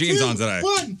 got thin jeans 2, on today.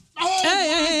 1. Oh,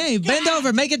 Hey, bend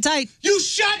over, make it tight. You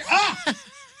shut up!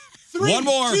 3, One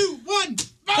more. 2, 1.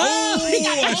 Oh,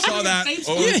 I saw that.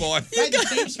 Oh, boy. You got,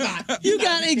 same spot. You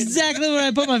got exactly where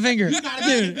I put my finger. You got it.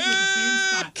 Dude. The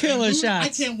same spot. Killer I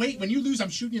shots. can't wait. When you lose, I'm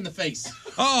shooting you in the face.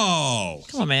 Oh.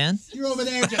 Come on, man. You're over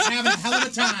there just having a hell of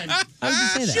a time. How would you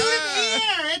say that? Shoot him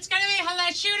here. It's going to be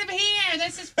hilarious. Shoot him here.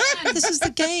 This is fun. This is the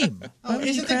game. Why would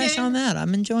you isn't the crash game? on that?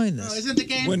 I'm enjoying this. Oh, isn't the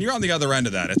game? When you're on the other end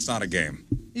of that, it's not a game.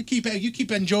 You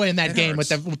keep enjoying that game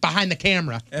with behind the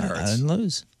camera. It hurts. I didn't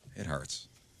lose. It hurts.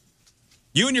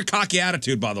 You and your cocky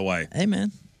attitude, by the way. Hey,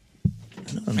 man.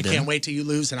 I can't wait till you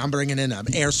lose, and I'm bringing in an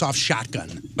airsoft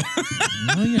shotgun.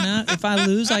 No, you're not. If I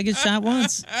lose, I get shot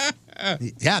once.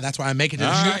 Yeah, that's why I'm making it.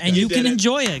 All right, and you can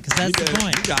enjoy it because that's the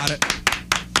point. You got it.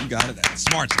 You got it. It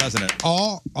smarts, doesn't it?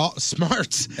 All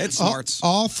smarts. It smarts.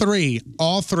 All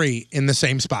three in the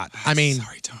same spot. I mean,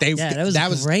 that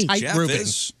was great. tight Jeff grouping.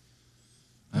 is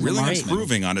really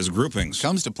improving on his groupings.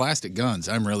 Comes to plastic guns,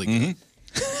 I'm really good.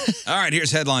 All right,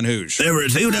 here's Headline Hoosh. The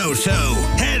Rizzuto Show.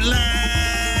 Headline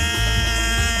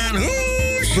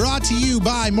Hoosh. Brought to you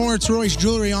by Moritz Royce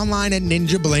Jewelry online at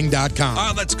ninjabling.com. All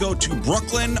right, let's go to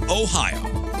Brooklyn, Ohio.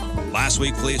 Last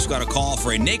week, police got a call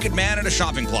for a naked man at a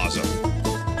shopping plaza.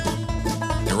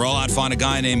 They roll out, find a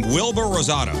guy named Wilbur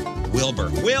Rosado.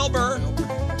 Wilbur.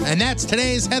 And that's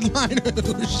today's Headline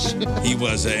Hoosh. He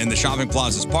was in the shopping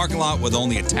plaza's parking lot with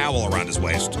only a towel around his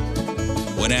waist.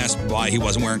 When asked why he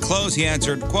wasn't wearing clothes, he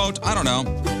answered, quote, I don't know,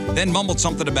 then mumbled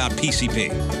something about PCP.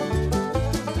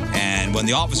 And when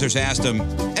the officers asked him,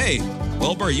 hey,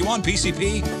 Wilbur, you on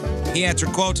PCP? He answered,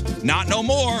 quote, not no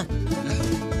more.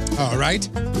 All right.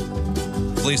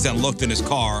 Police then looked in his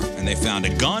car, and they found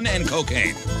a gun and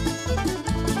cocaine.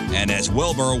 And as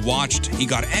Wilbur watched, he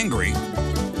got angry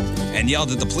and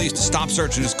yelled at the police to stop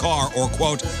searching his car or,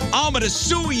 quote, I'm gonna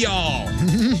sue y'all.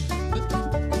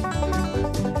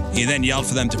 He then yelled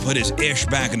for them to put his ish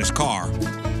back in his car.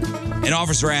 An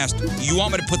officer asked, you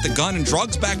want me to put the gun and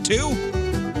drugs back too?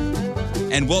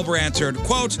 And Wilbur answered,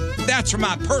 quote, that's for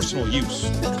my personal use.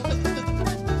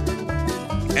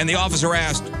 And the officer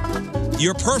asked,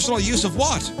 your personal use of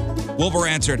what? Wilbur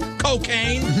answered,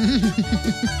 cocaine.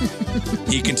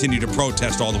 He continued to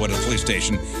protest all the way to the police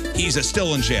station. He's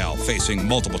still in jail, facing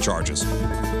multiple charges.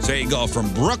 So there you go,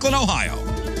 from Brooklyn, Ohio,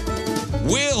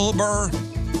 Wilbur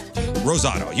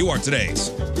Rosado. You are today's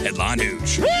Headline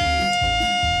Hoosh.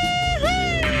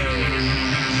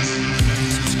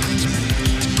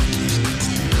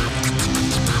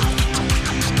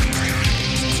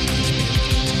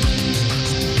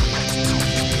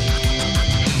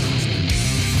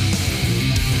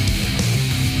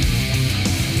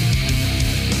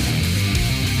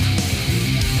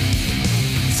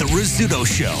 The Rizzuto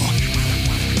Show.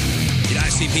 You know, I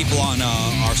see people on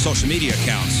our social media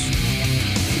accounts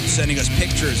sending us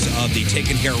pictures of the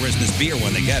Taking Care of Business beer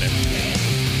when they get it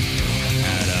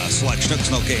at select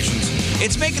Schnucks locations.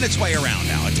 It's making its way around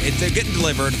now. They're getting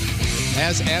delivered.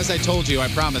 As I told you, I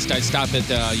promised I'd stop at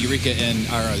Eureka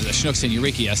Schnucks in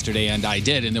Eureka yesterday, and I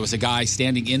did. And there was a guy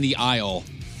standing in the aisle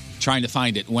trying to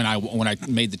find it when I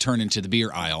made the turn into the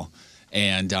beer aisle.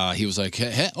 And he was like,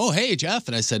 hey, Jeff.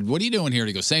 And I said, what are you doing here? And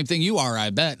he goes, same thing you are, I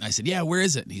bet. And I said, yeah, where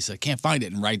is it? And he said, I can't find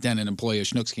it. And right then, an employee of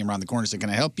Schnucks came around the corner and said, can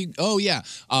I help you? Oh, yeah.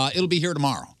 It'll be here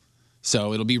tomorrow.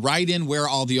 So it'll be right in where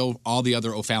all the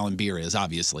other O'Fallon beer is,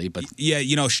 obviously. But yeah,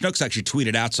 you know, Schnucks actually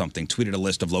tweeted a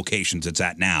list of locations it's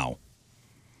at now.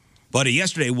 But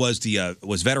yesterday was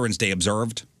Veterans Day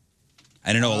observed.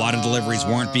 I know a lot of deliveries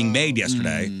weren't being made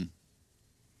yesterday.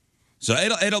 So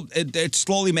it's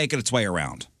slowly making its way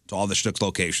around to all the Schnucks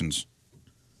locations.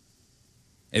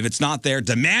 If it's not there,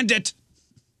 demand it.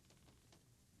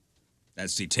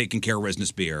 That's the Taking Care of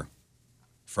Business beer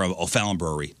from O'Fallon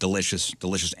Brewery. Delicious,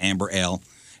 delicious amber ale.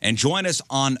 And join us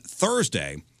on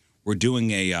Thursday. We're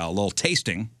doing a little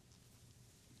tasting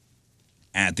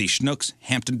at the Schnucks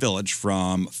Hampton Village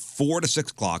from 4 to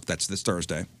 6 o'clock. That's this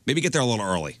Thursday. Maybe get there a little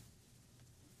early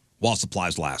while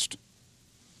supplies last.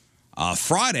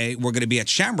 Friday, we're going to be at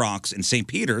Shamrocks in St.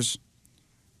 Peter's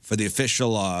for the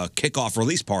official kickoff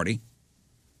release party.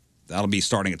 That'll be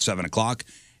starting at 7 o'clock.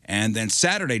 And then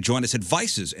Saturday, join us at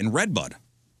Vices in Redbud,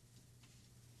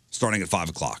 starting at 5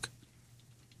 o'clock.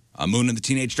 Moon and the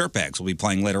Teenage Dirtbags will be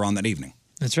playing later on that evening.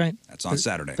 That's right. That's on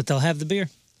Saturday. But they'll have the beer.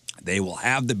 They will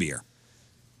have the beer.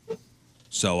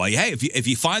 So, hey, if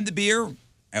you find the beer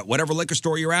at whatever liquor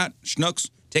store you're at, Schnucks,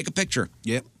 take a picture.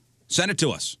 Yep. Send it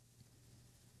to us.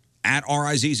 At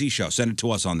RIZZ Show. Send it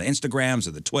to us on the Instagrams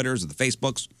or the Twitters or the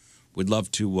Facebooks. We'd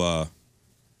love to,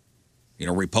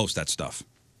 repost that stuff.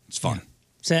 It's fun.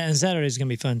 Yeah. And Saturday's going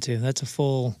to be fun, too. That's a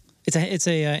full... It's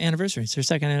a anniversary. It's their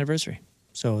second anniversary.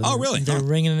 So Oh, really? They're Huh.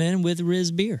 ringing it in with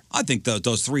Riz beer. I think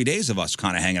those 3 days of us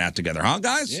kind of hanging out together, huh,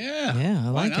 guys? Yeah. Yeah,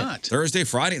 I Why like not? Thursday,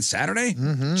 Friday, and Saturday?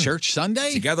 Church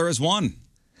Sunday? Together as one.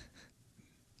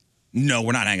 No,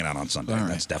 we're not hanging out on Sunday.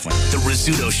 That's definitely. The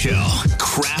Rizzuto Show.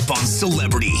 Crap on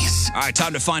celebrities. All right,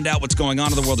 time to find out what's going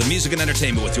on in the world of music and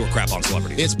entertainment with your crap on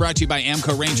celebrities. It's brought to you by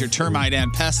Amco Ranger Termite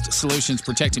and Pest Solutions,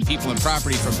 protecting people and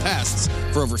property from pests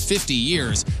for over 50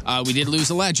 years. We did lose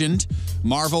a legend.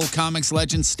 Marvel Comics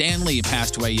legend Stan Lee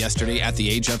passed away yesterday at the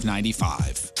age of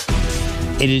 95.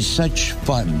 It is such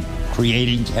fun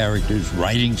creating characters,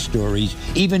 writing stories,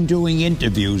 even doing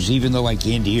interviews, even though I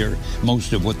can't hear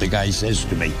most of what the guy says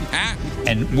to me.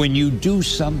 And when you do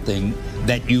something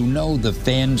that you know the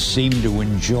fans seem to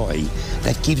enjoy,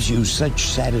 that gives you such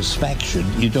satisfaction,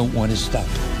 you don't want to stop.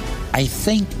 I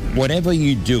think whatever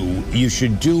you do, you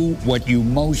should do what you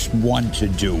most want to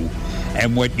do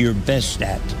and what you're best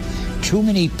at. Too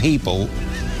many people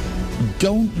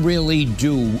don't really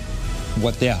do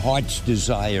what their heart's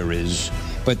desire is,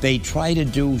 but they try to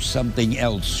do something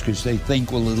else because they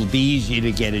think, well, it'll be easy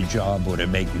to get a job or to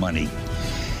make money.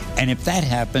 And if that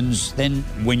happens, then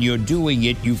when you're doing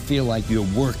it, you feel like you're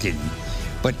working.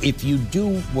 But if you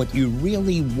do what you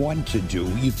really want to do,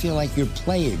 you feel like you're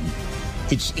playing.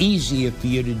 It's easier for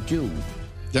you to do.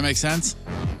 That makes sense?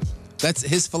 That's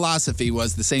his philosophy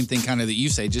was the same thing kind of that you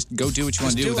say. Just go do what you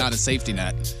want to do without a safety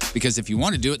net. Because if you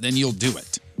want to do it, then you'll do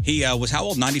it. He was how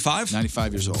old? 95?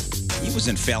 95 years old. He was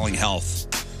in failing health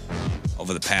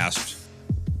over the past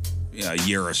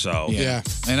year or so. Yeah.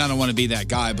 And I don't want to be that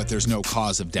guy, but there's no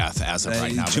cause of death as of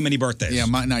right now. Too many birthdays. Yeah,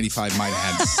 my 95 might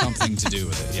have had something to do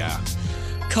with it. Yeah.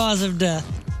 Cause of death.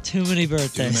 Too many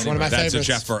birthdays. One of my That's favorites.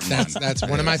 a Jeff Burton That's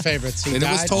one of my favorites. He And it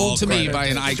was died. told to me credit by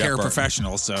an to eye Jeff care Burton.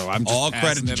 professional, so I'm just All credit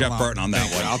passing to it Jeff along. Burton on that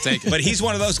Thank you. one. I'll take it. But he's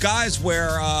one of those guys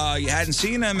where you hadn't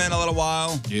seen him in a little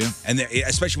while. Yeah. And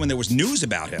especially when there was news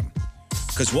about him.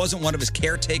 Because wasn't one of his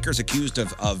caretakers accused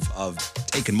of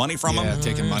taking money from him? Yeah,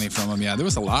 taking money from him. Yeah, there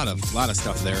was a lot of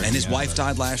stuff there. And his wife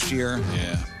died last year.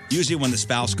 Yeah. Usually when the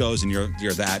spouse goes and you're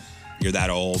that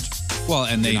old. Well,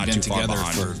 and you're they've not been too far together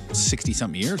behind. for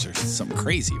 60-something years or something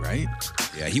crazy, right?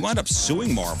 Yeah, he wound up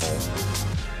suing Marvel.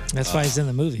 That's why he's in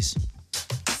the movies.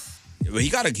 He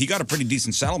got a pretty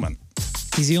decent settlement.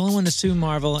 He's the only one to sue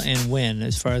Marvel and win,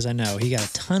 as far as I know. He got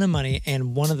a ton of money,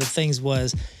 and one of the things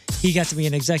was he got to be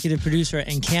an executive producer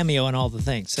and cameo in all the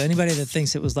things. So anybody that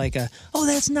thinks it was like oh,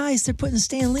 that's nice, they're putting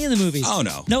Stan Lee in the movies. Oh,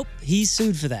 no. Nope, he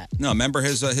sued for that. No, remember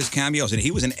his cameos, and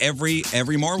he was in every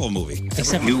Marvel movie.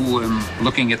 Except You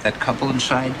looking at that couple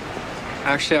inside?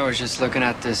 Actually, I was just looking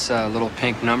at this little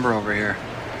pink number over here.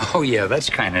 Oh, yeah, that's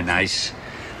kind of nice.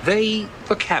 They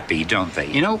look happy, don't they?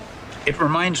 You know, it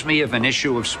reminds me of an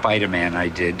issue of Spider-Man I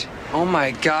did. Oh,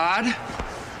 my God.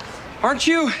 Aren't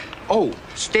you? Oh,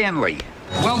 Stanley.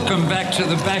 Welcome back to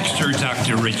the Baxter,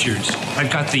 Dr. Richards.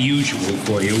 I've got the usual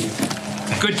for you.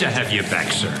 Good to have you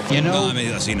back, sir. You know, I mean,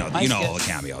 you know all the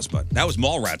cameos, but that was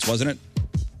Mallrats, wasn't it?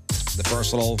 The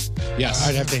first little. Yes.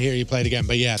 I'd have to hear you play it again,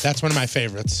 but yeah, that's one of my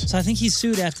favorites. So I think he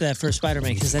sued after that first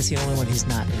Spider-Man because that's the only one he's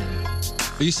not in.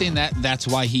 Are you saying that's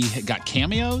why he got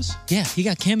cameos? Yeah, he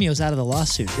got cameos out of the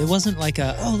lawsuit. It wasn't like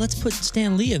let's put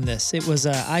Stan Lee in this. It was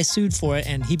I sued for it,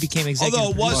 and he became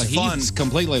executive producer. He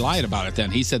completely lied about it then.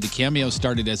 He said the cameos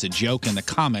started as a joke in the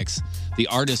comics. The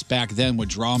artist back then would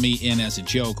draw me in as a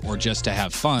joke or just to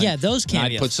have fun. Yeah, those And I'd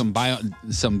cameos.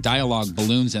 put some dialogue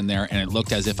balloons in there, and it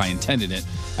looked as if I intended it.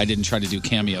 I didn't try to do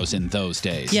cameos in those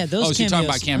days. Yeah, those so you're talking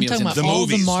about cameos. cameos I'm talking about all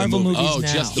the Marvel movies Oh,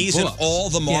 now. just the He's in books. all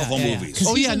the Marvel movies. 'Cause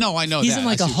Oh, he's yeah, in- no, I know he's that. in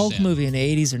like I a see what Hulk you're saying. movie in the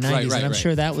 80s or 90s, and I'm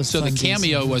sure that was So the fun to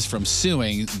cameo see. was from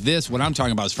suing. This, what I'm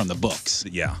talking about, is from the books.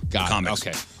 Yeah, Got it. comics.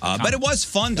 Okay. But it was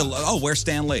fun to. Oh, where's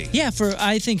Stan Lee? Yeah,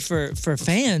 I think for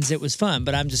fans it was fun,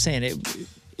 but I'm just saying it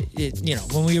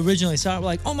when we originally saw it, we're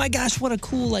like, oh my gosh, what a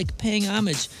cool like paying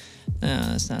homage.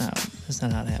 That's not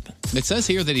how it happened. It says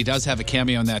here that he does have a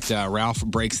cameo in that Ralph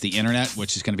Breaks the Internet,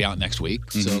 which is going to be out next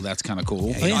week. So that's kind of cool.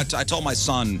 Yeah, you know, I told my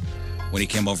son when he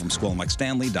came over from school, I'm like,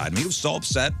 Stan Lee died. And he was so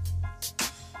upset.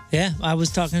 Yeah, I was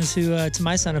talking to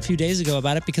my son a few days ago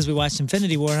about it because we watched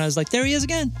Infinity War, and I was like, there he is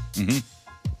again. Mm-hmm.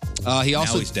 He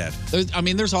also, now he's dead.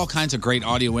 There's all kinds of great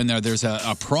audio in there. There's a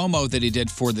promo that he did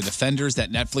for The Defenders,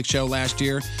 that Netflix show last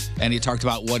year, and he talked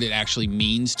about what it actually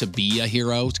means to be a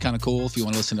hero. It's kind of cool if you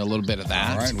want to listen to a little bit of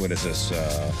that. All right, what is this?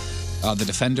 The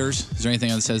Defenders. Is there anything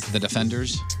that says The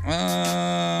Defenders? No.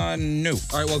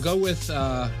 All right, well, go with.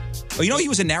 Oh, you know, he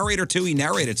was a narrator too. He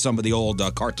narrated some of the old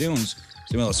cartoons,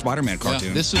 some of the Spider-Man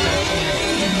cartoons. This was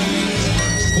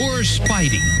Poor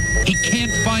Spidey. He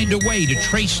can't find a way to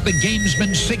trace the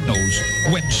gamesman's signals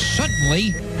when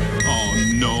suddenly... Oh,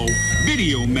 No.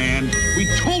 Video man. We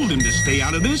told him to stay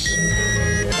out of this.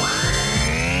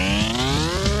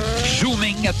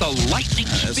 Zooming at the lightning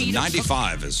speed.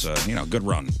 95 is, good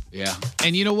run. Yeah.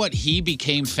 And you know what? He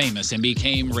became famous and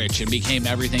became rich and became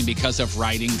everything because of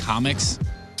writing comics.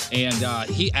 And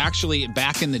he actually,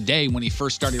 back in the day when he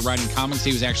first started writing comics,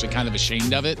 he was actually kind of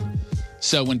ashamed of it.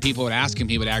 So when people would ask him,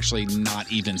 he would actually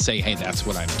not even say, hey, that's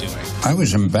what I'm doing. I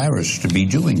was embarrassed to be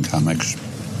doing comics.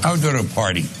 I would go to a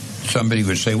party. Somebody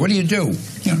would say, what do you do?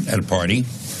 At a party.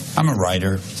 I'm a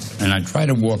writer. And I'd try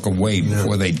to walk away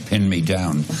before they'd pin me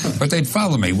down. But they'd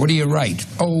follow me. What do you write?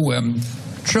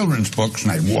 Children's books.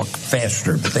 And I'd walk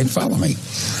faster, but they'd follow me.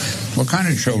 What kind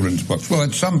of children's books? Well,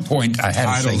 at some point, I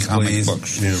had to say comic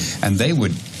books. Yeah. And they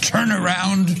would turn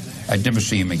around. I'd never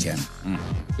see him again.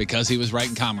 Because he was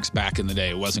writing comics back in the day.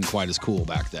 It wasn't quite as cool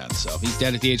back then. So he's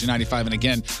dead at the age of 95. And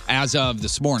again, as of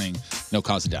this morning, no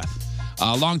cause of death.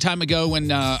 A long time ago when,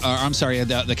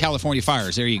 the California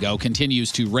fires, there you go,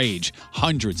 continues to rage.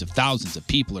 Hundreds of thousands of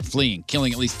people are fleeing,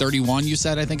 killing at least 31, you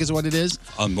said, I think is what it is.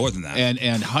 More than that.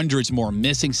 And hundreds more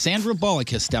missing. Sandra Bullock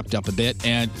has stepped up a bit,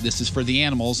 and this is for the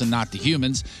animals and not the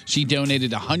humans. She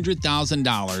donated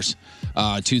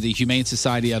 $100,000 to the Humane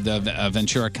Society of the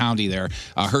Ventura County there.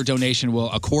 Her donation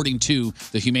will, according to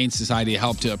the Humane Society,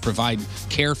 help to provide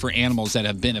care for animals that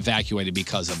have been evacuated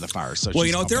because of the fire. So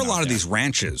well, there are a lot of these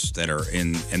ranches that are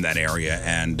in that area,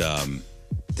 and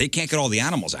they can't get all the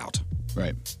animals out.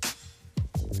 Right.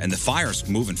 And the fire's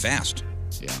moving fast.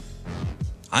 Yeah.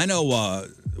 I know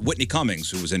Whitney Cummings,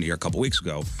 who was in here a couple weeks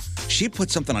ago, she put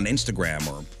something on Instagram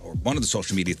or one of the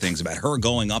social media things about her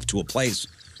going up to a place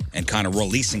and kind of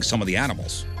releasing some of the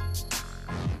animals.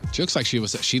 She looked like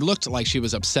she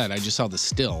was upset. I just saw the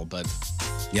still, but...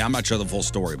 Yeah, I'm not sure the full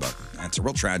story, but it's a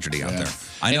real tragedy out there.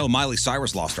 I know Miley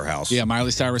Cyrus lost her house. Yeah,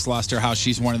 Miley Cyrus lost her house.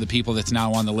 She's one of the people that's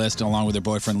now on the list, along with her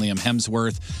boyfriend, Liam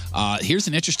Hemsworth. Here's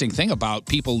an interesting thing about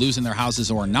people losing their houses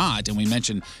or not, and we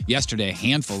mentioned yesterday a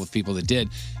handful of people that did.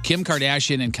 Kim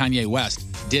Kardashian and Kanye West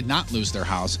did not lose their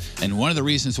house, and one of the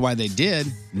reasons why they did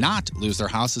not lose their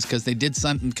house is because they did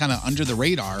something kind of under the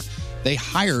radar. They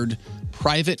hired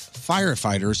private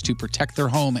firefighters to protect their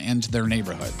home and their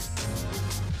neighborhood.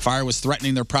 Fire was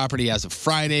threatening their property as of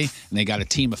Friday, and they got a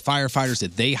team of firefighters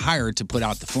that they hired to put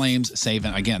out the flames,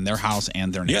 saving, again, their house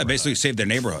and their neighborhood. Yeah, basically saved their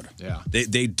neighborhood. Yeah.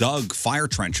 They dug fire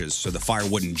trenches so the fire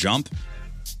wouldn't jump,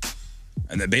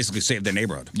 and they basically saved their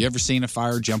neighborhood. You ever seen a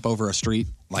fire jump over a street,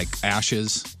 like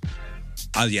ashes?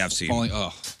 Yeah, I've seen it.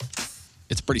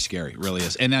 It's pretty scary, it really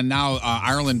is. And then now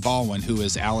Ireland Baldwin, who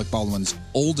is Alec Baldwin's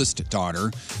oldest daughter,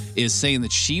 is saying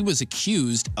that she was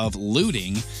accused of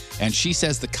looting, and she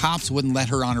says the cops wouldn't let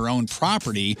her on her own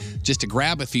property just to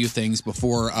grab a few things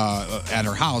before at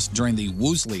her house during the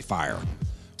Woolsey fire,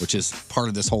 which is part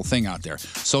of this whole thing out there.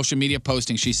 Social media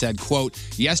posting, she said, quote,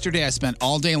 yesterday I spent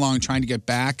all day long trying to get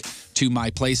back to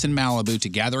my place in Malibu to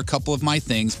gather a couple of my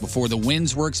things before the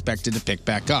winds were expected to pick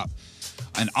back up.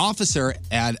 An officer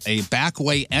at a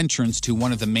backway entrance to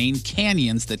one of the main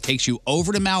canyons that takes you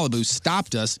over to Malibu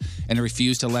stopped us and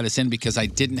refused to let us in because I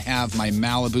didn't have my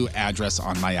Malibu address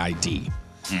on my ID.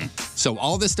 So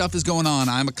all this stuff is going on.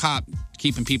 I'm a cop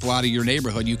keeping people out of your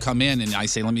neighborhood. You come in and I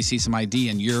say, let me see some ID,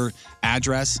 and your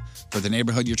address for the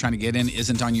neighborhood you're trying to get in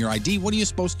isn't on your ID. What are you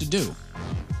supposed to do?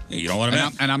 You don't let him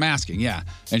in? And I'm asking, yeah.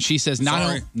 And she says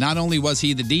not only was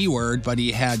he the D word, but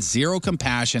he had zero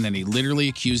compassion, and he literally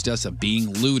accused us of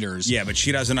being looters. Yeah, but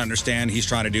she doesn't understand he's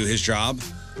trying to do his job.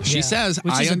 She says,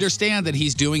 I understand that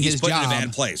he's doing his job. He's put in a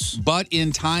bad place. But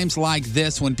in times like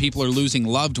this, when people are losing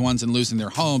loved ones and losing their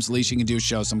homes, the least you can do is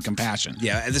show some compassion.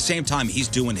 Yeah, at the same time, he's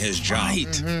doing his job. Right.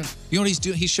 Mm-hmm. You know what he's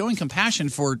doing? He's showing compassion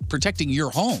for protecting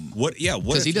your home. What? Yeah. What?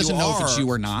 Because he doesn't know if it's you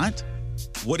or not.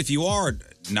 What if you are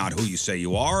not who you say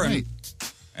you are, right,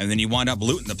 and then you wind up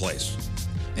looting the place?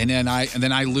 And then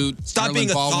I loot. Stop Ireland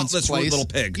being a Baldwin's thoughtless place. little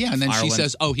pig. Yeah, and then Ireland. she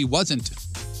says, "Oh, he wasn't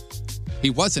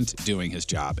doing his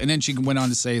job." And then she went on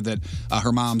to say that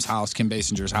her mom's house, Kim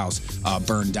Basinger's house,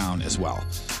 burned down as well.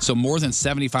 So more than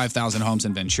 75,000 homes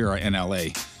in Ventura and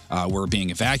L.A. Were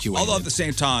being evacuated. Although at the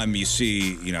same time, you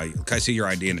see, I see your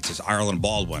ID and it says Ireland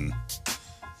Baldwin.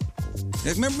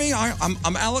 Remember me?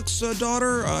 I'm Alex's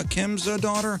daughter, Kim's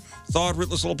daughter. Thawed,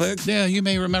 rootless little pig. Yeah, you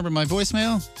may remember my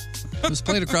voicemail. It was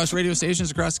played across radio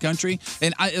stations across the country.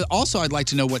 And I'd like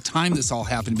to know what time this all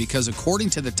happened, because according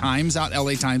to the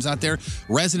LA Times out there,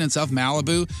 residents of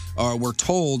Malibu were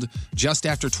told just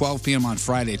after 12 p.m. on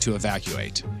Friday to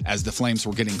evacuate as the flames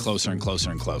were getting closer and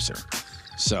closer and closer.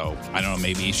 So, I don't know,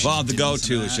 maybe... Well, the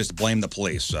go-to is just blame the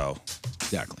police, so...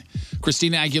 Exactly.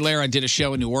 Christina Aguilera did a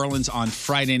show in New Orleans on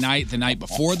Friday night. The night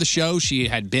before the show, she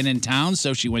had been in town,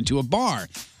 so she went to a bar,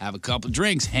 have a couple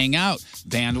drinks, hang out.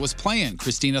 Band was playing.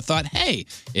 Christina thought, hey,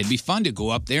 it'd be fun to go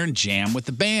up there and jam with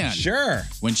the band. Sure.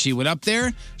 When she went up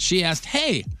there, she asked,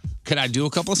 hey, could I do a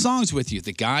couple of songs with you?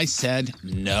 The guy said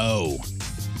no.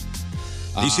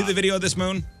 Do you see the video of this,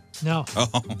 Moon? No. Oh.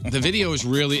 The video is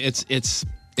really,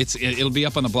 it'll be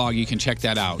up on the blog. You can check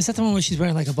that out. Is that the one where she's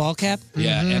wearing like a ball cap?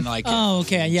 Yeah, and like Oh,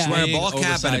 okay, yeah. She's wearing a ball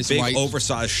cap and a big white-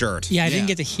 oversized shirt. Yeah, I didn't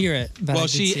get to hear it. But Well, I did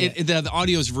see it. the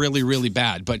audio is really, really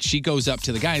bad, but she goes up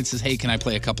to the guy and says, hey, can I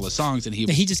play a couple of songs? And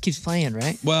He just keeps playing,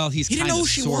 right? well, he's He didn't kind know of, who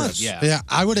she sort was. of, yeah. Yeah,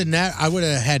 I would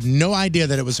have had no idea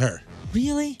that it was her.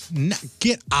 Really?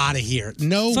 Get out of here.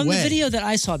 No From way. the video that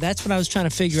I saw, that's what I was trying to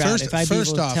figure out. If I'd be able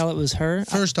to tell it was her.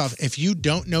 First off, if you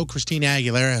don't know Christina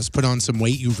Aguilera has put on some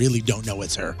weight, you really don't know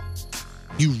it's her.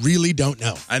 You really don't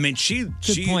know. I mean, she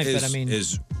point, is, but I mean-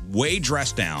 is way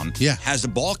dressed down. Yeah. Has the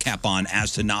ball cap on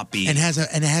as to not be. And has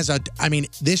a I mean,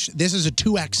 this is a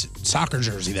 2X soccer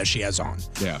jersey that she has on.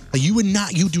 Yeah. Like, you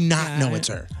do not know it's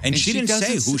her. And she didn't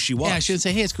say who she was. Yeah, she didn't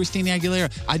say, hey, it's Christina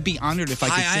Aguilera. I'd be honored if I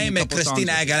could Hi, sing I am a a couple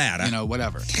Christina songs with you. Aguilera. You know,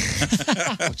 whatever.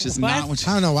 Which is not what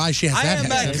I don't know why she has I that.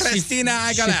 am a headset. Christina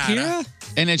Aguilera. Shakira?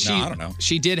 And then she, No, I don't know.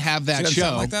 she did have that She doesn't show.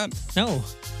 sound like that? No.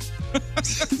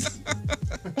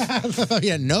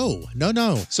 Yeah,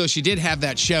 no. So she did have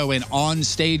that show, and on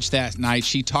stage that night,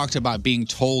 she talked about being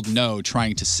told no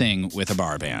trying to sing with a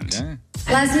bar band.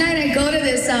 Last night I go to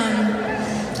this, I'm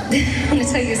gonna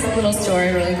tell you this little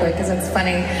story really quick because it's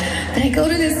funny. But I go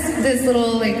to this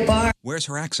little like bar. Where's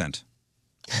her accent?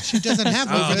 She doesn't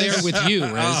have Over there with you,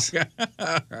 Riz.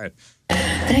 All right.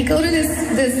 And I go to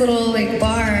this little like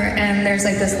bar and there's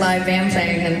like this live band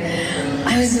playing and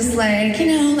I was just like, you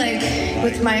know, like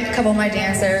with a couple of my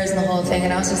dancers and the whole thing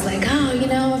and I was just like, oh, you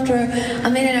know, after a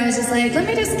minute I was just like, let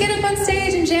me just get up on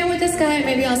stage and jam with this guy.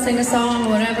 Maybe I'll sing a song or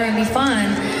whatever and be fun.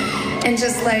 And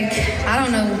just like, I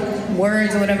don't know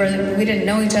words or whatever, we didn't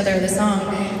know each other or the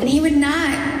song. And he would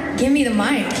not give me the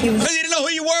mic. He was He didn't know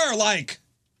who you were, like.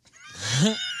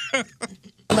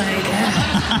 like,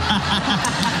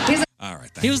 All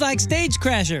right. He was like, stage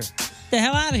crasher. The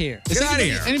hell out of here. Get out of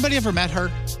here. Anybody ever met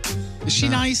her? Is she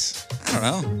nice? I don't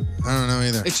know. I don't know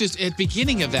either. It's just at the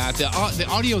beginning of that, the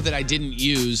audio that I didn't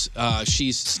use,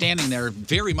 she's standing there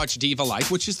very much diva-like,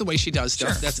 which is the way she does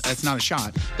stuff. Sure. That's not a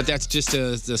shot, but that's just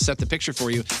to set the picture for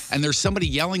you. And there's somebody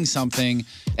yelling something,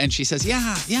 and she says,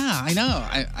 "Yeah, I know,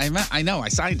 I know, I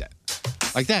signed it,"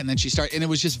 like that. And then and it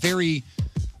was just very,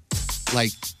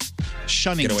 like,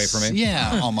 shunning. Get away from me.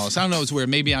 Yeah, almost. I don't know. It's weird.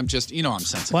 Maybe I'm just, I'm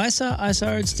sensitive. Well, I saw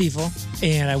her at Stiefel,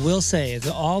 and I will say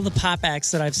all the pop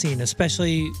acts that I've seen,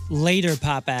 especially later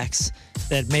pop acts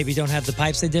that maybe don't have the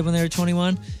pipes they did when they were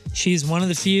 21, she's one of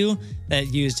the few that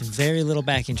used very little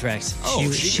backing tracks. Oh,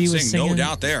 she can sing, no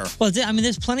doubt there. Well, I mean,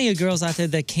 there's plenty of girls out there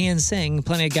that can sing,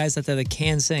 plenty of guys out there that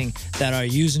can sing that are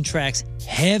using tracks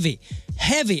heavy,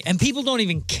 and people don't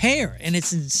even care, and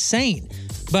it's insane.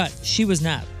 But she was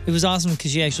not. It was awesome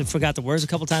because she actually forgot the words a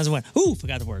couple times and went, "Ooh,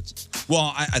 forgot the words."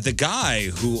 Well, the guy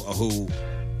who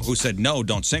said no,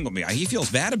 don't sing with me, he feels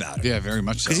bad about it. Yeah, very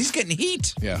much so. Because he's getting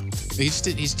heat. Yeah, he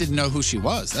just didn't know who she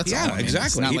was. That's all. I mean, exactly.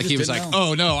 It's not He like just he was didn't like, know.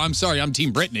 "Oh no, I'm sorry, I'm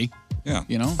Team Britney." Yeah,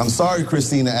 I'm sorry,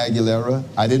 Christina Aguilera.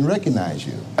 I didn't recognize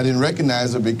you. I didn't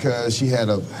recognize her because she had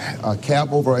a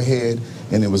cap over her head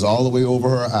and it was all the way over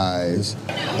her eyes,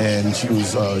 and she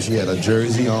had a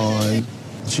jersey on.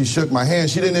 She shook my hand.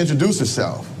 She didn't introduce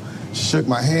herself. She shook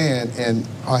my hand, and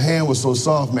her hand was so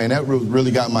soft, man, that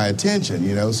really got my attention,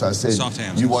 So I said, soft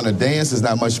hands. You want to dance? There's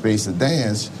not much space to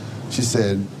dance. She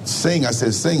said, sing. I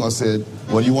said, sing. I said,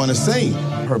 what do you want to sing?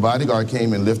 Her bodyguard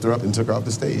came and lifted her up and took her off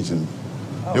the stage, and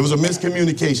it was a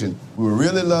miscommunication. We would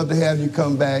really love to have you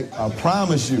come back. I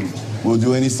promise you, we'll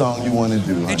do any song you want to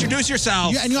do. honey. Introduce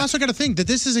yourself. Yeah, and you also got to think that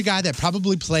this is a guy that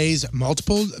probably plays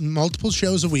multiple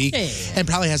shows a week and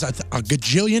probably has a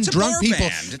gajillion drunk people.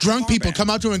 Drunk people come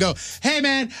up to him and go, "Hey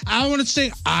man, I want to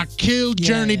sing. I killed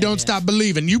Journey. Don't stop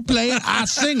believing. You play it, I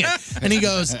sing it." And he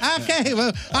goes, "Okay,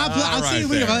 well, I'll see you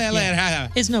later."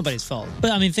 It's nobody's fault.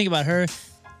 But I mean, think about her.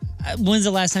 When's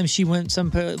the last time she went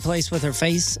someplace with her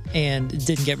face and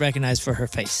didn't get recognized for her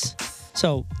face?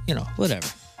 So, whatever.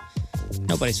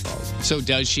 Nobody's fault. So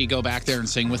does she go back there and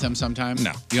sing with him sometime?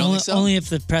 No. You don't Only, think so? only if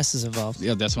the press is involved.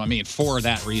 Yeah, that's what I mean. For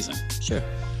that reason. Sure.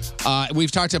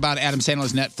 We've talked about Adam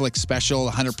Sandler's Netflix special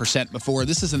 100% before.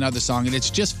 This is another song, and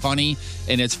it's just funny,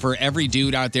 and it's for every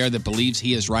dude out there that believes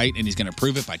he is right, and he's going to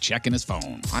prove it by checking his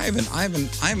phone. I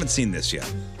haven't seen this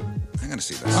yet. I gotta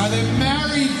see this. Are there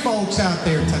married folks out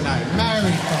there tonight?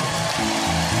 Married folks.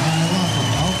 I love it.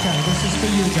 Okay, this is for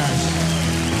you guys.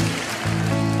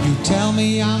 You You tell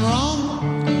me I'm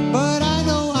wrong, but I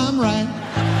know I'm right.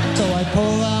 So I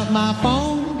pull out my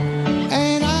phone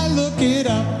and I look it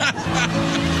up.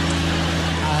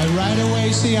 I right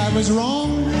away see I was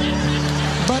wrong,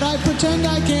 but I pretend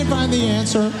I can't find the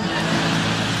answer.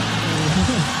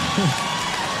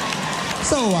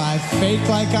 So I fake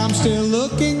like I'm still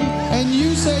looking, and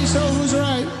you say, so who's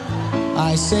right?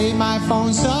 I say my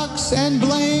phone sucks and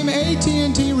blame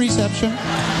AT&T reception.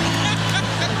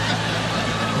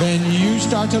 Then you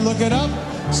start to look it up,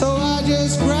 so I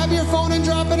just grab your phone and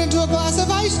drop it into a glass of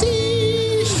iced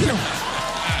tea.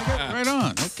 Right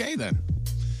on. Okay, then.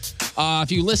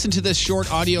 If you listen to this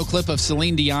short audio clip of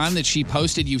Celine Dion that she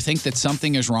posted, you think that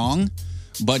something is wrong,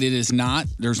 but it is not.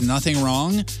 There's nothing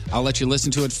wrong. I'll let you listen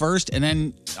to it first, and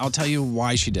then I'll tell you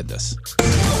why she did this.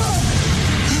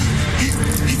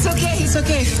 It's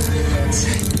okay.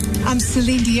 I'm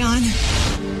Celine Dion.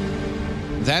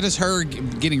 That is her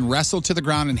getting wrestled to the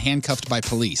ground and handcuffed by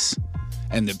police.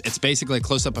 And it's basically a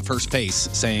close-up of her face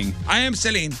saying, I am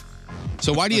Celine.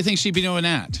 So why do you think she'd be doing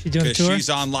that? Because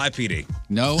she's on Live PD.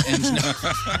 No, and no.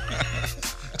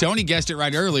 Tony guessed it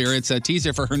right earlier. It's a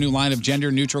teaser for her new line of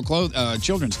gender-neutral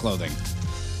children's clothing.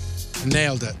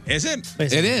 Nailed it. Is it?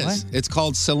 It is. What? It's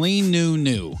called Celine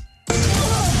New.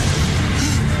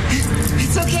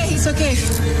 It's okay.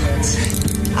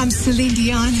 I'm Celine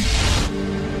Dion.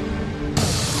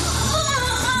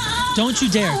 Don't you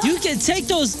dare. You can take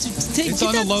those. Take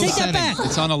that back.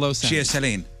 It's on a low setting. She is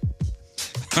Celine.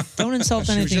 Don't insult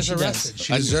anything she does.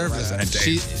 She deserves it.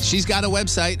 She's got a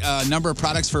website, a number of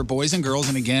products for boys and girls,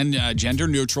 and again, gender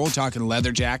neutral. Talking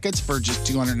leather jackets for just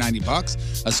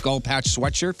 $290, a skull patch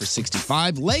sweatshirt for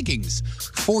 $65, leggings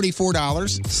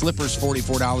 $44, slippers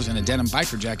 $44, and a denim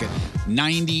biker jacket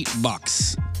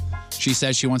 $90. She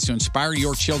says she wants to inspire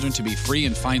your children to be free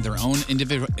and find their own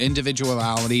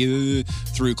individuality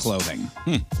through clothing.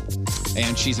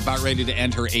 And she's about ready to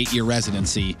end her 8-year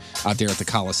residency out there at the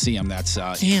Coliseum. That's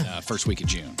in first week of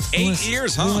June. 8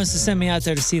 years, huh? Who wants to send me out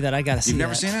there to see that? I got to see You've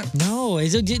never that. seen it? No.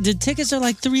 The tickets are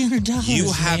like $300.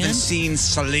 You haven't man. seen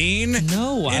Celine?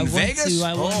 No, in Vegas?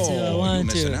 I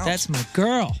want to. That's my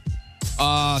girl.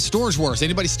 Stores Wars.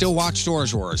 Anybody still watch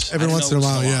Stores Wars? Every once in a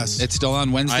while, yes. It's still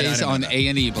on Wednesdays on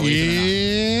A&E, believe it or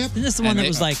not. Isn't this the one that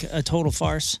was like a total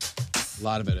farce? A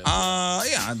lot of it is. Yeah,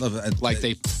 I love it. Like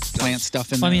they plant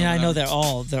stuff in I there. mean, I know they're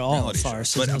all a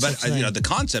farce. But, There's no such thing. the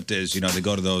concept is, they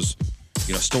go to those,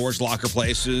 storage locker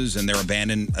places and they're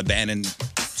abandoned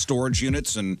storage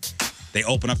units, and they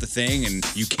open up the thing and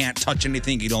you can't touch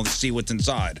anything. You don't see what's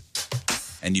inside.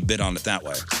 And you bid on it that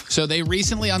way. So they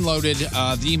recently unloaded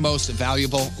the most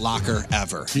valuable locker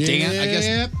ever. Yep. Dan, I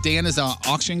guess Dan is an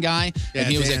auction guy, Yeah,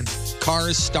 and he was Dan. at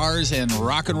Cars, Stars, and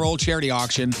Rock and Roll charity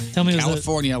auction Tell me in it was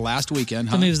California last weekend.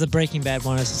 Tell me it was the Breaking Bad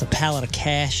one. It's just a pallet of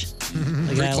cash. The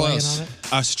Pretty guy laying close. on it.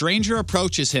 A stranger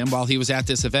approaches him while he was at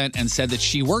this event and said that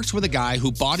she works with a guy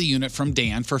who bought a unit from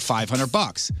Dan for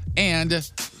 $500, and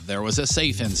there was a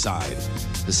safe inside.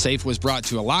 The safe was brought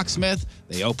to a locksmith.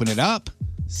 They open it up.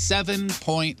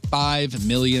 $7.5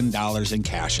 million in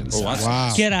cash inside.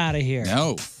 Wow. Get out of here.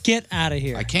 No. Get out of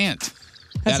here. I can't.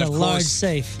 That's That, a of large course-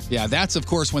 safe. Yeah, that's, of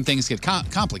course, when things get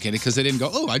complicated because they didn't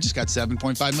go, I just got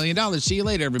 $7.5 million. See you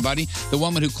later, everybody. The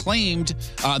woman who claimed,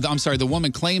 the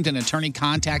woman claimed an attorney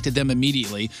contacted them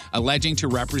immediately, alleging to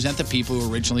represent the people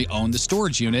who originally owned the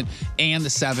storage unit and the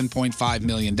 $7.5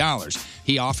 million.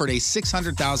 He offered a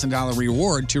 $600,000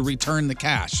 reward to return the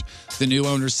cash. The new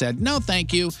owner said, no,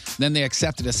 thank you. Then they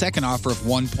accepted a second offer of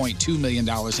 $1.2 million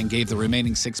and gave the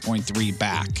remaining $6.3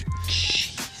 back.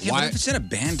 Yeah, but if it's an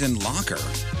abandoned locker.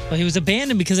 Well, he was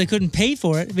abandoned because they couldn't pay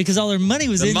for it because all their money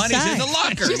was The inside. money's in the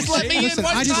locker. Just let me in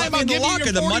one I just time. let me I'll in the give you locker.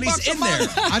 your The 40 money's bucks a in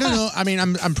month. there. I don't know. I mean,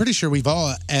 I'm pretty sure we've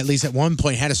all, at least at one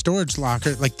point, had a storage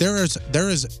locker. Like there is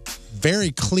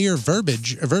very clear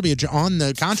verbiage on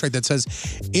the contract that says,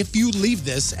 if you leave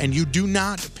this and you do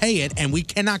not pay it and we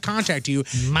cannot contact you,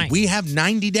 we have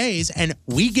 90 days and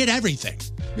we get everything.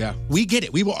 Yeah. We get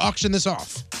it. We will auction this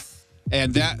off.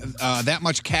 And that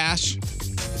much cash,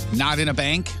 not in a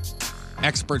bank.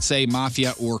 Experts say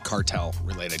mafia or cartel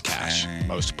related cash,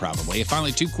 most probably.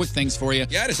 Finally, 2 quick things for you.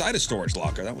 Yeah, I had a storage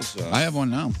locker. That was. I have one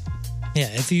now. Yeah,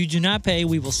 if you do not pay,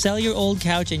 we will sell your old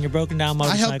couch and your broken down I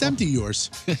motorcycle. helped empty yours.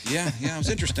 Yeah, it was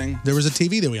interesting. There was a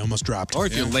TV that we almost dropped. Or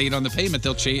if you're late on the payment,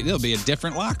 there'll be a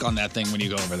different lock on that thing when you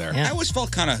go over there. Yeah. I always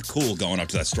felt kind of cool going up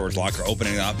to that storage locker,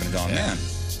 opening it up, and going, man,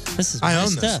 This is I my own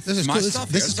stuff. this. This is My cool. stuff,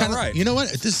 This yeah, is it's kind of all right. You know what?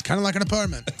 This is kind of like an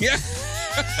apartment. Yeah.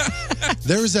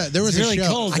 There was a really show.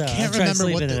 cold, I though. can't I tried remember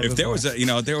what sleeping in it If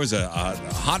there was a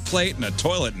hot plate and a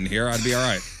toilet in here, I'd be all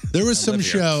right. There was some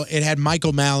show. It had Mike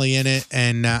O'Malley in it,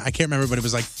 and I can't remember, but it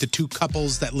was like the two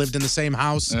couples that lived in the same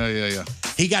house. Yeah.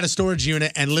 He got a storage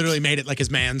unit and literally made it like his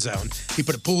man zone. He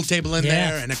put a pool table in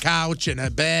there and a couch and a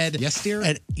bed. Yes, dear.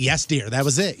 And Yes, dear. That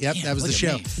was it. Yep, that was the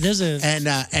show.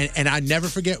 And I never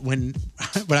forget when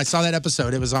I saw that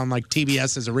episode. It was on like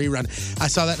TBS as a rerun. I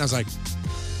saw that and I was like,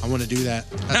 I want to do that.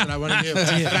 That's what I want to do.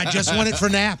 But I just want it for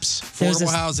naps.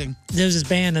 Affordable housing. There was this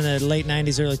band in the late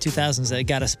 90s, early 2000s that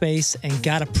got a space and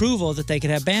got approval that they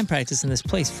could have band practice in this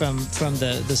place from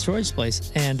the storage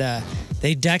place. And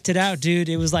they decked it out, dude.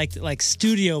 It was like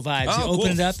studio vibes. Oh, you cool.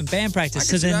 open it up and band practice.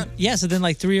 I can see that. So then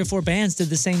like 3 or 4 bands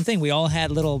did the same thing. We all had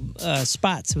little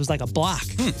spots. It was like a block.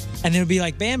 And there would be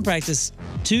like band practice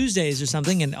Tuesdays or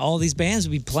something, and all these bands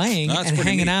would be playing and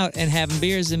hanging out and having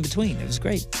beers in between. It was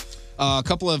great. A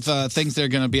couple of things that are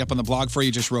going to be up on the blog for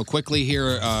you just real quickly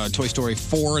here. Toy Story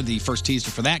 4, the first teaser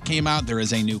for that came out. There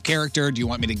is a new character. Do you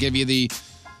want me to give you you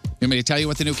want me to tell you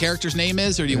what the new character's name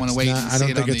is, or do you want to wait and see I don't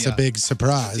it think on it's the, a big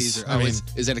surprise. teaser? I mean,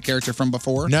 is that a character from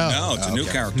before? No, it's a new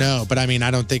character. No, but I mean,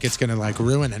 I don't think it's going to like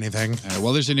ruin anything.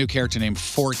 Well, there's a new character named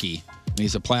Forky.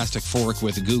 He's a plastic fork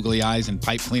with googly eyes and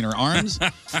pipe cleaner arms.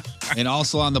 And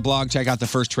also on the blog, check out the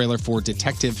first trailer for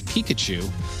Detective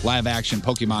Pikachu, live-action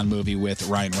Pokemon movie with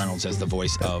Ryan Reynolds as the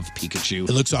voice of Pikachu.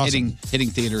 It looks awesome. Hitting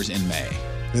theaters in May.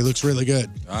 It looks really good.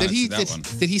 Did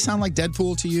he sound like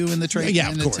Deadpool to you in the trailer? Yeah,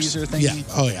 in of the course. teaser thing? Yeah.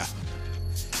 Oh, yeah.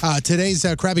 Today's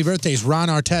crappy birthdays. Ron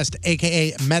Artest,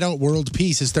 a.k.a. Meta World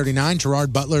Peace, is 39.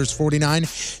 Gerard Butler is 49.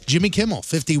 Jimmy Kimmel,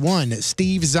 51.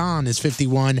 Steve Zahn is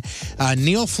 51.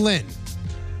 Neil Flynn,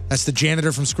 that's the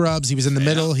janitor from Scrubs. He was in the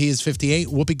middle. He is 58.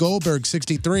 Whoopi Goldberg,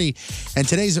 63. And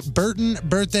today's Burton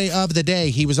birthday of the day.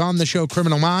 He was on the show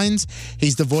Criminal Minds.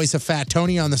 He's the voice of Fat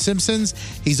Tony on The Simpsons.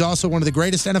 He's also one of the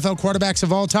greatest NFL quarterbacks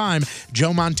of all time.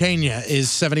 Joe Montana is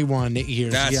 71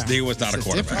 years. He was not a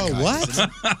quarterback. Oh,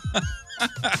 what?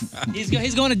 He's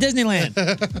going to Disneyland.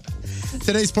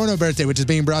 Today's porno birthday, which is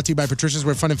being brought to you by Patricia's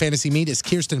Where Fun and Fantasy Meet, is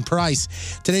Kirsten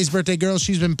Price. Today's birthday girl,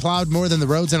 she's been plowed more than the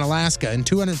roads in Alaska in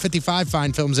 255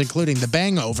 fine films, including The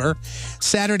Bangover,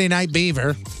 Saturday Night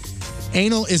Beaver,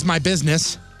 Anal Is My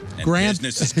Business,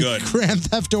 Business is good. Grand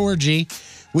Theft Orgy,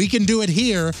 We Can Do It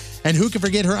Here, and who can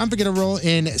forget her unforgettable role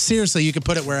in Seriously, You Can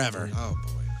Put It Wherever. Oh, boy.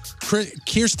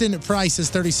 Kirsten Price is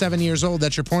 37 years old.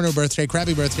 That's your porno birthday,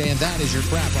 crappy birthday, and that is your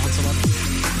crap on celebrity.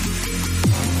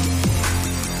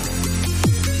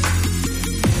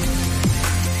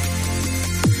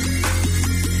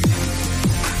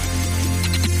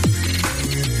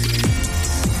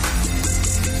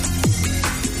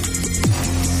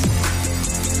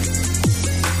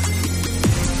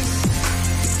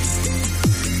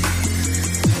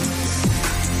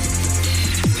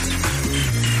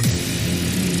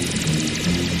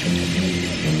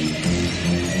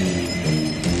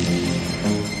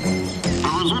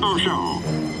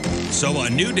 So a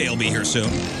new day will be here soon.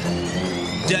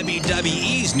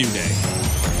 WWE's new day.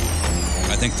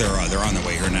 I think they're on their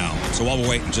way here now. So while we're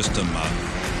waiting, just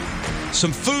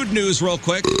some food news real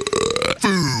quick.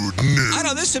 Food news. I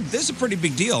know this is a pretty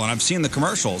big deal, and I've seen the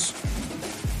commercials.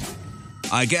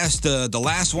 I guess the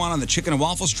last one on the chicken and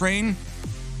waffles train,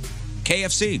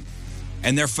 KFC,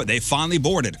 and they finally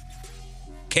boarded.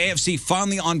 KFC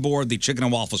finally on board the chicken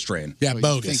and waffles train. Yeah, Well,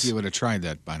 bogus. You think you would have tried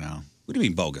that by now? What do you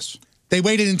mean bogus? They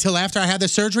waited until after I had the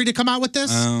surgery to come out with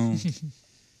this? Oh.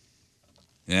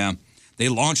 Yeah. They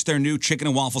launched their new chicken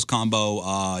and waffles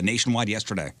combo nationwide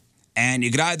yesterday. And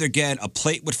you could either get a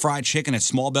plate with fried chicken at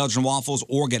Small Belgian Waffles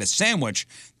or get a sandwich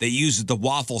that uses the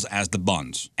waffles as the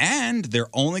buns. And they're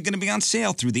only going to be on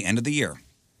sale through the end of the year.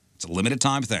 It's a limited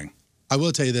time thing. I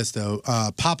will tell you this, though.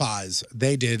 Popeyes,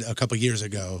 they did a couple years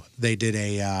ago, they did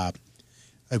it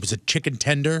was a chicken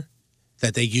tender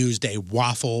that they used a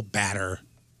waffle batter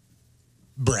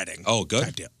breading. Oh,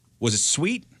 good. Was it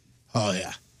sweet? Oh,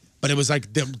 yeah. But it was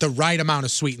like the right amount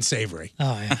of sweet and savory.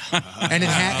 Oh, yeah. And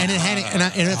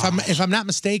if I'm not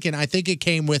mistaken, I think it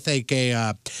came with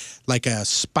like a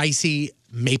spicy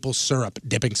maple syrup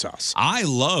dipping sauce. I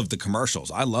love the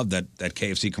commercials. I love that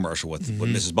KFC commercial with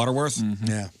Mrs. Butterworth. Mm-hmm.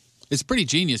 Yeah. It's pretty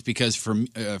genius because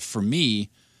for me,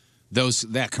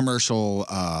 that commercial,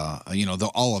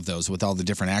 all of those with all the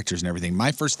different actors and everything.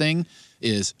 My first thing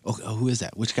is, who is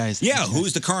that? Which guy is that? Yeah,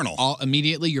 who's the Colonel?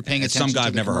 Immediately, you're paying It's attention some guy to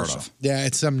I've the never heard commercial. of. Yeah,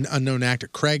 it's some unknown actor,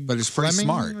 Craig, but it's pretty Fleming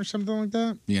smart or something like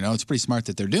that. You know, it's pretty smart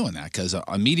that they're doing that because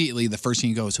immediately the first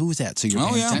thing you go is, who is that? So you're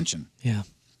paying attention. Yeah.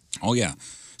 Oh, yeah.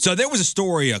 So there was a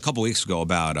story a couple weeks ago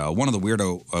about one of the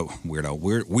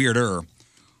weirder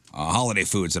holiday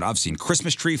foods that I've seen.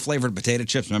 Christmas tree flavored potato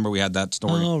chips. Remember we had that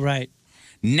story? Oh, right.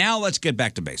 Now let's get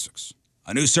back to basics.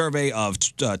 A new survey of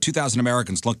 2,000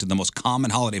 Americans looked at the most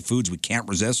common holiday foods we can't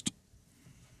resist,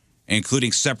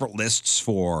 including separate lists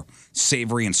for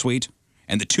savory and sweet.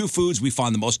 And the two foods we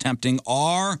find the most tempting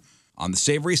are, on the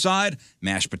savory side,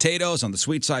 mashed potatoes. On the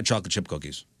sweet side, chocolate chip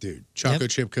cookies. Dude,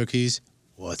 chocolate chip cookies,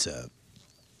 what's up?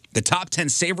 The top 10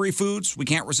 savory foods we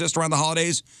can't resist around the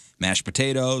holidays: mashed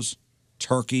potatoes,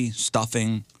 turkey,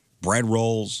 stuffing, bread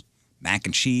rolls, mac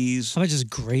and cheese. How about just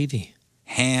gravy?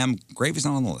 Ham. Gravy's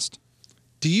not on the list.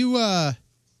 Do you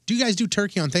guys do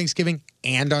turkey on Thanksgiving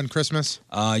and on Christmas?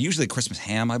 Usually Christmas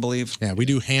ham, I believe. Yeah, we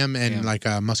do ham and like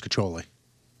muscatoli.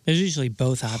 There's usually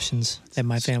both options that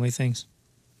my family thinks.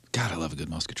 God, I love a good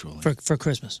muscatoli. For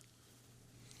Christmas.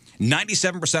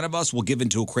 97% of us will give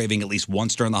into a craving at least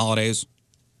once during the holidays.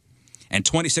 And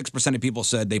 26% of people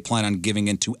said they plan on giving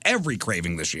into every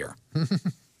craving this year.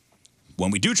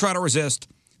 When we do try to resist,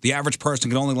 the average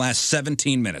person can only last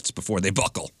 17 minutes before they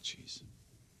buckle. Jeez.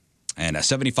 And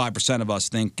 75% of us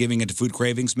think giving into food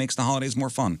cravings makes the holidays more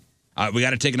fun. All right, we got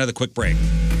to take another quick break.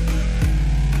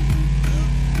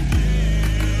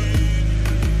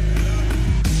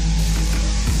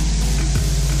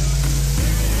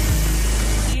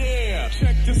 Yeah,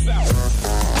 check this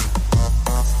out.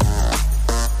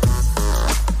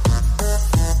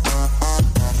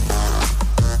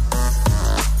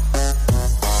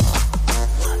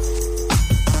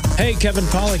 Hey, Kevin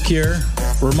Pollak here,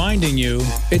 reminding you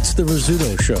it's the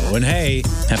Rizzuto Show. And hey,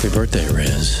 happy birthday,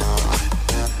 Riz.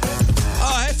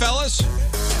 Oh, hey, fellas.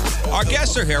 Our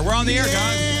guests are here. We're on the air,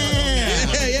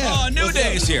 guys. Yeah. Oh, New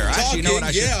Day's here. Actually, you know what?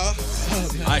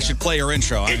 I should play your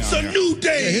intro. It's a new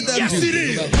day. hit that Yes, button. it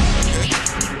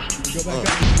is.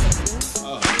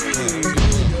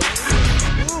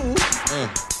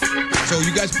 So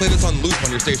you guys play this on loop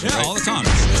on your station, Yeah, right? all the time.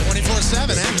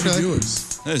 24/7, actually.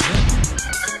 That is it.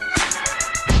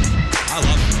 I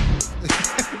love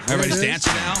it. Everybody's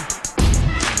dancing now.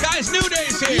 Guys, New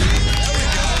Day's here.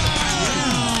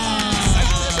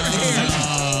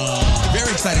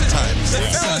 Very exciting times. The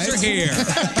fellas are here.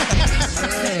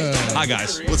 Hi,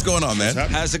 guys. What's going on, man?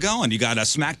 How's it going? You got a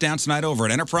SmackDown tonight over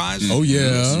at Enterprise? Oh, yeah.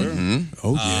 Mm-hmm.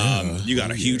 Oh, yeah. You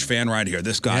got a huge fan right here.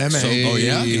 This guy. is so M.A. oh,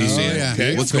 yeah? Can you see it? yeah.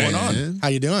 Okay, what's going on? How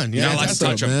you doing? You're not allowed to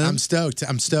touch him. I'm stoked.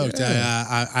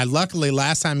 I luckily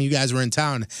last time you guys were in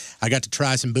town, I got to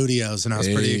try some Bootios, and I was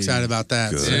pretty excited about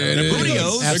that. Good. So- The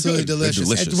Bootios? absolutely They're delicious.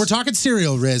 delicious. We're talking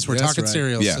cereal, Riz. We're That's talking right.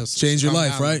 cereal. Yeah. So Change your calm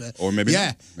life, down a right? bit. Or maybe yeah,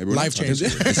 not. Maybe we're life not talking changing.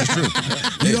 cereal. This is true.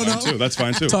 You don't know? Too. That's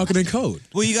fine too. Talking in code.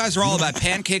 Well, you guys are all about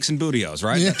pancakes and Bootios,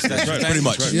 right? Yeah. That's right. your Pretty thing?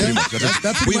 much. Yeah.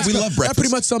 Pretty much. We love That breakfast.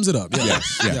 pretty much sums it up. Yeah.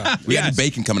 Yes. Yeah. We got Yes.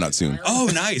 bacon coming out soon. Oh,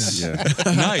 nice.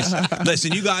 Nice.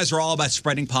 Listen, you guys are all about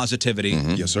spreading positivity.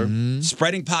 Yes, sir.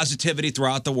 Spreading positivity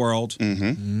throughout the world. You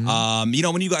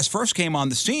know, when you guys first came on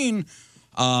the scene,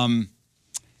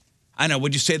 I know,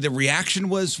 would you say the reaction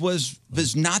was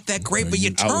not that great, but you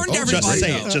turned everybody.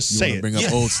 Just say it. Bring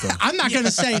up old stuff. I'm not going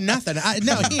to say nothing.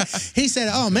 He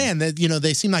said, "Oh man,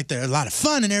 they seem like they're a lot of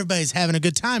fun and everybody's having a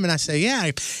good time." And I say,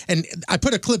 "Yeah." And I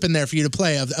put a clip in there for you to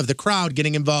play of the crowd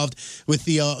getting involved with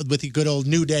the good old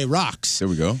New Day Rocks. There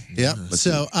we go. Yep. Let's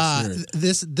So see.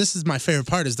 this is my favorite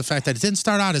part is the fact that it didn't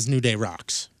start out as New Day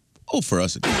Rocks. Oh, for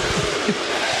us it did.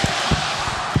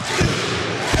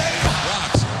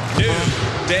 Dude,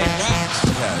 Dave rocks.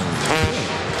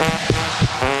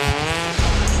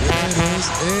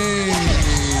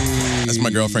 That's my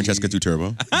girl, Francesca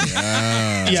Turbo.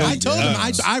 Yeah, I told him.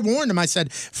 I warned him. I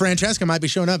said Francesca might be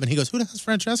showing up, and he goes, "Who the hell's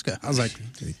Francesca?" I was like,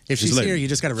 "If she's late. here, you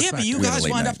just got to Yeah, respect." but you her. guys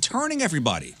wind up turning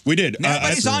everybody. We did.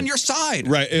 Everybody's on your side.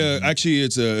 Right. Actually,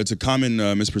 it's a common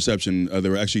misperception. They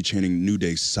were actually chanting New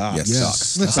Day socks. Yes,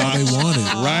 socks. That's how they wanted.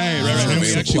 Right. And we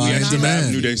Supply and actually demand.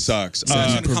 have New Day socks. You come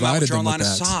out provided with your them own line with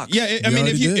of that. socks. Yeah, I We mean,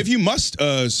 already did. if you must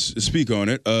speak on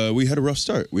it, we had a rough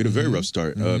start. We had a very rough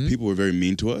start. People were very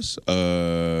mean to us,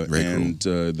 and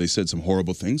they said some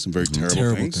horrible things, some very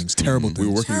terrible things. Terrible things. We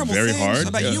were working Terrible very things hard.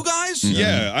 about you guys?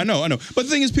 Yeah, I know. But the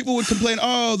thing is, people would complain,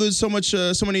 "Oh, there's so many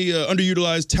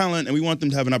underutilized talent, and we want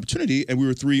them to have an opportunity." And we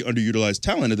were 3 underutilized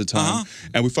talent at the time,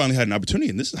 and we finally had an opportunity.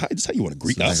 And this is how you want to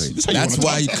greet us. This is how That's you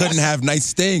why you couldn't have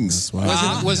nice things.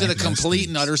 Was it a complete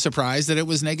and utter surprise that it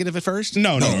was negative at first?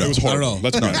 No, it was Not at horrible. all.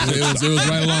 Let's be honest. It was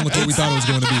right along with what we thought it was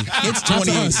going to be. It's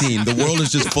 2018. The world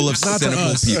is just full of Not to cynical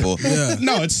us. people. Yeah.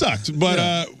 No, it sucked. But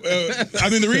I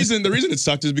mean, the reason it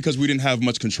sucked is because we didn't have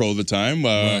much control at the time.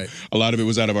 Right. A lot of it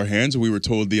was out of our hands. We were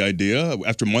told the idea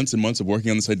after months and months of working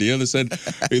on this idea. They said,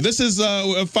 hey, "This is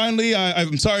finally.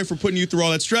 I'm sorry for putting you through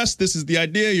all that stress. This is the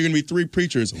idea. You're going to be 3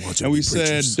 preachers." And we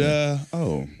said,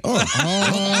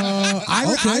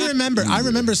 I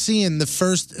remember seeing the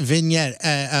first vignette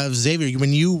of Xavier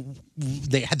when you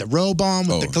they had the robe on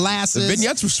with the glasses. The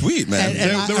vignettes were sweet, man.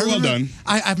 And They were well done.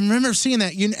 I remember seeing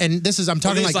that, and this is I'm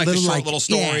talking these like the little short like little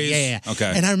stories? Yeah.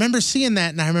 Okay. And I remember seeing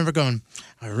that, and I remember going,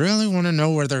 I really want to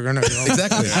know where they're gonna go.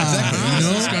 Exactly. You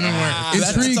know, it's gonna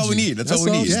work. That's all we need. That's all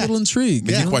we need. Just a little intrigue.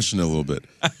 Make you question it a little bit.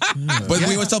 But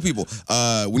we always tell people,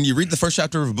 when you read the first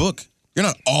chapter of a book, you're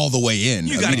not all the way in.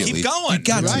 You gotta keep immediately. going. You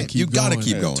got to. You got to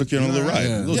keep going. Took you on a little ride.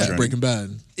 A little journey. Breaking Bad.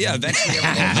 Yeah, eventually.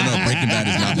 No, Breaking Bad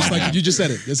is not. Just like you just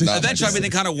said it. Eventually, everything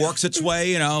kind of works its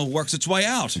way, works its way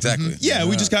out. Exactly. Yeah,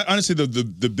 we just got, honestly,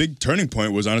 the big turning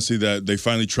point was honestly that they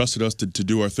finally trusted us to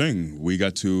do our thing. We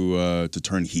got to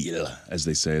turn heel, as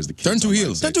they say, as the kids Turn to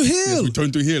heel. say. Turn to heel. Yes, we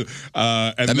turned to heel.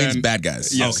 And That means then- bad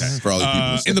guys. Yes. Okay. For all you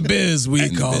people. In the biz, we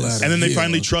call that. And then they heel.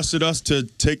 finally trusted us to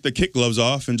take the kick gloves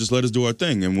off and just let us do our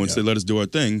thing. And once they let us do our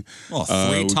thing, Well, we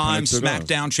three-time kinda took off.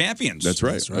 SmackDown champions. That's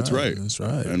right. That's right. That's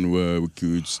right. And we're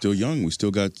still young. We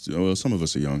still got. Well, some of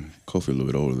us are young. Kofi a little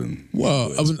bit older than.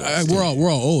 Well, we're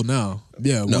all old now.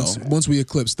 Yeah, once we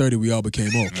eclipsed 30, we all became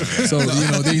old. So they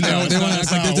want to act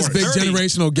like there's this big 30.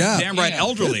 generational gap. Damn right,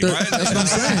 elderly, They're- right? That's what I'm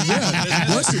saying.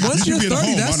 Yeah. Once you're should be 30, at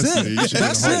home, that's honestly. You it. should be at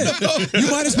That's home. it. You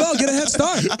might as well get a head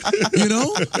start. You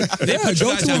know? They put you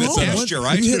guys to a on a home. pasture,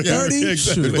 right? You hit 30.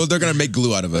 exactly. Well, they're gonna make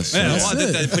glue out of us. Yeah, That's well,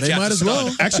 it. they put They you out might to as well.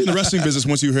 start. Actually, in the wrestling business,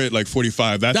 once you hit like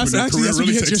 45, that's when your career when you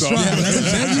really hit your takes off. stride.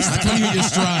 Then you hit your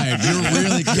stride. You're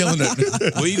really killing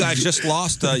it. Well, you guys just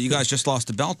lost. You guys just lost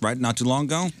the belt, right? Not too long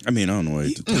ago. I mean, I don't know.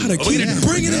 Gotta keep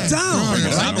bringing it down.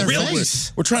 Really?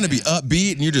 We're trying to be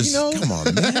upbeat, and you're just come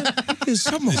on, man.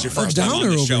 Come on. It's your first a time on downer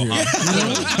the over show, here.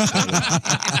 huh?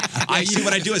 I see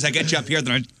what I do is I get you up here,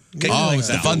 then I kick your Oh, legs it's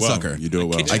the out. fun Well, sucker. you do it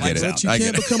well. Kick your I get legs it. out. But you I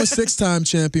can't get it. become a 6-time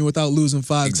champion without losing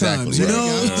 5 Exactly. times. You right.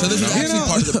 know? So this is You actually know?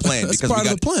 part of the plan That's because part we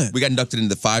got of the plan. we got inducted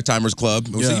into the 5-timers club.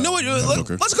 We said, Yeah. you know what?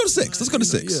 Let's go to 6. Let's go to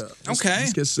 6. Yeah. Okay.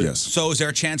 Let's get 6. Yes. So is there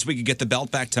a chance we could get the belt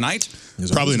back tonight?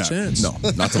 There's Probably always a not. chance. No,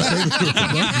 not tonight.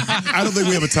 I don't think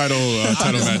we have a title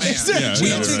match.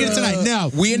 We actually get it tonight. No,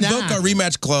 We invoke our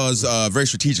rematch clause very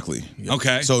strategically.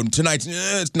 Okay. So tonight's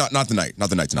it's not the night. Not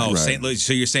the night tonight. Oh, Right. St. Louis.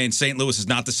 So you're saying St. Louis is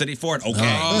not the city for it? Okay.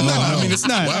 No, I mean it's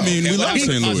not. I mean we love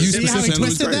St. Louis. You see how he St.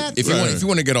 Louis is twisted great. that? If you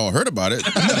want to get all hurt about it,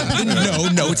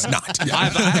 no, it's not.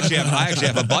 I actually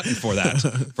have a button for that,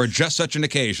 for just such an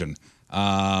occasion.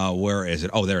 Where is it?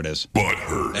 Oh, there it is.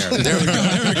 Butthurt. There we go.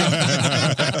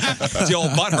 It's the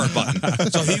old butthurt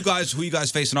button. So who you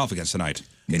guys facing off against tonight?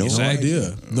 Can you No say?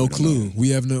 idea. No clue.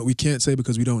 We can't say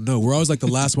because we don't know. We're always like the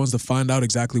last ones to find out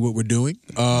exactly what we're doing.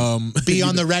 Be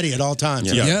on the ready at all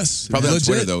times. Yeah. Yes. Probably on legit.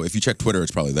 Twitter though. If you check Twitter,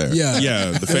 it's probably there. Yeah.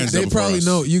 Yeah, the fans They know before probably us.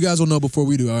 know. You guys will know before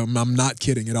we do. I'm not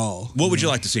kidding at all. What would you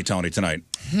like to see Tony tonight?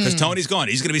 Because Tony's gone.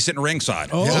 He's going to be sitting ringside.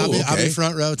 Oh, I'll be okay.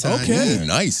 front row tonight. Okay. Ooh,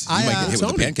 nice. You I, might get hit with a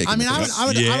Tony. pancake. I mean, in the I would, face. I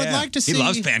would, I would like to see. He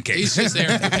loves pancakes. He's just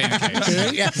there for the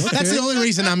pancakes. Yeah, that's the only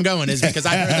reason I'm going is because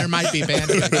I heard there might be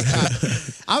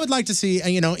pancakes. I would like to see,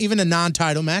 even a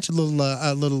non-title match, a little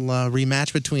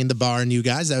rematch between the Bar and you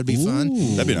guys. That would be fun.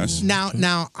 That'd be nice.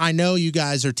 Now I know you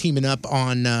guys are teaming up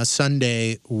on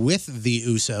Sunday with the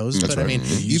Usos, That's but I right. mean,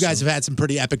 you guys have had some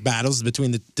pretty epic battles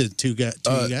between the two you guys.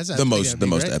 I The think most that'd be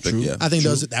great. epic. Yeah. I think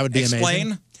that would be Explain.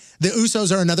 amazing. The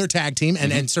Usos are another tag team,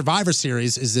 and Survivor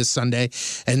Series is this Sunday.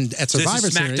 And at So this Survivor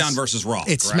is SmackDown Series, versus Raw.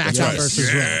 It's correct? SmackDown Right.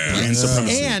 versus Yeah. Raw.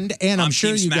 Supremacy. And I'm I'm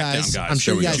sure Team you SmackDown guys, guys. I'm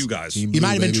sure There you we guys, go. Guys. Team you might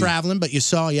Blue, have been baby. traveling, but you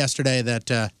saw yesterday that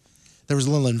there was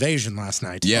a little invasion last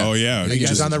night. Yeah. Oh yeah. Are you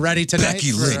guys on the ready tonight? Becky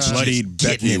for, Lynch. Bloody Just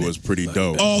Becky getting in was it. pretty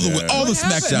dope. All the Yeah.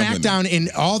 SmackDown women.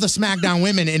 all the SmackDown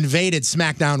women invaded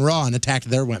SmackDown Raw and attacked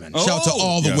their women. Oh. Shout out to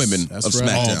all the Yes. women That's of right.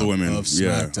 SmackDown. All the women. Of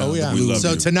Yeah. SmackDown. Oh yeah. We love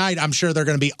so you. tonight, I'm sure they're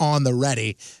going to be on the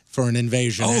ready for an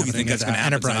invasion. Oh, you happening think that's at gonna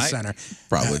happen Enterprise tonight? Center?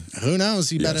 Probably. Who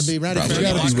knows? You better be ready Probably. for You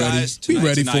it. gotta be ready. Guys, Be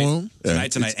ready tonight, for 'em. Yeah, Tonight,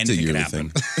 it's a anything can yearly happen.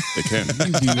 thing. They can.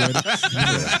 Be ready.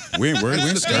 We ain't worried. We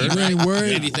ain't scared. We ain't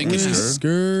worried. Anything We can ain't happen.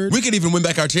 scared. We could even win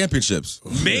back our championships.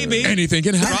 Maybe. Anything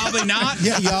can happen. Probably not.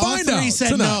 Yeah, y'all Find three out said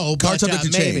tonight. no, Card but subject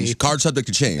to maybe. change. Card subject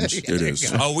to change. It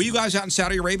is. Oh, were you guys out in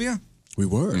Saudi Arabia? We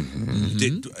were.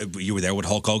 You were there with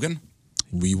Hulk Hogan?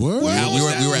 We were. We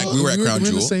were at Crown in the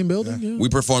Jewel. same building. Yeah. We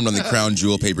performed on the Crown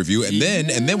Jewel pay-per-view, and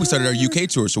then we started our UK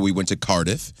tour. So we went to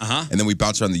Cardiff, and then we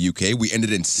bounced around the UK. We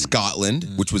ended in Scotland,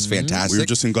 which was fantastic. We were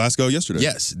just in Glasgow yesterday.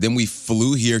 Yes. Then we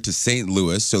flew here to St.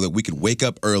 Louis so that we could wake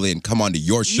up early and come on to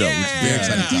your show, which is very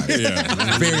exciting time.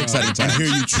 Yeah. Very exciting time. I hear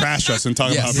you trash us and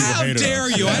talk about how people How hate dare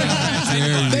us. you?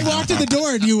 They walked in the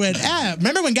door and you went,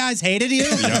 remember when guys hated you?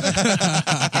 See,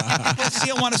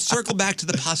 I want to circle back to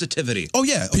the positivity. Oh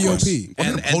yeah, of POP. course.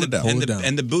 And Hold it down.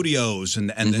 the bootios and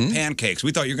the pancakes.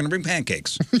 We thought you were going to bring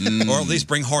pancakes, or at least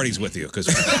bring Hardee's with you, because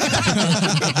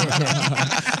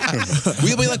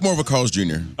We'll be like more of a Carl's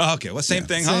Jr. okay, well, same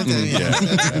thing, huh?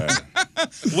 Yeah.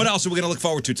 What else are we going to look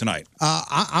forward to tonight?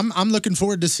 I'm looking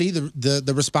forward to see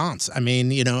the response. I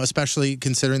mean, you know, especially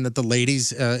considering that the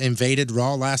ladies invaded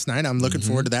Raw last night. I'm looking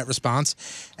forward to that response.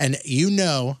 And you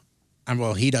know,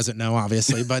 well, he doesn't know,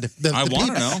 obviously, but I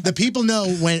want to know. The people know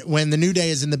when the New Day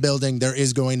is in the building, there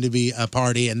is going to be a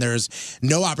party, and there's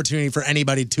no opportunity for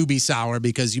anybody to be sour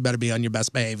because you better be on your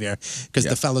best behavior because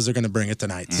the fellas are going to bring it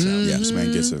tonight. So. Yeah, this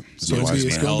man gets it. It's going to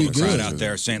be good out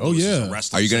there. St. Oh, Louis yeah. is a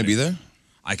wrestling Are you going to city. be there?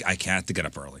 I can't have to get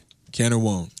up early. Can or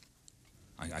won't?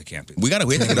 I can't be. We have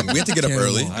to get up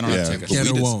early. I don't have tickets. Can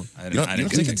or won't? I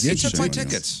didn't get tickets. He took my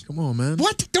tickets. Come on, man.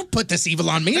 What? Don't put this evil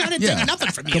on me. I didn't take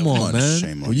nothing from you. Come on, man.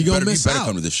 Shame on Well, you going to You miss better out.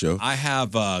 come to this show. I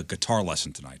have a guitar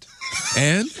lesson tonight.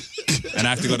 And I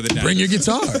have to go to the dentist. bring your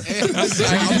guitar. I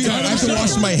have to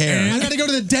wash my hair. I got to go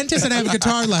to the dentist and I have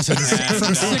guitar lessons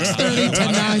from 6:30 to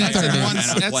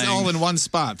 9:30. That's all in one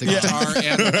spot. The guitar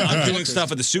and I'm doing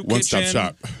stuff at the soup One-stop kitchen.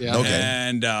 shop. Yeah. Okay.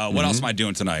 And what else am I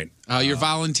doing tonight? You're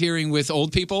volunteering with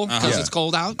old people because it's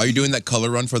cold out? Are you doing that color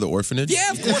run for the orphanage?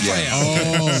 Yeah, of course I am.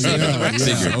 Oh, yeah.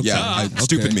 Figured. Okay. Yeah.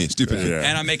 Stupid me. Stupid me.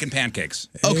 And I'm making pancakes.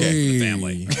 Okay. For the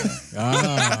family.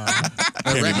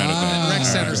 Rec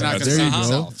Center's not going to There you save go.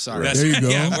 itself. Sorry. There you go.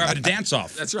 Yeah, we're having a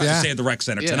dance-off. That's right. To stay at the rec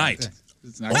center tonight.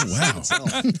 It's not Oh, wow.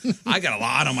 I got a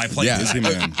lot on my plate. Yeah.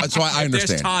 tonight. That's why I If there's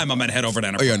understand. time, I'm going to head over to Oh,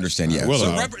 Enterprise. you understand, yeah.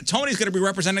 Well, Tony's going to be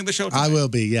representing the show tonight. I will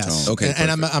be, yes. Oh, okay,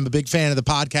 And I'm a big fan of the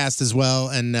podcast as well,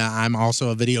 and I'm also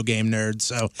a video game nerd.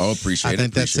 So appreciate I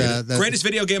think that's Greatest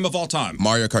video game of all time.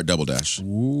 Mario Kart Double Dash.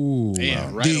 Ooh. Yeah,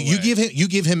 right Dude, you away.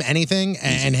 give him anything,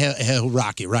 and he'll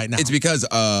rock you right now. It's because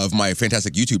of my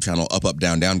fantastic YouTube channel, Up, Up,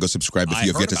 Down, Down. Go subscribe if I you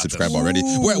have heard yet to about subscribe this. already.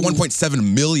 We're at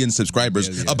 1.7 million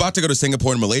subscribers. About to go to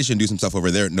Singapore and Malaysia and do some stuff over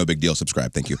there. No big deal.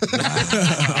 Subscribe. Thank you.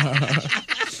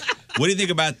 What do you think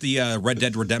about the Red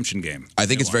Dead Redemption game? I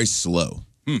think it's very slow.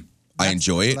 I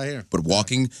enjoy what I hear. it, but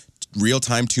walking real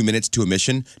time 2 minutes to a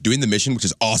mission, doing the mission, which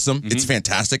is awesome. It's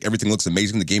fantastic. Everything looks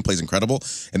amazing. The gameplay is incredible.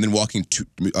 And then walking 2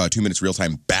 minutes real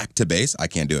time back to base, I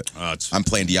can't do it. I'm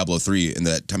playing Diablo 3 in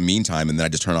the meantime, and then I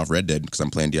just turn off Red Dead because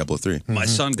I'm playing Diablo 3. My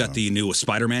son got the new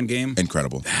Spider-Man game.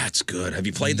 Incredible. That's good. Have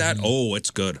you played that? Oh, it's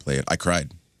good. Play it. I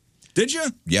cried. Did you?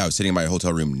 Yeah, I was sitting in my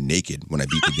hotel room naked when I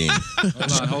beat the game.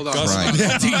 Hold on. Crying.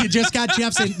 you just got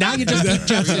Jeff's in. Now you just got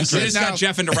Jeff's in. You just got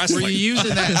Jeff into wrestling. Were you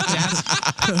using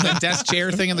that desk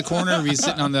chair thing in the corner, or were you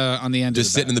sitting on the end?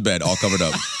 Just sitting in the bed, all covered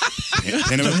up.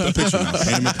 Paint him a picture now.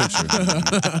 Paint him a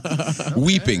picture.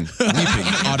 weeping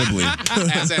audibly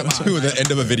As am I. to the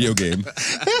end of a video game.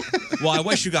 Well, I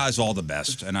wish you guys all the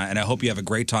best, and I hope you have a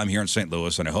great time here in St.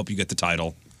 Louis, and I hope you get the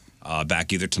title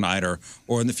back either tonight or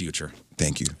in the future.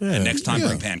 Thank you. And next time,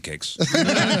 bring pancakes.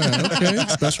 Okay,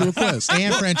 special request.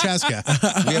 And Francesca.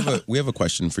 We have a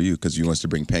question for you because you want us to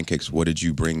bring pancakes. What did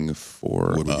you bring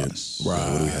for What do we us? get?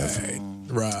 What do we have?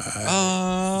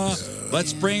 Right.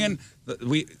 Let's bring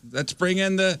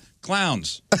in the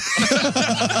clowns.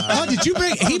 Oh, did you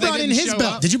bring? He brought in didn't his show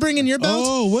belt. up? Did you bring in your belt?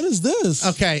 Oh, what is this?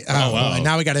 Okay. Boy,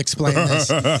 now we got to explain this.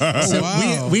 So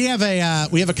Wow. we have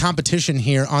a competition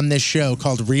here on this show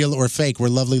called Real or Fake, where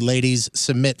lovely ladies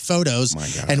submit photos,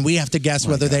 and we have to guess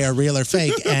whether they are real or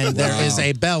fake. And there is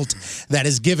a belt that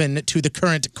is given to the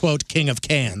current quote King of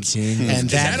Cans, and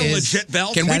Is that a legit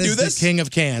belt? Can we that do is this? the King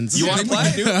of Cans. You want to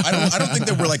play? I don't think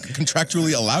that we're like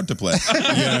contractually allowed to play.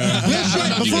 We'll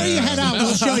show, before you head out,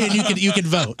 we'll show you, and you can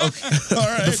vote. All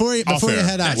right. Before you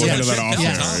head out, We'll yeah. handle that off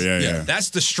Yes. air. Yeah. That's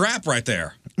the strap right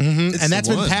there. And that's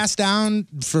the been one. passed down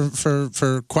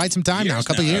for quite some time now, a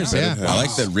couple of years. Yeah. I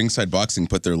like that Ringside Boxing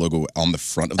put their logo on the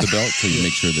front of the belt to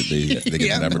make sure that they get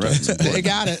that advertisement. They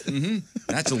got it.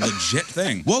 That's a legit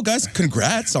thing. Well, guys,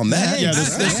 congrats on that. Yeah,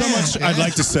 there's so much I'd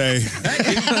like to say,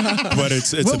 but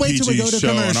it's We'll a wait till we PG go to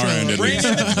show on our commercial. end at Bring in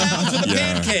least. the clowns with the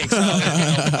Yeah. pancakes.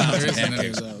 There isn't any of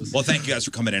Pancakes. those. Well, thank you guys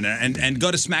for coming in. And go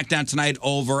to SmackDown tonight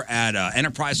over at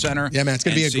Enterprise Center. Yeah, man, it's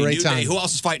gonna and be a see great New Day. time. Who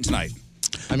else is fighting tonight?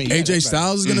 I mean, AJ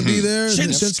Styles is going to be there.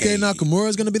 Shinsuke Nakamura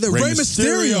is going to be there. Rey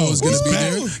Mysterio is going to be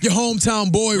there. Your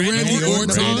hometown boy Randy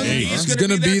Orton is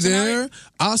going to be there.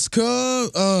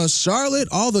 Asuka, Charlotte,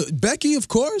 all the Becky, of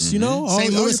course. You know, all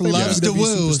St. all Louis your favorite loves to WWE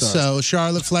woo, superstars. so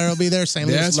Charlotte Flair will be there. St.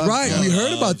 Louis That's loves right. to We woo.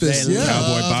 heard about this. They Yeah.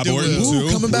 Cowboy Bob to Orton woo. Ooh, too,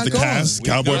 coming with back the cast. on.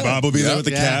 Cowboy Bob will be there with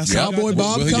the cast. Cowboy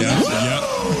Bob coming.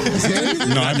 Yep.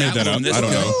 No, I made that up. I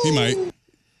don't know. He might.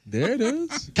 There it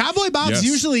is. Cowboy Bob's Yes.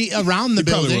 usually around the He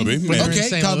probably building. will be. when Yeah. we're in Okay,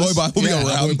 St. Cowboy Louis. Bob will be Yeah.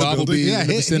 around the Bob will building. be Yeah, in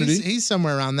the vicinity. he's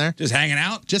somewhere around there. Just hanging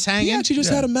out? Just He hanging. actually just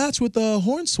had a match with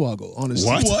Hornswoggle on his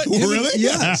What? team. What? Him and- Really?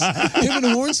 Yes. Him and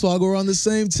Hornswoggle were on the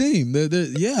same team.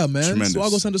 Yeah, man. Tremendous.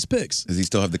 Swoggle sent us pics. Does he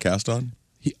still have the cast on?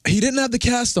 He didn't have the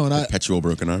cast on. Perpetual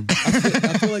broken arm.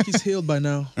 I feel like he's healed by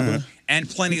now. And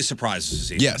plenty of surprises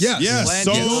this evening. Yes.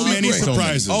 So many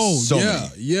surprises. Oh, So yeah,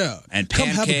 many. yeah. And Come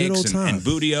have a good old pancakes time. and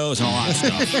bootios and all that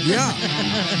stuff.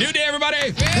 Yeah. New day, everybody. All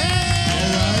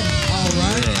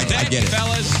right. I get it.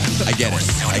 Fellas. I get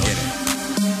it. I get it.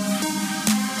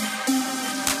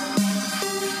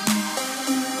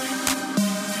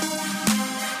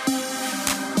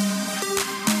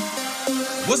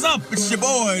 What's up? It's your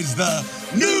boys, the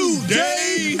New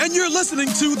Day. And you're listening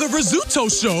to The Rizzuto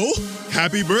Show.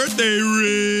 Happy birthday,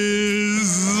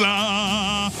 Riz.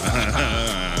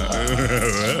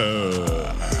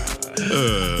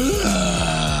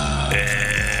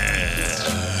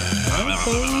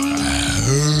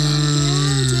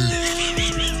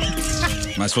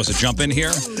 Am I supposed to jump in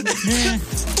here? Yeah,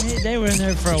 they were in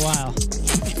there for a while.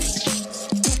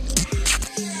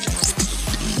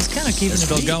 It's kind of keeping It's it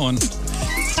still beat. going. I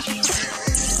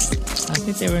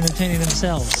think they were entertaining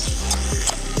themselves.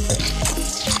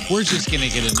 We're just going to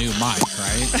get a new mic,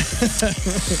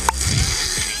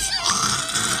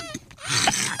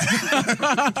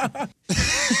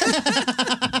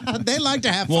 They like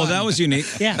to have fun. Well, that was unique.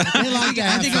 Yeah, They like to I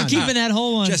have think fun. we're keeping that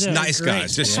whole one. Just too. nice Great.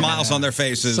 guys. Just smiles on their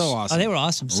faces. So awesome. Oh, they were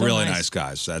awesome. So really nice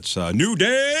guys. That's New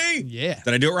Day. Yeah.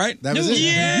 Did I do it right? That was it.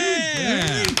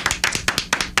 Yeah.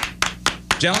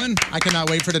 Gentlemen, I cannot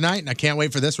wait for tonight, and I can't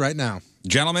wait for this right now.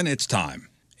 gentlemen, it's time.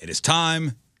 It is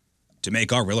time to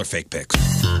make our real or fake picks.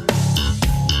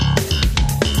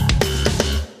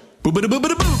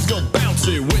 Boobity-boobity-boobs go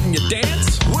bouncy when you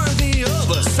dance, worthy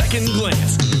of a second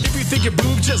glance. If you think your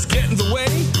boob just get in the way,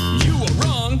 you are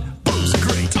wrong. Boobs are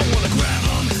great. I wanna grab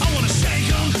 'em, I wanna shake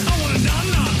 'em, I wanna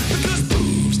nom-nom. Because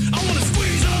boobs, I wanna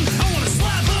squeeze 'em, I wanna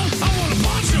slap 'em, I wanna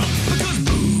punch 'em. Because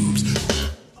boobs.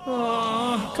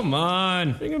 Aw, come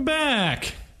on. Bring it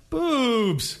back.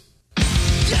 Boobs.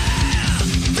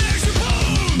 There's your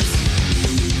boobs.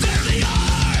 There they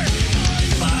are.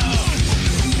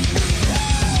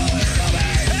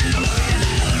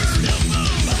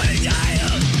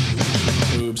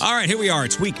 All right, here we are.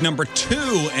 It's week number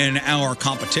 2 in our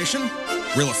competition.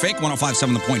 Real or fake,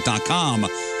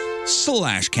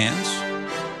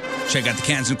 1057thepoint.com/cans. Check out the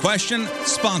cans in question,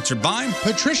 sponsored by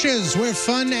Patricia's, where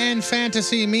fun and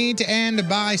fantasy meet, and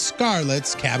by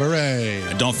Scarlett's Cabaret.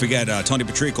 And don't forget, Tony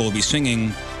Patrico will be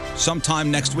singing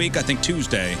sometime next week, I think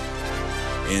Tuesday,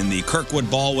 in the Kirkwood,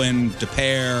 Baldwin, De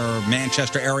Pere,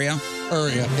 Manchester area.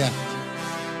 Yeah.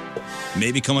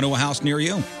 Maybe coming to a house near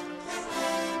you.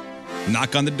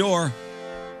 Knock on the door.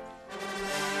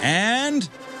 And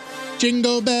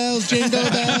jingle bells, jingle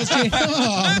bells, jingle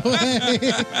all the way.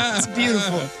 It's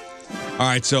beautiful. all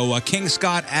right, so King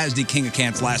Scott, as the King of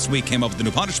Cans last week, came up with a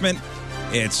new punishment.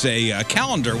 It's a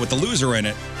calendar with the loser in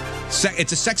it.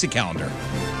 It's a sexy calendar.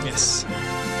 Yes.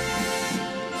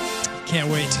 Can't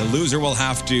wait. The loser will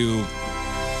have to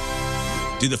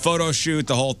do the photo shoot,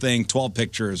 the whole thing, 12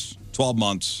 pictures, 12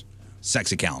 months,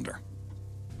 sexy calendar.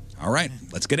 All right,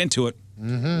 let's get into it.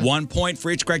 1 point for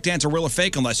each correct answer, real or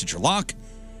fake, unless it's your lock.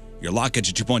 Your lock gets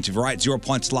you 2 points if you're right, 0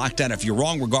 points locked out if you're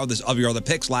wrong, regardless of your other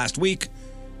picks. Last week,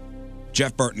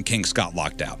 Jeff Burton, King Scott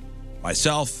locked out.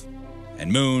 Myself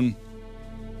and Moon,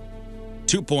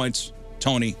 2 points.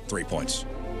 Tony, 3 points.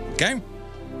 Okay?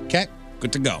 Okay.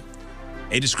 Good to go.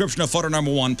 A description of photo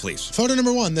number 1, please. Photo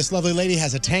number 1. This lovely lady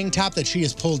has a tank top that she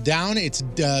has pulled down. It's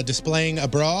displaying a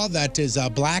bra that is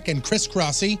black and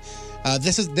crisscrossy.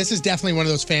 This is definitely one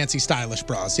of those fancy, stylish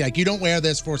bras. Like, you don't wear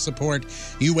this for support.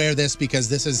 You wear this because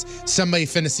this is somebody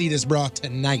finna see this bra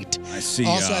tonight. I see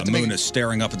Also have to Moon make- is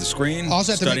staring up at the screen,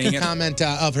 Also have to studying make a it. comment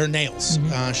of her nails.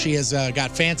 She has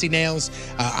got fancy nails.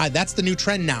 That's the new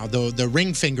trend now. The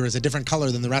ring finger is a different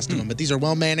color than the rest of them, but these are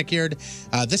well manicured.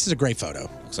 This is a great photo.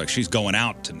 Looks like she's going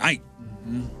out tonight.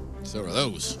 So are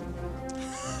those.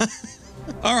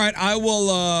 All right, I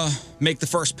will make the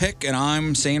first pick, and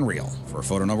I'm saying real for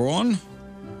photo number 1.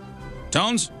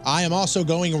 Tones? I am also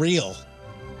going real.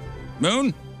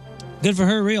 Moon? Good for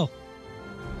her, real.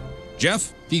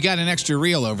 Jeff? If you got an extra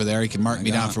reel over there, you can mark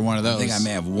me down for one of those. I think I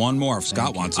may have one more if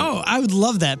Scott wants it. Oh, I would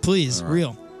love that, please.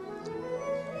 Real.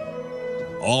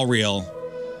 All real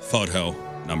photo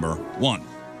number 1.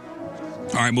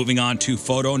 All right, moving on to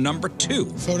photo number 2.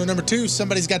 Photo number 2,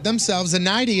 somebody's got themselves a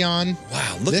nightie on.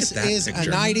 Wow, look this at that is picture.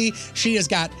 a nightie. She has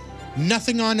got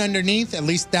nothing on underneath. At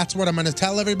least that's what I'm going to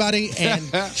tell everybody. And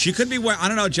She could be wearing, I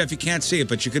don't know, Jeff, you can't see it,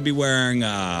 but she could be wearing,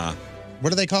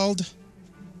 what are they called?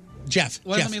 Jeff.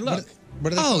 What? Jeff, Let me look.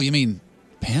 What are they Oh, you mean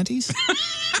panties?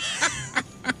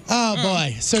 Oh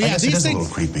boy! So I yeah, guess it is a little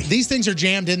creepy. these things are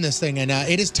jammed in this thing, and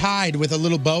it is tied with a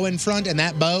little bow in front, and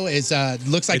that bow is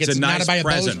looks like It's it's a nice not by a bow,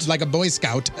 present. like a Boy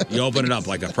Scout. You open it up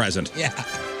like a present. Yeah.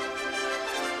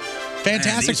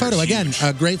 Fantastic these are photo again.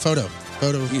 huge. Great photo.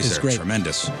 Photo These is are great.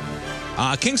 tremendous.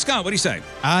 King Scott, what do you say?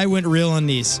 I went real on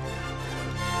these.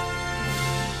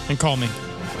 And call me.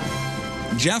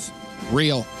 Jeff?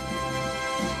 Real.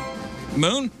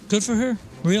 Moon? Good for her.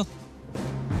 Real.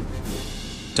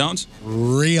 Tones?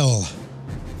 Real.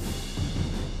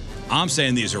 I'm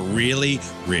saying these are really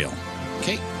real.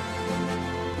 Okay.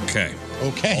 Okay.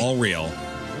 Okay. All real.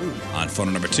 On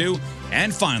photo number 2.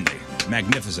 And finally,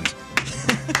 magnificent.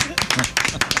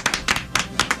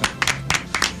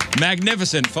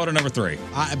 Magnificent photo number 3.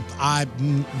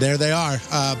 There they are.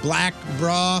 Black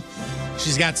bra.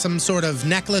 She's got some sort of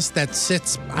necklace that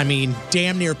sits,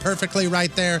 damn near perfectly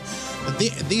right there.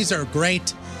 These are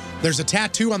great. There's a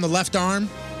tattoo on the left arm.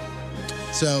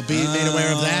 So be made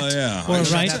aware of that. Yeah. I'm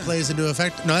sure that plays into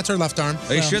effect. No, that's her left arm.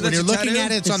 Are you sure when that's you're a looking tattoo?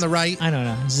 at it, it's on the right. I don't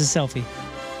know. It's a selfie.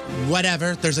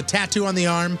 Whatever. There's a tattoo on the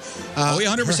arm. Are we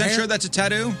 100% her hair- sure that's a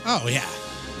tattoo? Oh, yeah.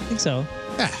 I think so.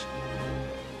 Yeah.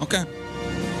 Okay.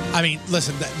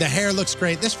 Listen, the hair looks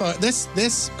great. This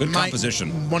Good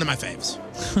composition. One of my faves.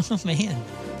 Oh, man.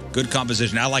 Good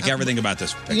composition. I like everything about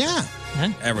this picture. Yeah.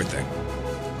 Everything.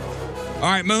 All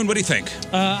right, Moon, what do you think?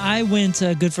 I went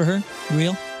good for her.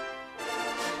 Real.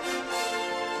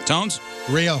 Tones?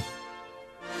 Real.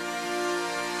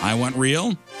 I went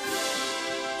real.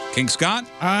 King Scott?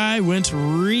 I went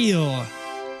real.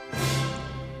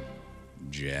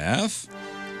 Jeff?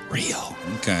 Real.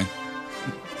 Okay.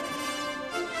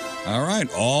 All right,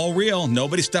 all real.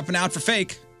 Nobody stepping out for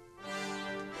fake.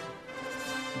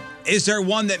 Is there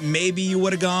one that maybe you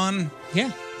would have gone?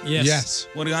 Yeah. Yes.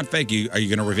 Would have gone fake. Are you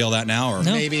going to reveal that now, or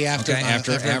No. Maybe after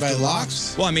everybody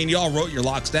locks. Well, y'all wrote your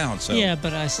locks down, so Yeah,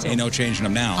 but I still. ain't no changing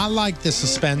them now. I like the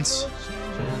suspense.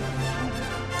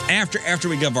 After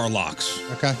we give our locks,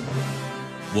 okay,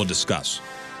 we'll discuss.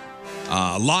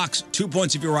 Locks, 2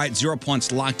 points if you're right, 0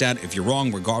 points locked out if you're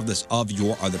wrong, regardless of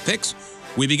your other picks.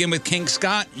 We begin with King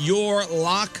Scott, your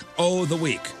lock of the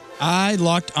week. I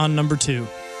locked on number 2.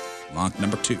 Lock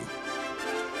number 2.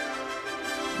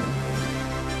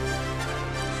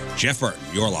 Jeff Burton,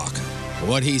 your lock.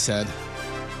 What he said.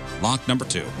 Lock number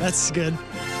 2. That's good.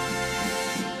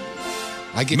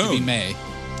 I get to be Moon. May.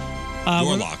 Your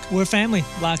we're, lock. We're family.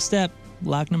 Lockstep.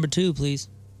 Lock number 2, please.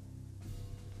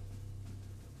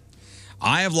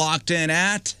 I have locked in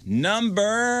at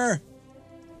number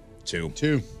 2.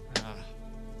 2.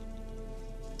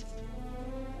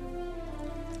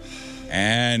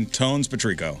 And Tones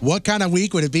Patrico. What kind of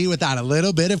week would it be without a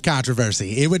little bit of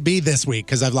controversy? It would be this week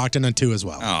because I've locked in on 2 as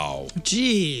well. Oh.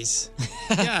 Jeez.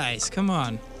 Guys, come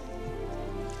on.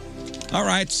 All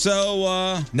right,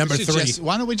 so number We should 3.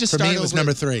 why don't we just For start me, it was over-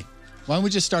 number 3. Why don't we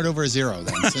just start over 0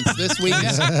 then? Since this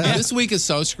week is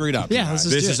so screwed up. Yeah, you let's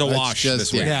guys. this is a Let's wash just-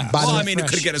 this week. yeah. By the Well, way, I mean, it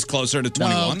could get us closer to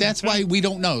 21. No, that's why we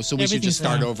don't know. So we should just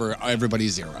start Everything's over everybody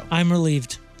 0. I'm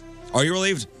relieved. Are you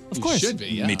relieved? Of course. You should be,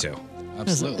 yeah. Me too.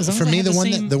 Absolutely. As long For as I me,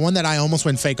 have the one that I almost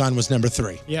went fake on was number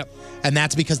 3. Yep. And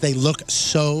that's because they look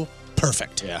so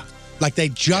perfect. Yeah. Like they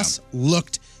just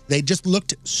looked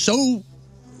so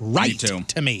right too.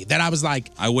 to me that I was like,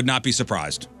 I would not be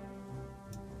surprised.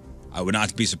 I would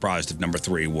not be surprised if number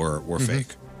 3 were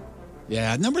fake.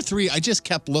 Yeah, number 3, I just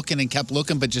kept looking,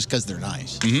 but just because they're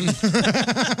nice.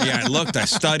 Yeah, I looked, I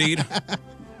studied.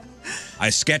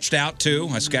 I sketched out too.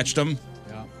 I sketched them.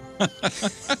 Yeah.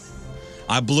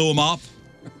 I blew them up.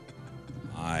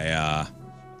 I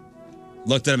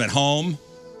looked at them at home.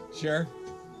 Sure.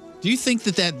 Do you think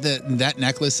that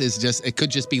necklace is just, it could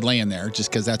just be laying there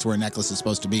just because that's where a necklace is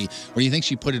supposed to be? Or do you think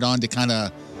she put it on to kind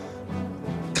of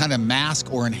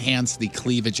mask or enhance the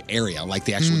cleavage area, like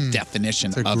the actual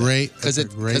definition That's a of great- it? Because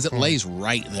that's a great it point. lays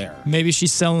right there. Maybe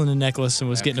she's selling a necklace and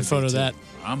was That getting a could photo be, of that.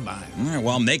 I'm buying. All right,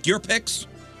 well, make your picks.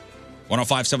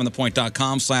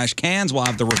 1057thepoint.com/cans. We'll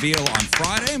have the reveal on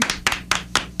Friday.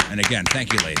 And again,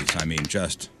 thank you, ladies. I mean,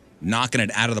 just knocking it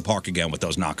out of the park again with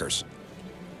those knockers.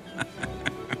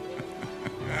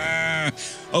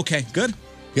 Okay, good?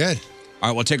 Good. All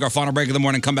right, we'll take our final break of the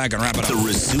morning, come back and wrap it up. The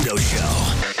Rizzuto Show.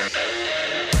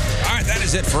 All right, that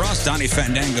is it for us. Donnie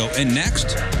Fandango in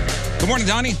next. Good morning,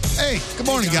 Donnie. Hey, good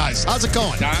morning, guys. How's it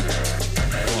going?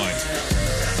 Boy,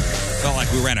 felt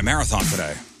like we ran a marathon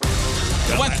today.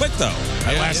 It went quick, though.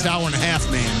 That last hour and a half,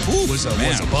 man, was a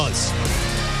buzz.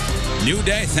 New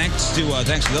day. Thanks to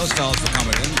those fellas for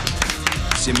coming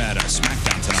in. See them at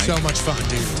SmackDown tonight. so much fun,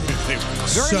 dude. Very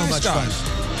so nice much guys.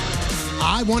 fun.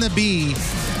 I want to be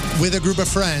with a group of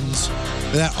friends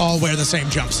that all wear the same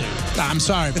jumpsuit. I'm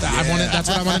sorry, but that's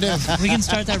what I want to do. We can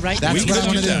start that right now. That's what I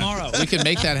want to do. Tomorrow. We can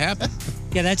make that happen.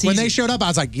 Yeah, that's When easy. they showed up, I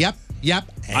was like, yep. and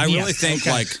I really yes. think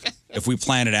Okay. like if we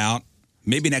plan it out,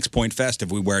 maybe next Point Fest,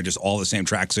 if we wear just all the same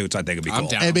tracksuits, I think it'd be cool.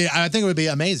 I think it would be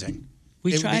amazing.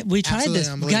 We It would tried. be We tried absolutely this,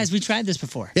 unbelievable. guys. We tried this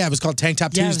before. Yeah, it was called Tank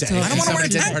Top Yeah, it was Tuesday. totally- I don't want to wear a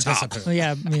Somebody tank didn't top. participate. Oh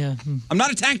yeah, yeah. I'm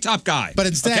not a tank top guy. But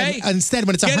instead, okay? when it's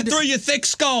Get 100, it through your thick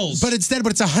skulls. But instead, when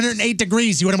it's 108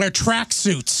 degrees, you want to wear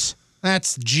tracksuits.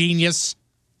 That's genius.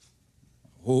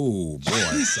 Oh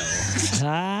boy!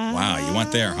 Wow, you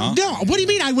went there, huh? No, what do you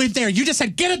mean I went there? You just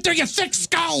said get it through your thick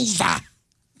skulls.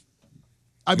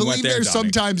 I believe went there, there Donnie.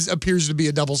 sometimes appears to be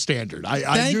a double standard. I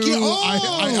Thank do. you.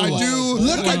 I do.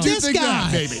 Look I at do this think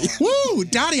guy. that, baby. Woo,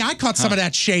 Donnie, I caught some of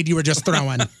that shade you were just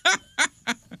throwing.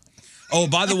 Oh,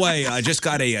 by the way, I just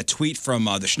got a tweet from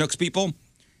the Schnucks people.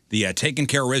 The Taken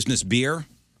Care Business beer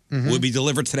will be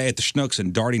delivered today at the Schnucks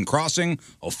in Dardine Crossing,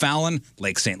 O'Fallon,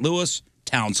 Lake St. Louis,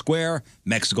 Town Square,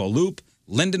 Mexico Loop,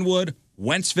 Lindenwood,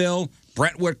 Wentzville,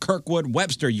 Brentwood, Kirkwood,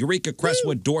 Webster, Eureka,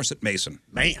 Crestwood, Dorset, Mason.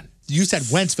 Man, you said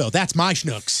Wentzville. That's my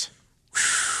Schnooks.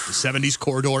 The 70s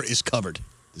corridor is covered.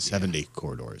 The 70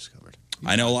 corridor is covered.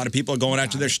 I know a lot of people are going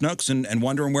after their Schnooks and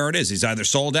wondering where it is. He's either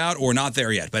sold out or not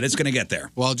there yet, but it's going to get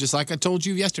there. Well, just like I told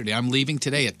you yesterday, I'm leaving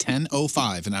today at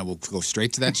 10:05, and I will go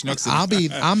straight to that Schnucks. I'm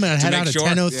going to head out at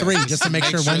 10:03 just to make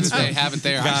sure that Wednesday. they haven't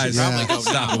there. Guys, I should probably go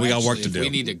stop now, it. We got work actually. to do. If we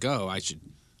need to go. I should.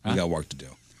 We got work to do.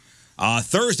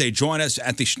 Thursday, join us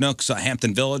at the Schnucks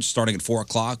Hampton Village starting at 4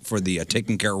 o'clock for the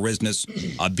Taking Care of Business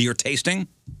beer tasting.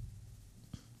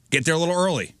 Get there a little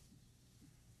early.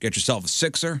 Get yourself a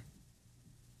sixer,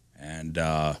 and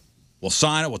we'll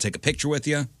sign it. We'll take a picture with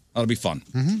you. That'll be fun.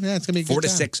 Mm-hmm. Yeah, it's going to be a 4 good to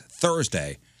time. 6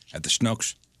 Thursday at the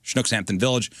Schnucks Hampton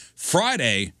Village.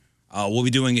 Friday, we'll be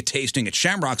doing a tasting at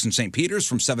Shamrocks in St. Peter's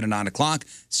from 7 to 9 o'clock.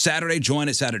 Saturday, join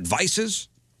us at Advices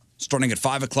starting at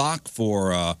 5 o'clock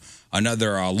for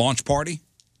another launch party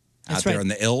out there in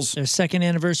the Ills. Their second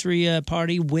anniversary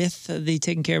party with the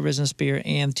Taking Care of Business beer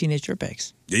and Teenage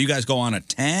Dirtbags. Yeah, you guys go on at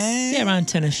 10? Yeah, around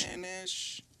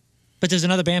 10-ish. But there's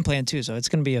another band playing too, so it's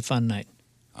going to be a fun night.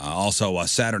 Also,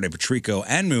 Saturday, Patrico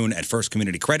and Moon at First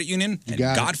Community Credit Union and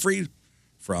got it. Godfrey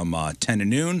from 10 to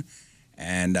noon.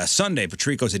 And Sunday,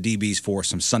 Patrico's at DB's for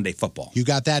some Sunday football. You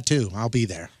got that too. I'll be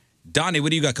there. Donnie, what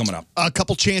do you got coming up? A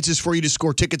couple chances for you to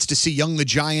score tickets to see Young the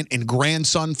Giant and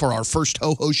Grandson for our first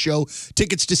Ho-Ho show.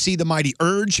 Tickets to see the Mighty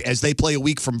Urge as they play a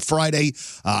week from Friday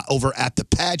over at the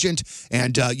pageant.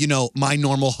 And, my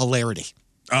normal hilarity.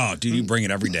 Oh, dude, you bring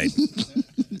it every day.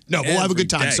 No, we'll have a Every good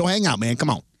time. day. So hang out, man. Come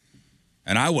on.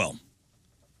 And I will.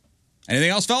 Anything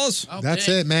else, fellas? That's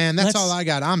it, man. That's Let's- all I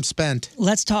got. I'm spent.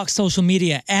 Let's talk social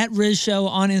media. At Riz Show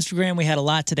on Instagram, we had a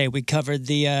lot today. We covered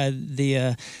the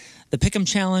Pick'em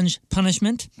Challenge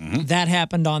punishment. That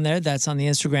happened on there. That's on the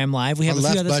Instagram Live. We have My a few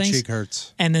left other butt things. cheek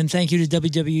hurts. And then thank you to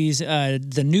WWE's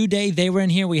The New Day. They were in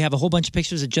here. We have a whole bunch of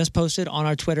pictures that just posted on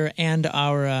our Twitter and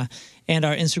our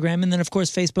Instagram. And then, of course,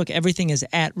 Facebook. Everything is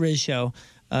at Riz Show.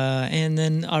 And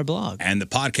then our blog. And the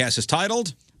podcast is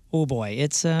titled? Oh, boy.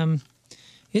 It's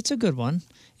a good one.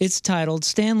 It's titled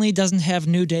Stanley Doesn't Have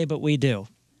New Day, But We Do.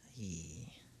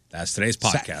 That's today's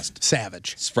podcast.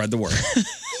 Savage. Spread the word.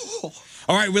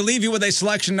 All right, we'll leave you with a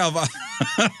selection of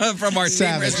from our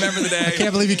Team Riz member of the day. I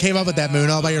can't believe you came up with that, Moon,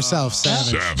 all by yourself.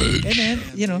 Savage. Hey, man,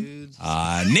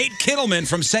 Nate Kittleman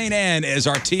from St. Anne is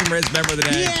our Team Riz member of the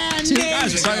day. Yeah, Two Nate.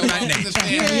 guys are talking about Nate.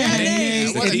 Nate.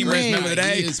 He's What the a Team Riz great member of the guy.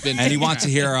 day, He has been and he wants to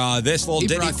hear this little He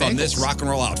ditty brought from this bagels. rock and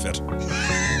roll outfit.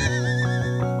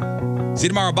 See you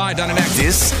tomorrow. Bye. Done and next.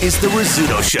 This is the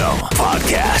Rizzuto Show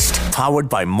podcast, powered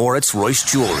by Moritz Royce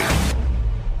Jewelry.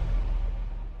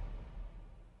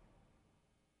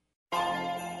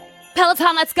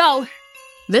 Peloton, let's go.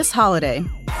 This holiday,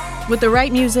 with the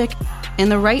right music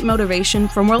and the right motivation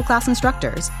from world-class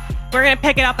instructors, we're going to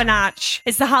pick it up a notch.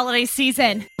 It's the holiday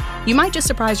season. You might just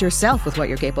surprise yourself with what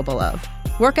you're capable of.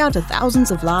 Work out to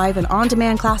thousands of live and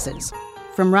on-demand classes,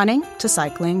 from running to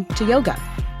cycling to yoga.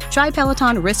 Try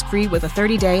Peloton risk-free with a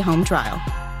 30-day home trial.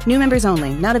 New members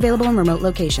only, not available in remote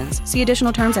locations. See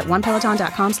additional terms at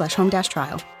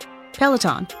onepeloton.com/home-trial.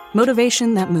 Peloton,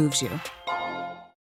 motivation that moves you.